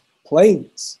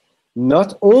explains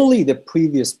not only the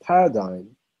previous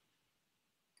paradigm,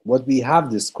 what we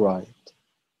have described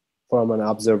from an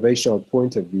observational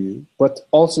point of view, but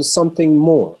also something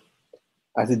more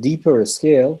at a deeper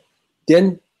scale,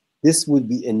 then this would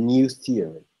be a new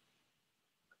theory.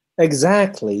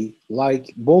 Exactly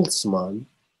like Boltzmann,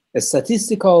 a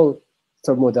statistical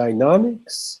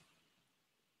thermodynamics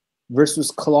versus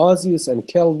Clausius and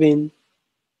Kelvin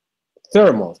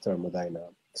thermal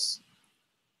thermodynamics.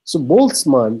 So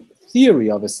Boltzmann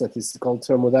theory of a statistical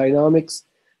thermodynamics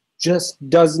just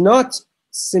does not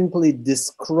simply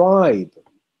describe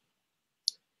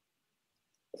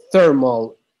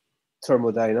thermal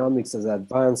thermodynamics as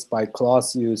advanced by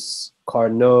Clausius,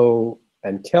 Carnot,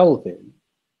 and Kelvin.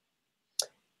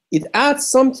 It adds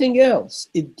something else.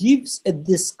 It gives a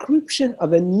description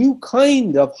of a new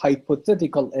kind of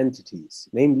hypothetical entities,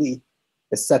 namely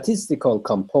statistical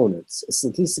components,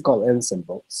 statistical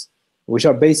ensembles, which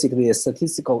are basically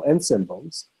statistical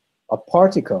ensembles of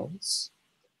particles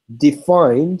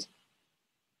defined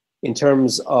in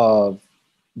terms of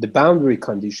the boundary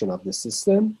condition of the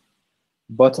system,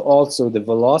 but also the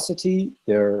velocity,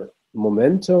 their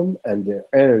momentum, and their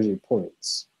energy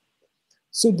points.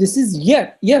 So this is,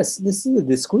 yes, this is a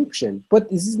description, but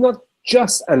this is not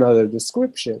just another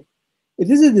description. It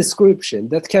is a description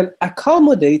that can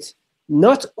accommodate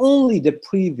not only the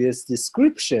previous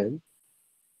description,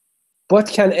 but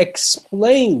can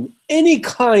explain any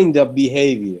kind of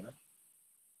behavior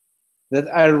that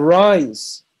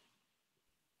arises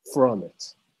from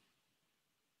it.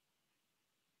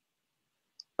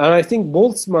 And I think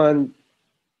Boltzmann,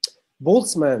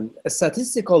 a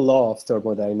statistical law of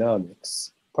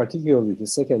thermodynamics, particularly the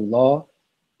second law,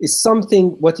 is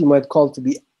something what you might call to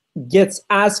be, gets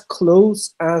as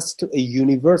close as to a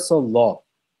universal law.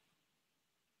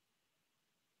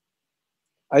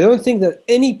 I don't think that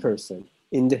any person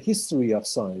in the history of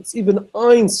science, even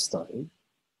Einstein,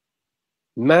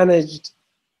 managed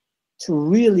to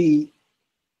really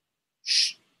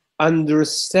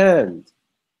understand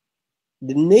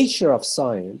the nature of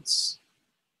science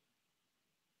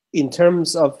in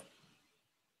terms of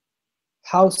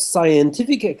how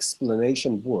scientific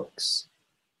explanation works.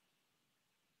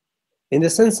 In the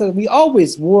sense that we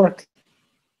always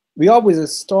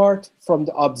start from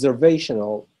the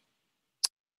observational.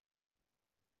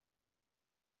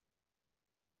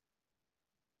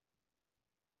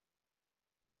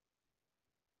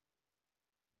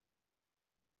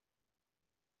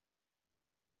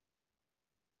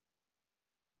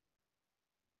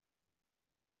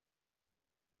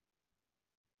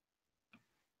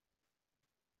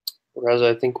 Reza,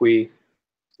 I think we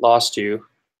lost you.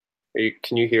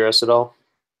 Can you hear us at all?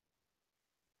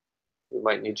 We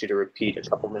might need you to repeat a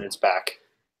couple minutes back.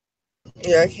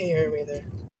 Yeah, I can't hear me there.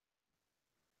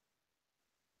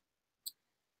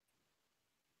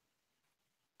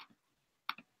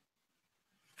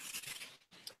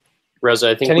 Reza,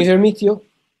 I think. Can you hear me, Theo?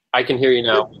 I can hear you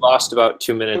now. We lost about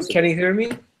 2 minutes. Can you hear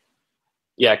me?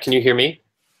 Yeah, can you hear me?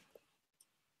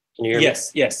 Can you hear me?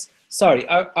 Yes. Sorry,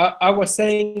 I was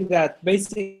saying that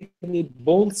basically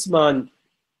Boltzmann,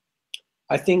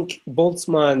 I think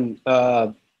Boltzmann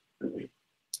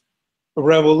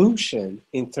revolution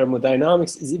in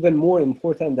thermodynamics is even more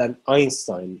important than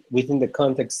Einstein within the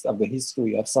context of the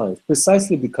history of science,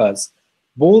 precisely because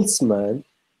Boltzmann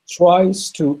tries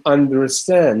to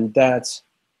understand that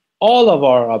all of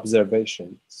our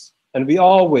observations, and we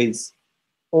always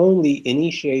only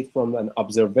initiate from an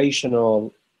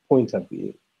observational point of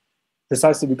view,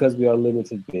 precisely because we are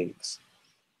limited beings,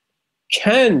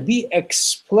 can be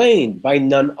explained by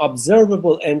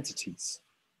non-observable entities.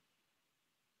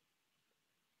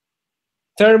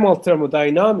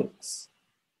 Thermodynamics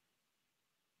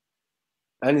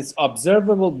and its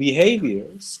observable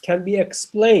behaviors can be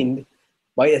explained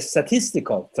by a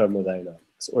statistical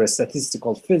thermodynamics or a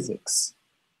statistical physics,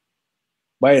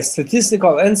 by a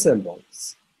statistical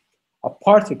ensembles of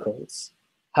particles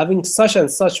having such and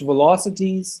such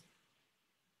velocities,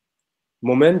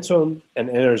 momentum,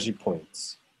 and energy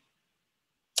points.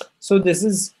 So this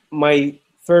is my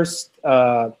first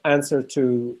answer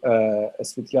to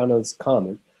Svetlana's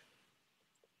comment.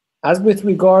 As with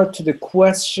regard to the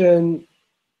question,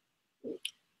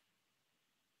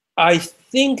 I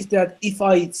think that if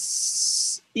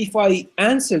I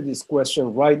answer this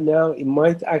question right now, it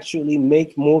might actually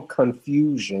make more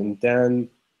confusion than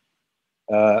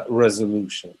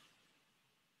resolution.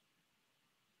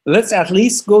 Let's at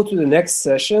least go to the next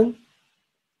session,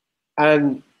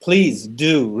 and please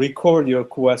do record your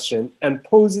question and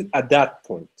pose it at that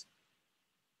point.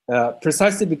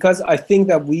 Precisely because I think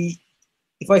that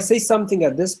if I say something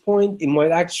at this point, it might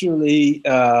actually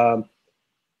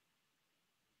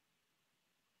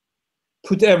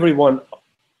put everyone,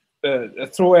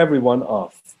 throw everyone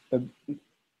off.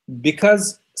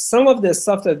 Because some of the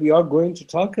stuff that we are going to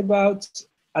talk about,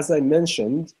 as I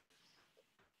mentioned,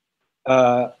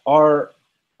 are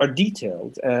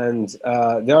detailed, and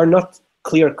they are not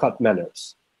clear-cut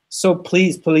manners. So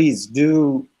please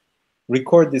do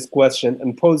record this question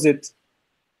and pose it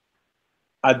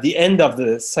at the end of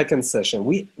the second session,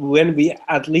 when we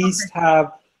at least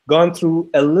have gone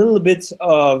through a little bit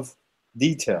of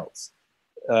details.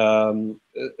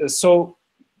 So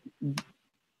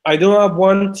I do not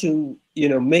want to,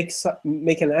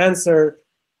 make an answer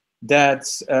that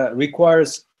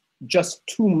requires just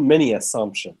too many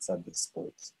assumptions at this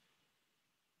point.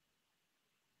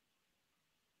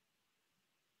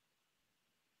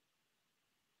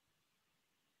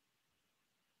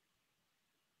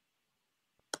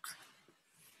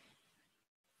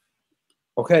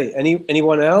 Okay,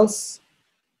 anyone else?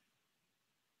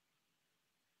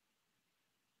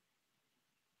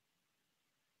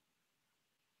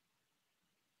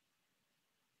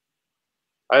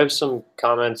 I have some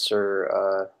comments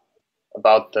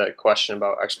about the question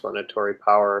about explanatory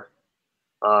power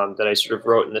that I sort of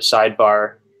wrote in the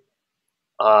sidebar.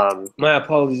 My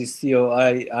apologies, Theo.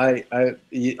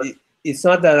 It's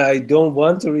not that I don't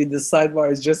want to read the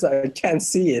sidebar. It's just I can't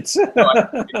see it. No,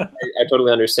 I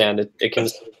totally understand. You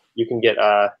can get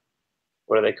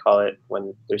what do they call it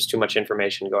when there's too much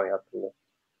information going up.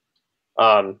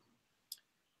 I'll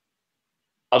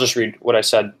just read what I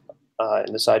said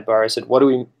in the sidebar. I said, "What do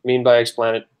we mean by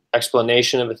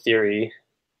explanation of a theory,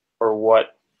 or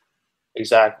what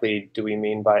exactly do we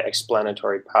mean by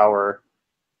explanatory power?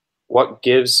 What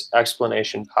gives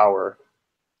explanation power?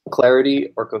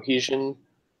 Clarity or cohesion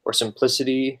or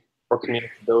simplicity or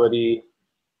communicability?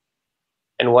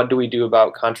 And what do we do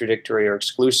about contradictory or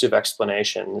exclusive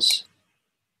explanations?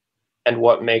 And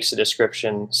what makes a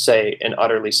description, say, an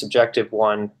utterly subjective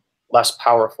one, less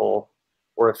powerful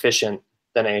or efficient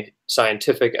than a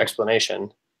scientific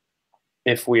explanation?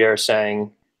 If we are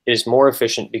saying it is more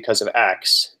efficient because of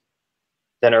X,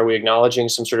 then are we acknowledging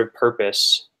some sort of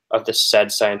purpose of the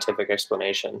said scientific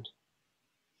explanation?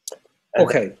 And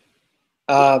Okay.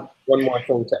 one more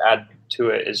thing to add to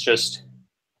it is just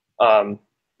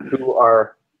who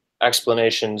are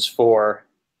explanations for?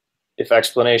 If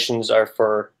explanations are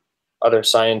for other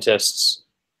scientists,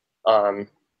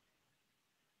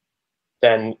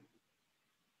 then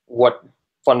what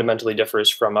fundamentally differs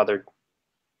from other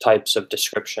types of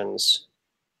descriptions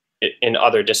in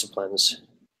other disciplines?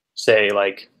 Say,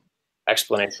 like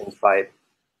explanations by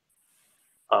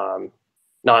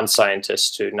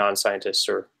non-scientists to non-scientists,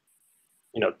 or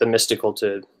the mystical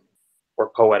to or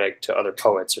poetic to other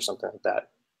poets, or something like that.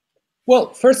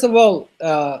 Well, first of all,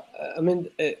 I mean,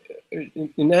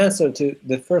 in answer to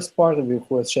the first part of your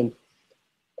question,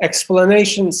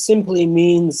 explanation simply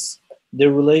means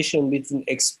the relation between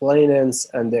explainants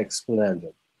and the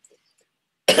explander.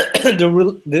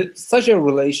 Such a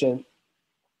relation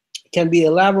can be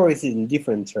elaborated in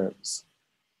different terms.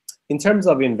 In terms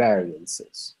of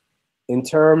invariances, in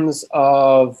terms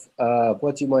of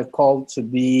what you might call to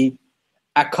be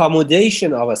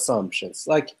accommodation of assumptions.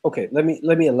 Like, okay, let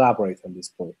me elaborate on these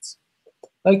points.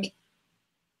 Like,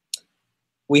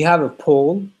 we have a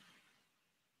pole,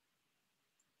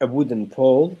 a wooden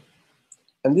pole,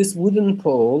 and this wooden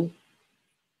pole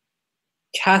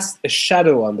casts a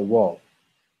shadow on the wall.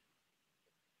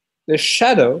 The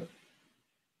shadow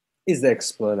is the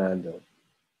explanando.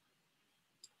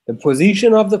 The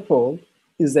position of the pole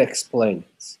is the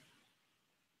explainers.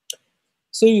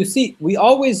 So you see, we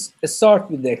always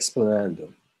start with the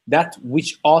explanando, that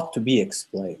which ought to be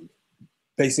explained,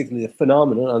 basically the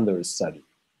phenomenon under study,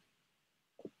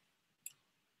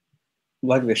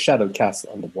 like the shadow cast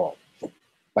on the wall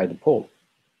by the pole.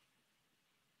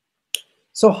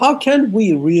 So how can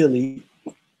we really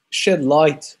shed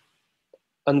light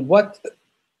on what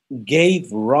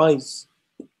gave rise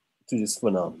to this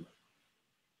phenomenon,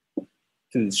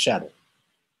 to this shadow?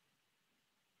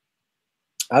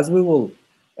 As we will,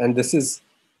 and this is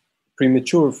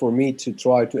premature for me to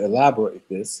try to elaborate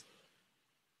this,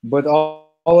 but all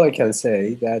I can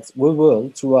say that we will,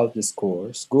 throughout this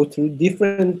course, go through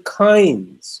different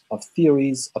kinds of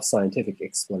theories of scientific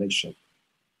explanation.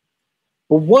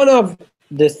 But one of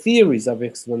the theories of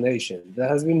explanation that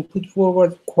has been put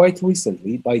forward quite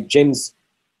recently by James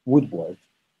Woodward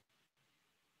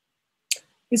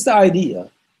is the idea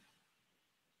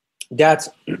that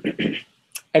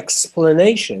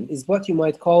explanation is what you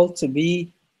might call to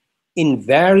be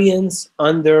invariance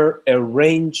under a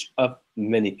range of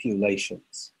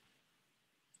manipulations.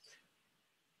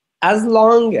 As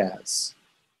long as,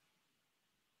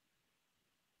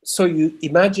 so you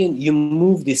imagine you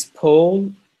move this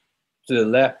pole to the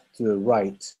left, to the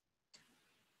right,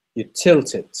 you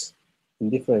tilt it in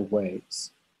different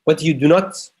ways, but you do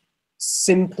not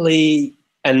simply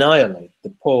annihilate the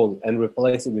pole and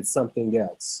replace it with something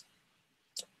else.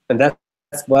 And that's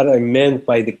what I meant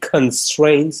by the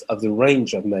constraints of the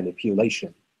range of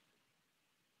manipulation.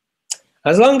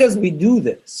 As long as we do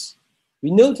this,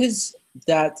 we notice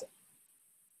that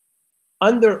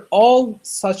under all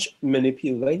such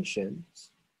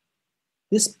manipulations,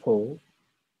 this pole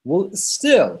will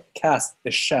still cast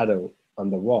a shadow on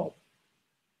the wall.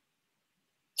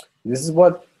 This is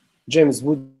what James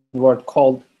Woodward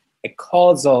called a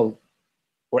causal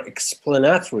or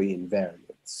explanatory invariance.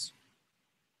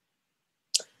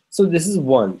 So this is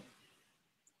one.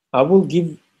 I will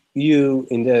give you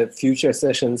in the future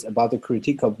sessions about the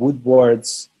critique of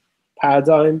Woodward's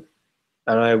paradigm,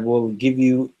 and I will give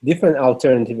you different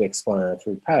alternative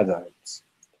explanatory paradigms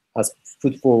as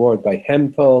put forward by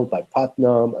Hempel, by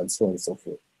Putnam, and so on and so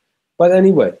forth. But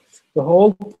anyway, the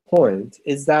whole point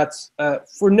is that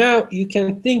for now, you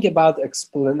can think about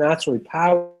explanatory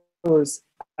powers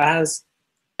as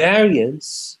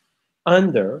variance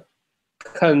under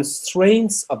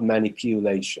constraints of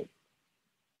manipulation.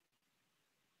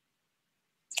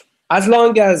 As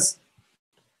long as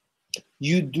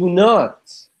you do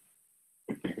not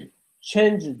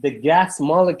change the gas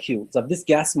molecules of these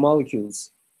gas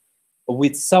molecules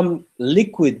with some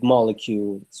liquid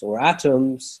molecules or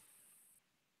atoms,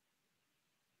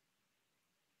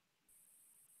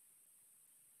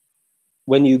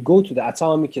 when you go to the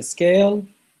atomic scale,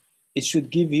 it should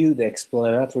give you the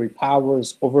explanatory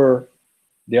powers over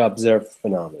the observed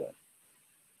phenomena.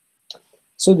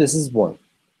 So this is one.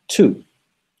 Two,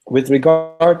 with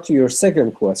regard to your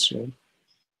second question,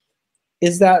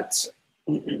 is that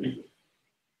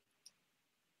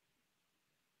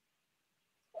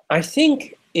I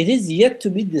think it is yet to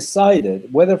be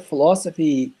decided whether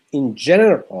philosophy in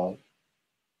general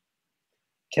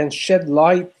can shed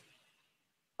light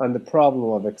on the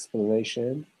problem of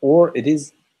explanation, or it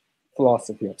is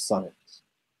philosophy of science.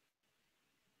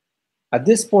 At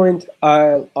this point,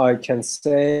 I can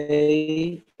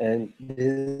say, and this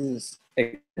is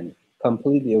again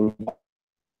completely,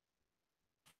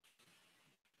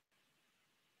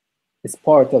 it's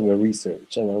part of the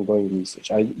research, and ongoing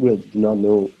research. I really do not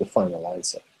know the final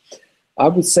answer. I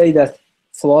would say that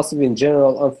philosophy in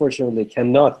general, unfortunately,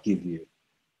 cannot give you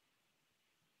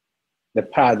the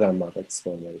paradigm of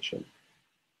explanation.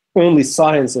 Only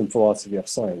science and philosophy of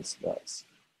science does.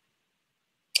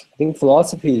 I think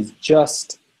philosophy is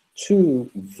just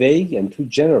too vague and too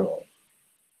general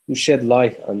to shed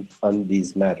light on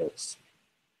these matters.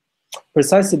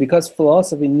 Precisely because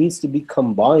philosophy needs to be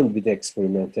combined with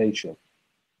experimentation.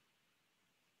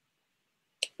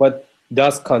 What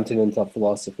does continental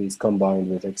philosophy is combined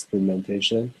with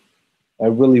experimentation? I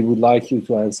really would like you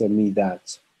to answer me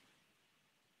that.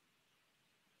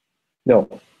 No,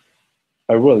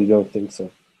 I really don't think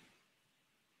so.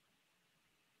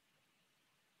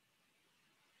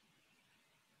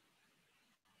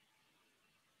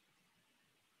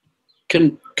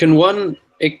 Can one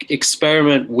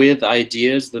experiment with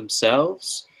ideas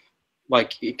themselves?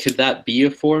 Like, could that be a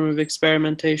form of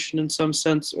experimentation in some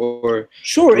sense, or?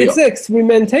 Sure, it's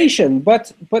experimentation,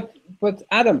 but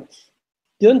Adam,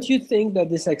 don't you think that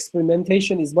this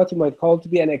experimentation is what you might call to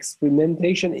be an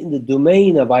experimentation in the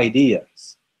domain of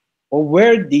ideas, or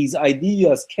where these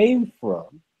ideas came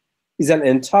from is an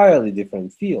entirely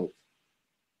different field?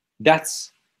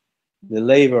 That's the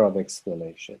labor of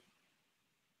explanation.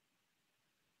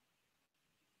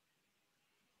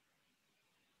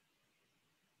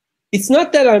 It's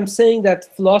not that I'm saying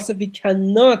that philosophy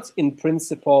cannot, in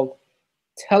principle,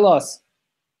 tell us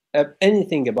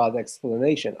anything about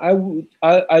explanation.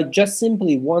 I just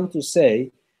simply want to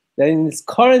say that in its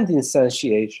current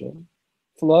instantiation,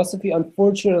 philosophy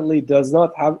unfortunately does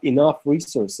not have enough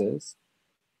resources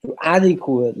to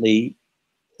adequately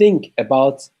think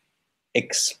about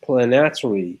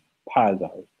explanatory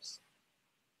paradigms.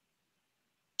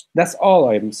 That's all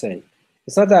I'm saying.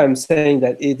 It's not that I'm saying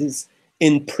that it is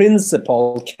in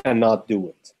principle cannot do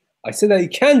it. I said that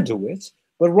it can do it,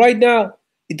 but right now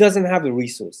it doesn't have the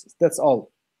resources. That's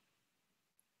all.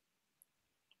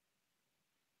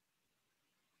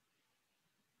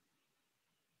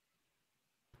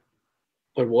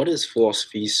 But what is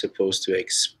philosophy supposed to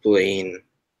explain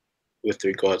with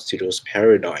regards to those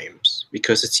paradigms?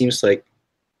 Because it seems like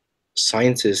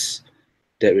scientists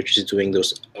that which is doing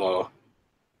those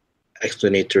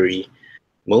explanatory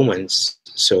moments.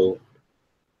 So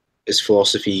is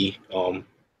philosophy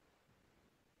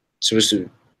supposed to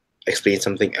explain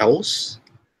something else?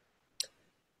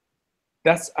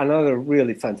 That's another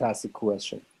really fantastic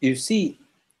question. You see,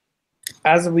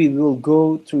 as we will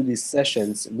go through these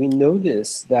sessions, we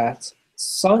notice that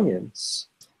science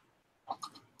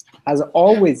has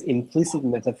always implicit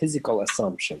metaphysical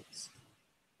assumptions.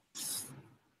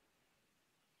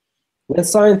 When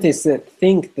scientists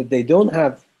think that they don't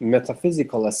have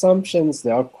metaphysical assumptions, they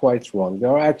are quite wrong. They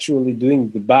are actually doing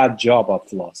the bad job of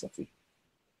philosophy.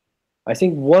 I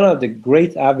think one of the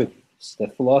great avenues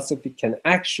that philosophy can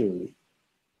actually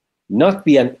not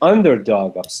be an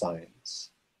underdog of science,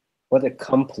 but a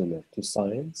complement to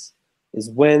science,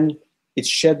 is when it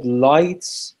sheds light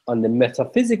on the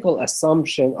metaphysical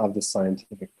assumption of the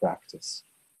scientific practice.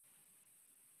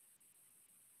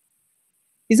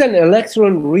 Is an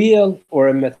electron real or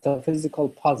a metaphysical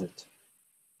posit?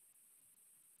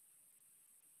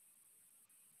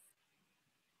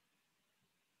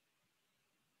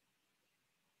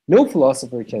 No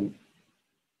philosopher can,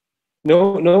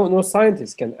 no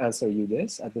scientist can answer you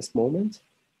this at this moment.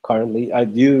 Currently, I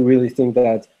do really think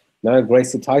that now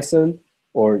Gracie Tyson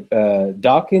or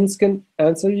Dawkins can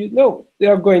answer you. No, they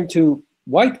are going to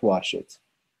whitewash it.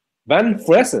 Van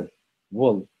Fresen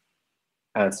will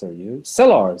answer you.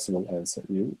 Sellars will answer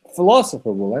you.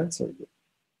 Philosopher will answer you.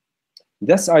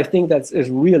 That's, I think that's is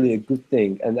really a good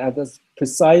thing. And that is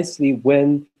precisely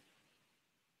when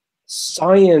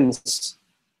science,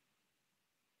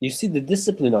 you see the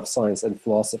discipline of science and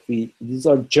philosophy, these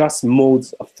are just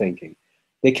modes of thinking.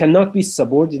 They cannot be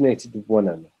subordinated to one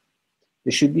another.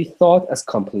 They should be thought as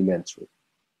complementary.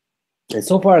 And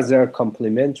so far as they are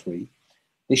complementary,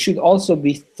 they should also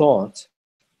be thought,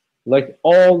 like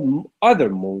all other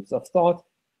modes of thought,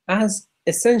 as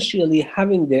essentially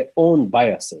having their own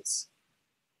biases.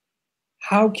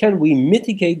 How can we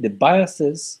mitigate the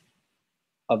biases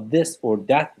of this or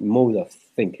that mode of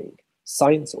thinking,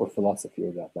 science or philosophy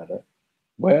or that matter?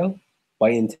 Well,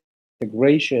 by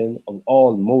integration of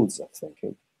all modes of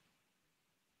thinking.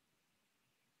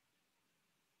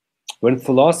 When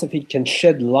philosophy can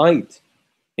shed light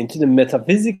into the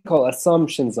metaphysical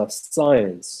assumptions of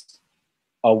science,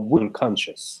 are we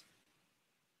unconscious?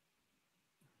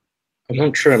 I'm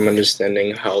not sure I'm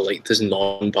understanding how like this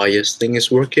non-biased thing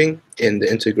is working in the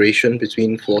integration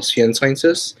between philosophy and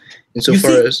sciences.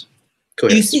 Insofar as, go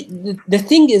ahead. You see, the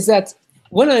thing is that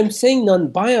when I'm saying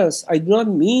non-biased, I do not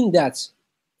mean that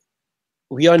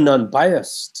we are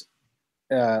non-biased,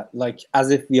 like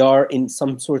as if we are in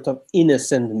some sort of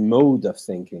innocent mode of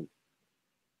thinking.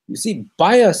 You see,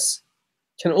 bias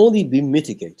can only be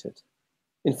mitigated.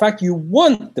 In fact, you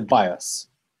want the bias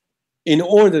in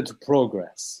order to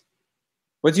progress.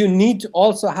 But you need to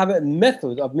also have a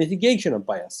method of mitigation of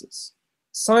biases.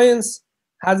 Science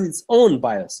has its own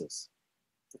biases.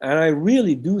 And I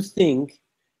really do think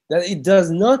that it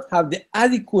does not have the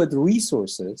adequate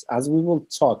resources, as we will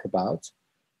talk about,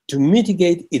 to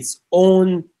mitigate its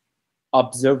own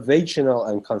observational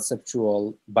and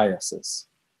conceptual biases.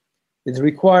 It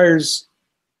requires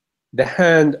the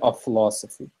hand of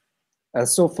philosophy. And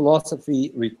so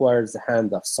philosophy requires the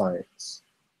hand of science.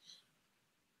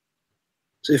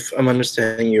 So if I'm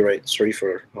understanding you right, sorry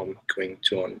for going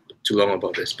too long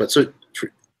about this, but so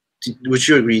would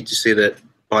you agree to say that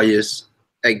bias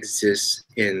exists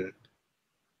in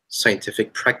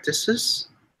scientific practices?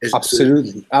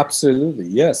 Absolutely, absolutely,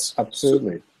 yes,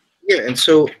 absolutely. Yeah, and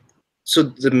so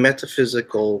the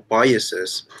metaphysical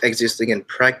biases existing in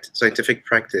scientific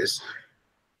practice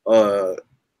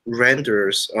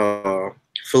renders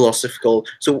philosophical.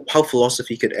 So how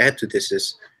philosophy could add to this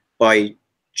is by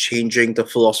changing the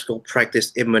philosophical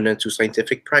practice immanent to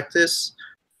scientific practice.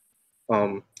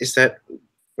 Is that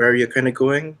where you're kind of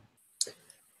going?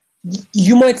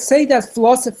 You might say that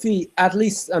philosophy, at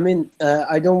least, I mean,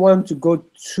 I don't want to go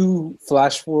too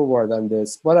flash forward on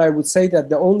this, but I would say that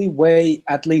the only way,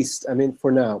 at least, I mean,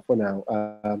 for now,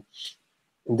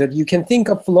 that you can think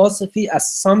of philosophy as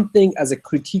something as a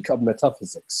critique of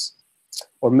metaphysics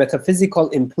or metaphysical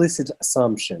implicit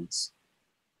assumptions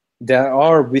that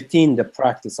are within the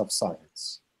practice of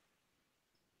science.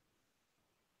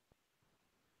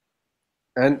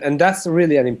 And that's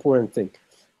really an important thing.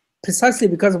 Precisely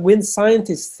because when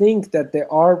scientists think that they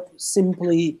are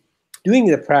simply doing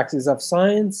the practice of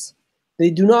science,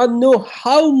 they do not know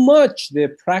how much their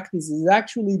practice is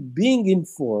actually being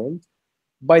informed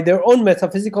by their own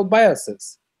metaphysical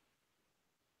biases.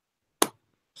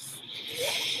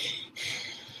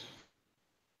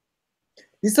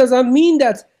 This does not mean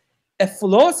that a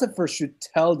philosopher should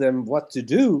tell them what to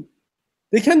do.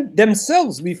 They can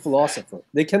themselves be philosopher.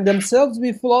 They can themselves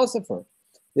be philosopher.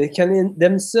 They can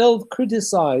themselves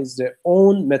criticize their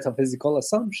own metaphysical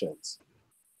assumptions.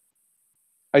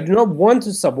 I do not want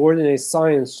to subordinate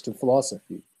science to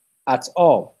philosophy at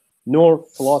all, nor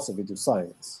philosophy to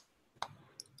science.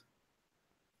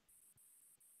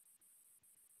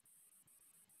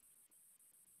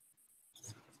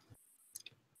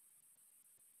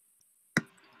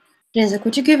 Reza,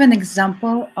 could you give an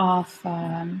example of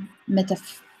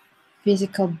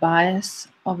metaphysical bias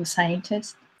of a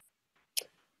scientist?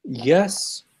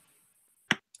 Yes.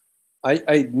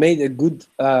 I made a good,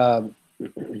 go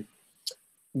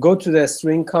to the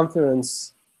string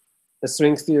conference, the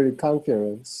string theory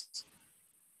conference,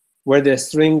 where the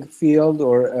string field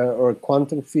or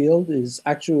quantum field is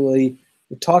actually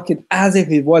talking as if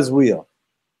it was real.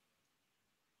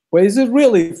 Well, is it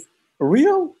really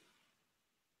real?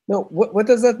 No, what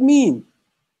does that mean?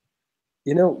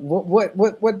 You know,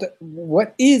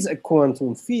 what is a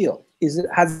quantum field? Is it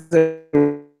has a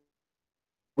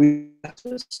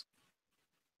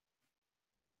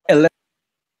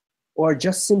or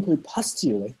just simply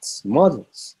postulates,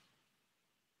 models?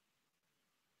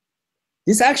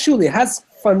 This actually has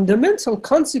fundamental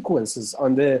consequences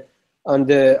on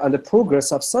the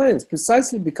progress of science,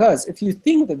 precisely because if you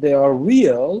think that they are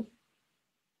real,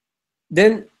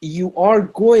 then you are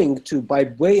going to, by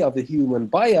way of the human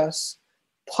bias,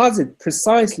 posit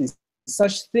precisely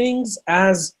such things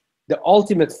as the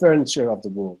ultimate furniture of the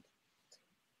world,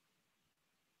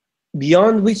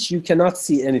 beyond which you cannot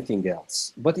see anything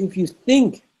else. But if you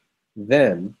think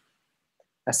them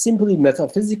as simply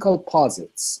metaphysical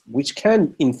posits, which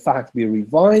can in fact be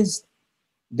revised,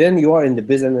 then you are in the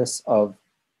business of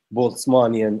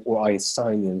Boltzmannian or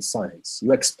Einsteinian science.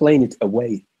 You explain it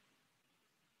away.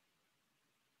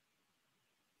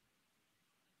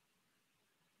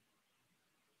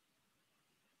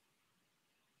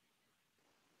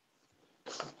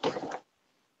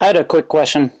 I had a quick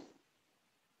question.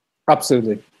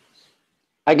 Absolutely.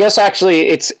 I guess actually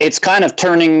it's kind of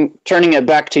turning it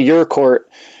back to your court.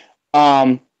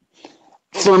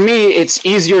 For me, it's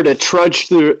easier to trudge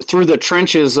through the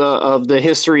trenches of the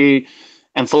history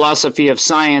and philosophy of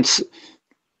science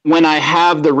when I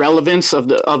have the relevance of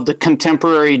the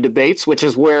contemporary debates, which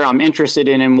is where I'm interested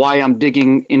in and why I'm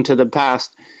digging into the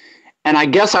past. And I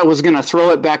guess I was going to throw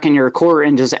it back in your court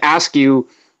and just ask you,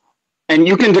 and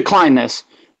you can decline this,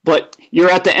 but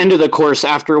you're at the end of the course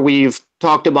after we've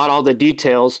talked about all the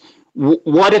details.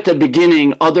 What at the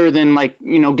beginning, other than like,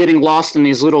 you know, getting lost in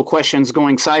these little questions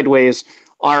going sideways,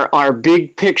 are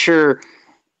big picture,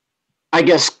 I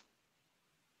guess,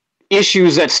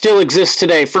 issues that still exist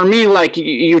today? For me, like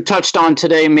you touched on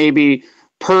today, maybe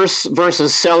purse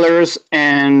versus sellers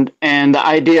and the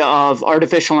idea of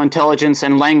artificial intelligence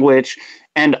and language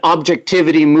and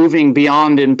objectivity moving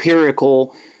beyond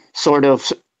empirical sort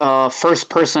of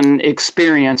first person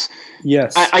experience.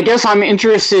 Yes. I guess I'm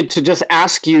interested to just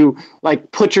ask you,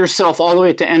 like, put yourself all the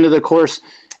way at the end of the course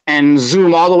and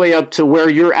zoom all the way up to where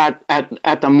you're at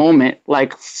the moment,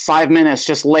 like 5 minutes,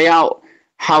 just lay out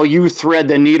how you thread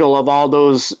the needle of all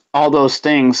those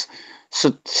things, so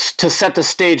to set the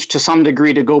stage to some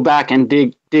degree to go back and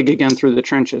dig again through the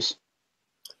trenches.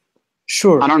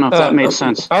 Sure. I don't know if that made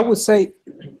sense. I would say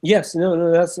yes.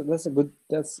 No. That's a good.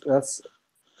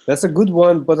 That's a good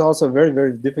one, but also a very,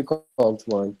 very difficult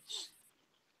one.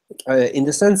 In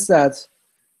the sense that,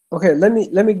 okay, let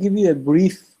me give you a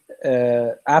brief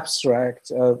abstract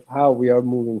of how we are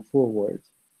moving forward.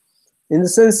 In the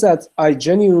sense that I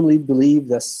genuinely believe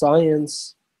that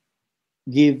science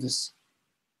gives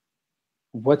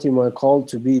what you might call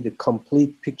to be the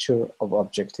complete picture of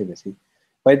objectivity.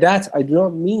 By that, I do not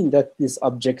mean that this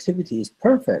objectivity is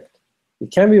perfect.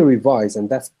 It can be revised, and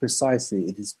that's precisely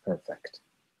it is perfect.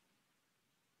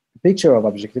 The picture of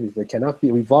objectivity that cannot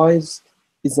be revised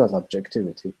is not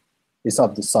objectivity. It's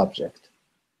of the subject.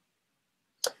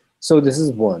 So this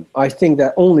is one. I think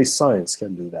that only science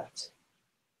can do that.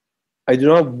 I do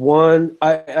not want,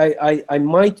 I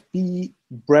might be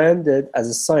branded as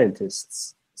a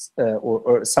scientist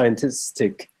or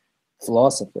scientific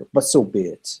philosopher, but so be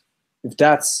it. If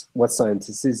that's what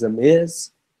scienticism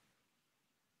is,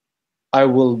 I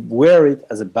will wear it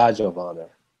as a badge of honor.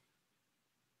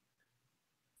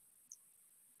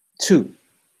 2,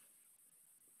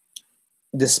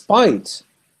 despite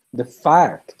the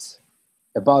fact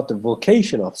about the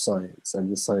vocation of science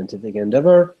and the scientific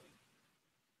endeavor,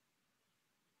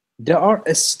 there are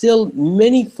still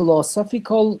many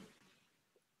philosophical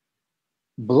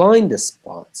blind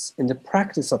spots in the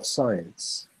practice of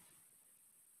science.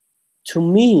 To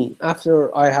me,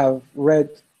 after I have read,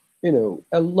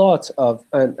 a lot of,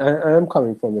 and I'm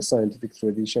coming from a scientific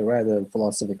tradition rather than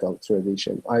philosophical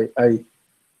tradition.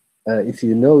 If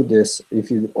you know this, if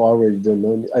you already don't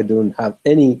know, I don't have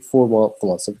any formal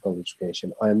philosophical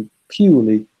education. I'm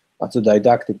purely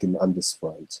autodidactic on this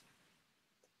front.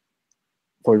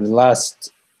 For the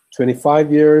last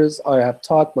 25 years, I have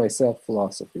taught myself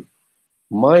philosophy.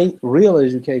 My real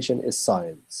education is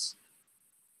science.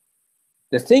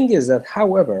 The thing is that,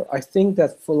 however, I think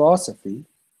that philosophy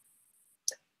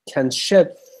can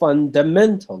shed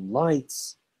fundamental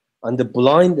lights on the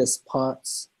blind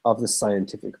spots of the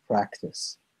scientific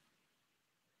practice.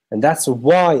 And that's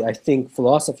why I think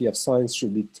philosophy of science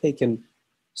should be taken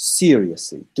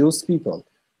seriously. Those people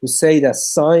who say that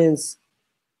science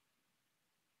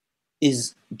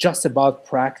is just about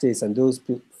practice, and those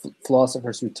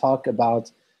philosophers who talk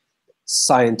about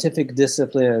scientific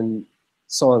discipline and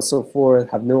so on and so forth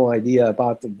have no idea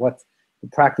about what the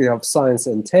practice of science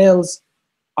entails,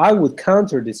 I would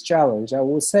counter this challenge. I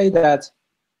would say that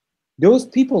those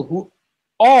people who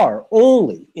are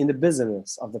only in the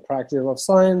business of the practice of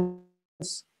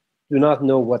science do not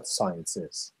know what science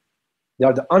is. They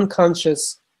are the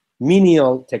unconscious,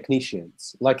 menial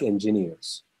technicians, like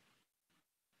engineers.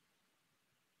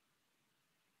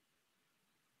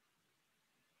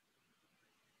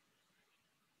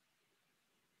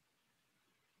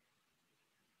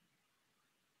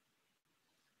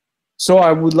 So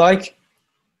I would like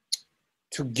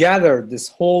to gather this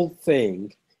whole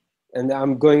thing, and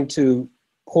I'm going to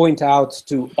point out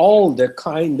to all the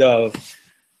kind of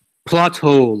plot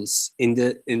holes in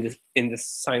the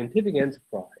scientific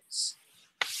enterprise,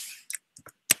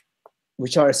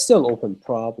 which are still open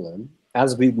problem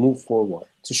as we move forward,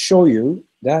 to show you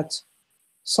that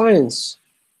science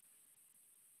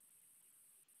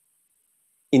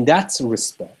in that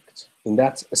respect, in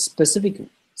that specific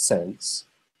sense,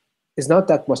 is not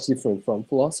that much different from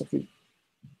philosophy.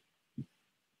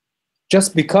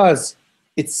 Just because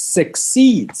it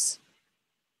succeeds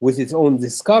with its own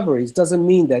discoveries doesn't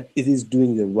mean that it is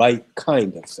doing the right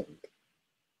kind of thing.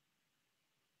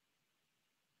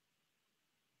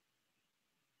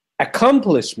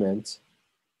 Accomplishment,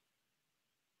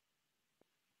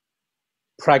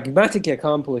 pragmatic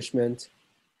accomplishment,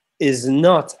 is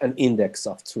not an index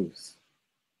of truth.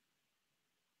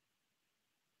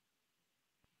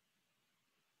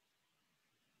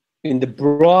 In the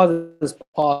broadest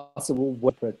possible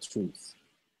way of truth.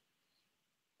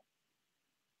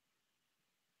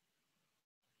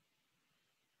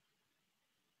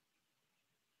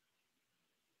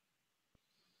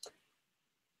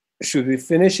 Should we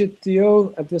finish it,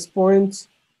 Theo, at this point?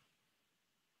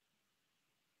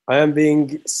 I am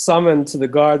being summoned to the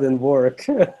garden work.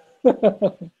 Yeah,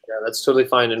 that's totally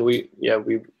fine. And we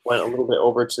went a little bit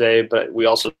over today, but we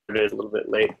also did a little bit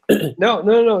late.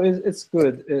 No, it's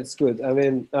good. It's good. I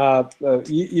mean,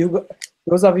 you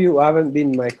those of you who haven't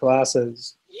been in my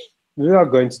classes, we are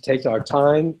going to take our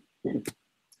time.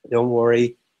 Don't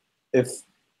worry. If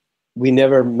we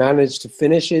never manage to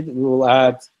finish it, we will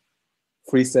add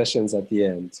 3 sessions at the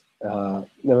end.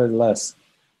 Nevertheless,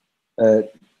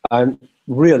 I'm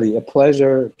really a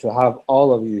pleasure to have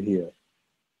all of you here.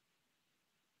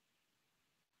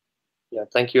 Yeah,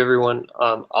 thank you, everyone.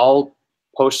 I'll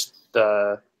post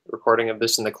the recording of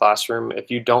this in the classroom.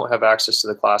 If you don't have access to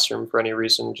the classroom for any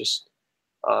reason, just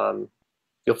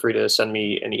feel free to send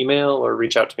me an email or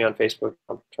reach out to me on Facebook.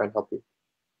 I'll try and help you.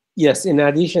 Yes, in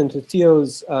addition to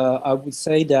Theo's, I would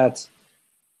say that,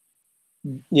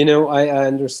 you know, I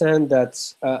understand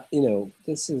that, you know,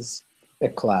 this is a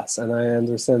class, and I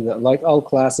understand that, like all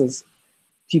classes,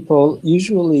 people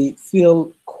usually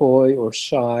feel coy or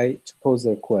shy to pose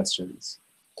their questions.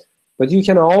 But you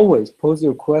can always pose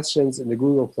your questions in the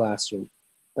Google Classroom,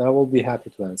 and I will be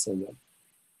happy to answer them.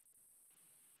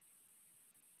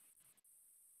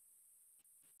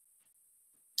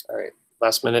 All right,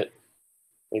 last minute,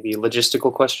 maybe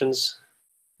logistical questions?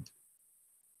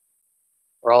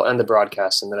 Or I'll end the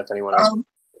broadcast, and then if anyone else...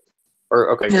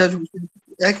 okay.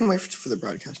 Yeah, I can wait for the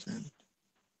broadcast to end.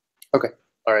 Okay,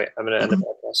 all right, I'm going to end the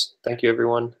broadcast. Thank you,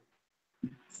 everyone.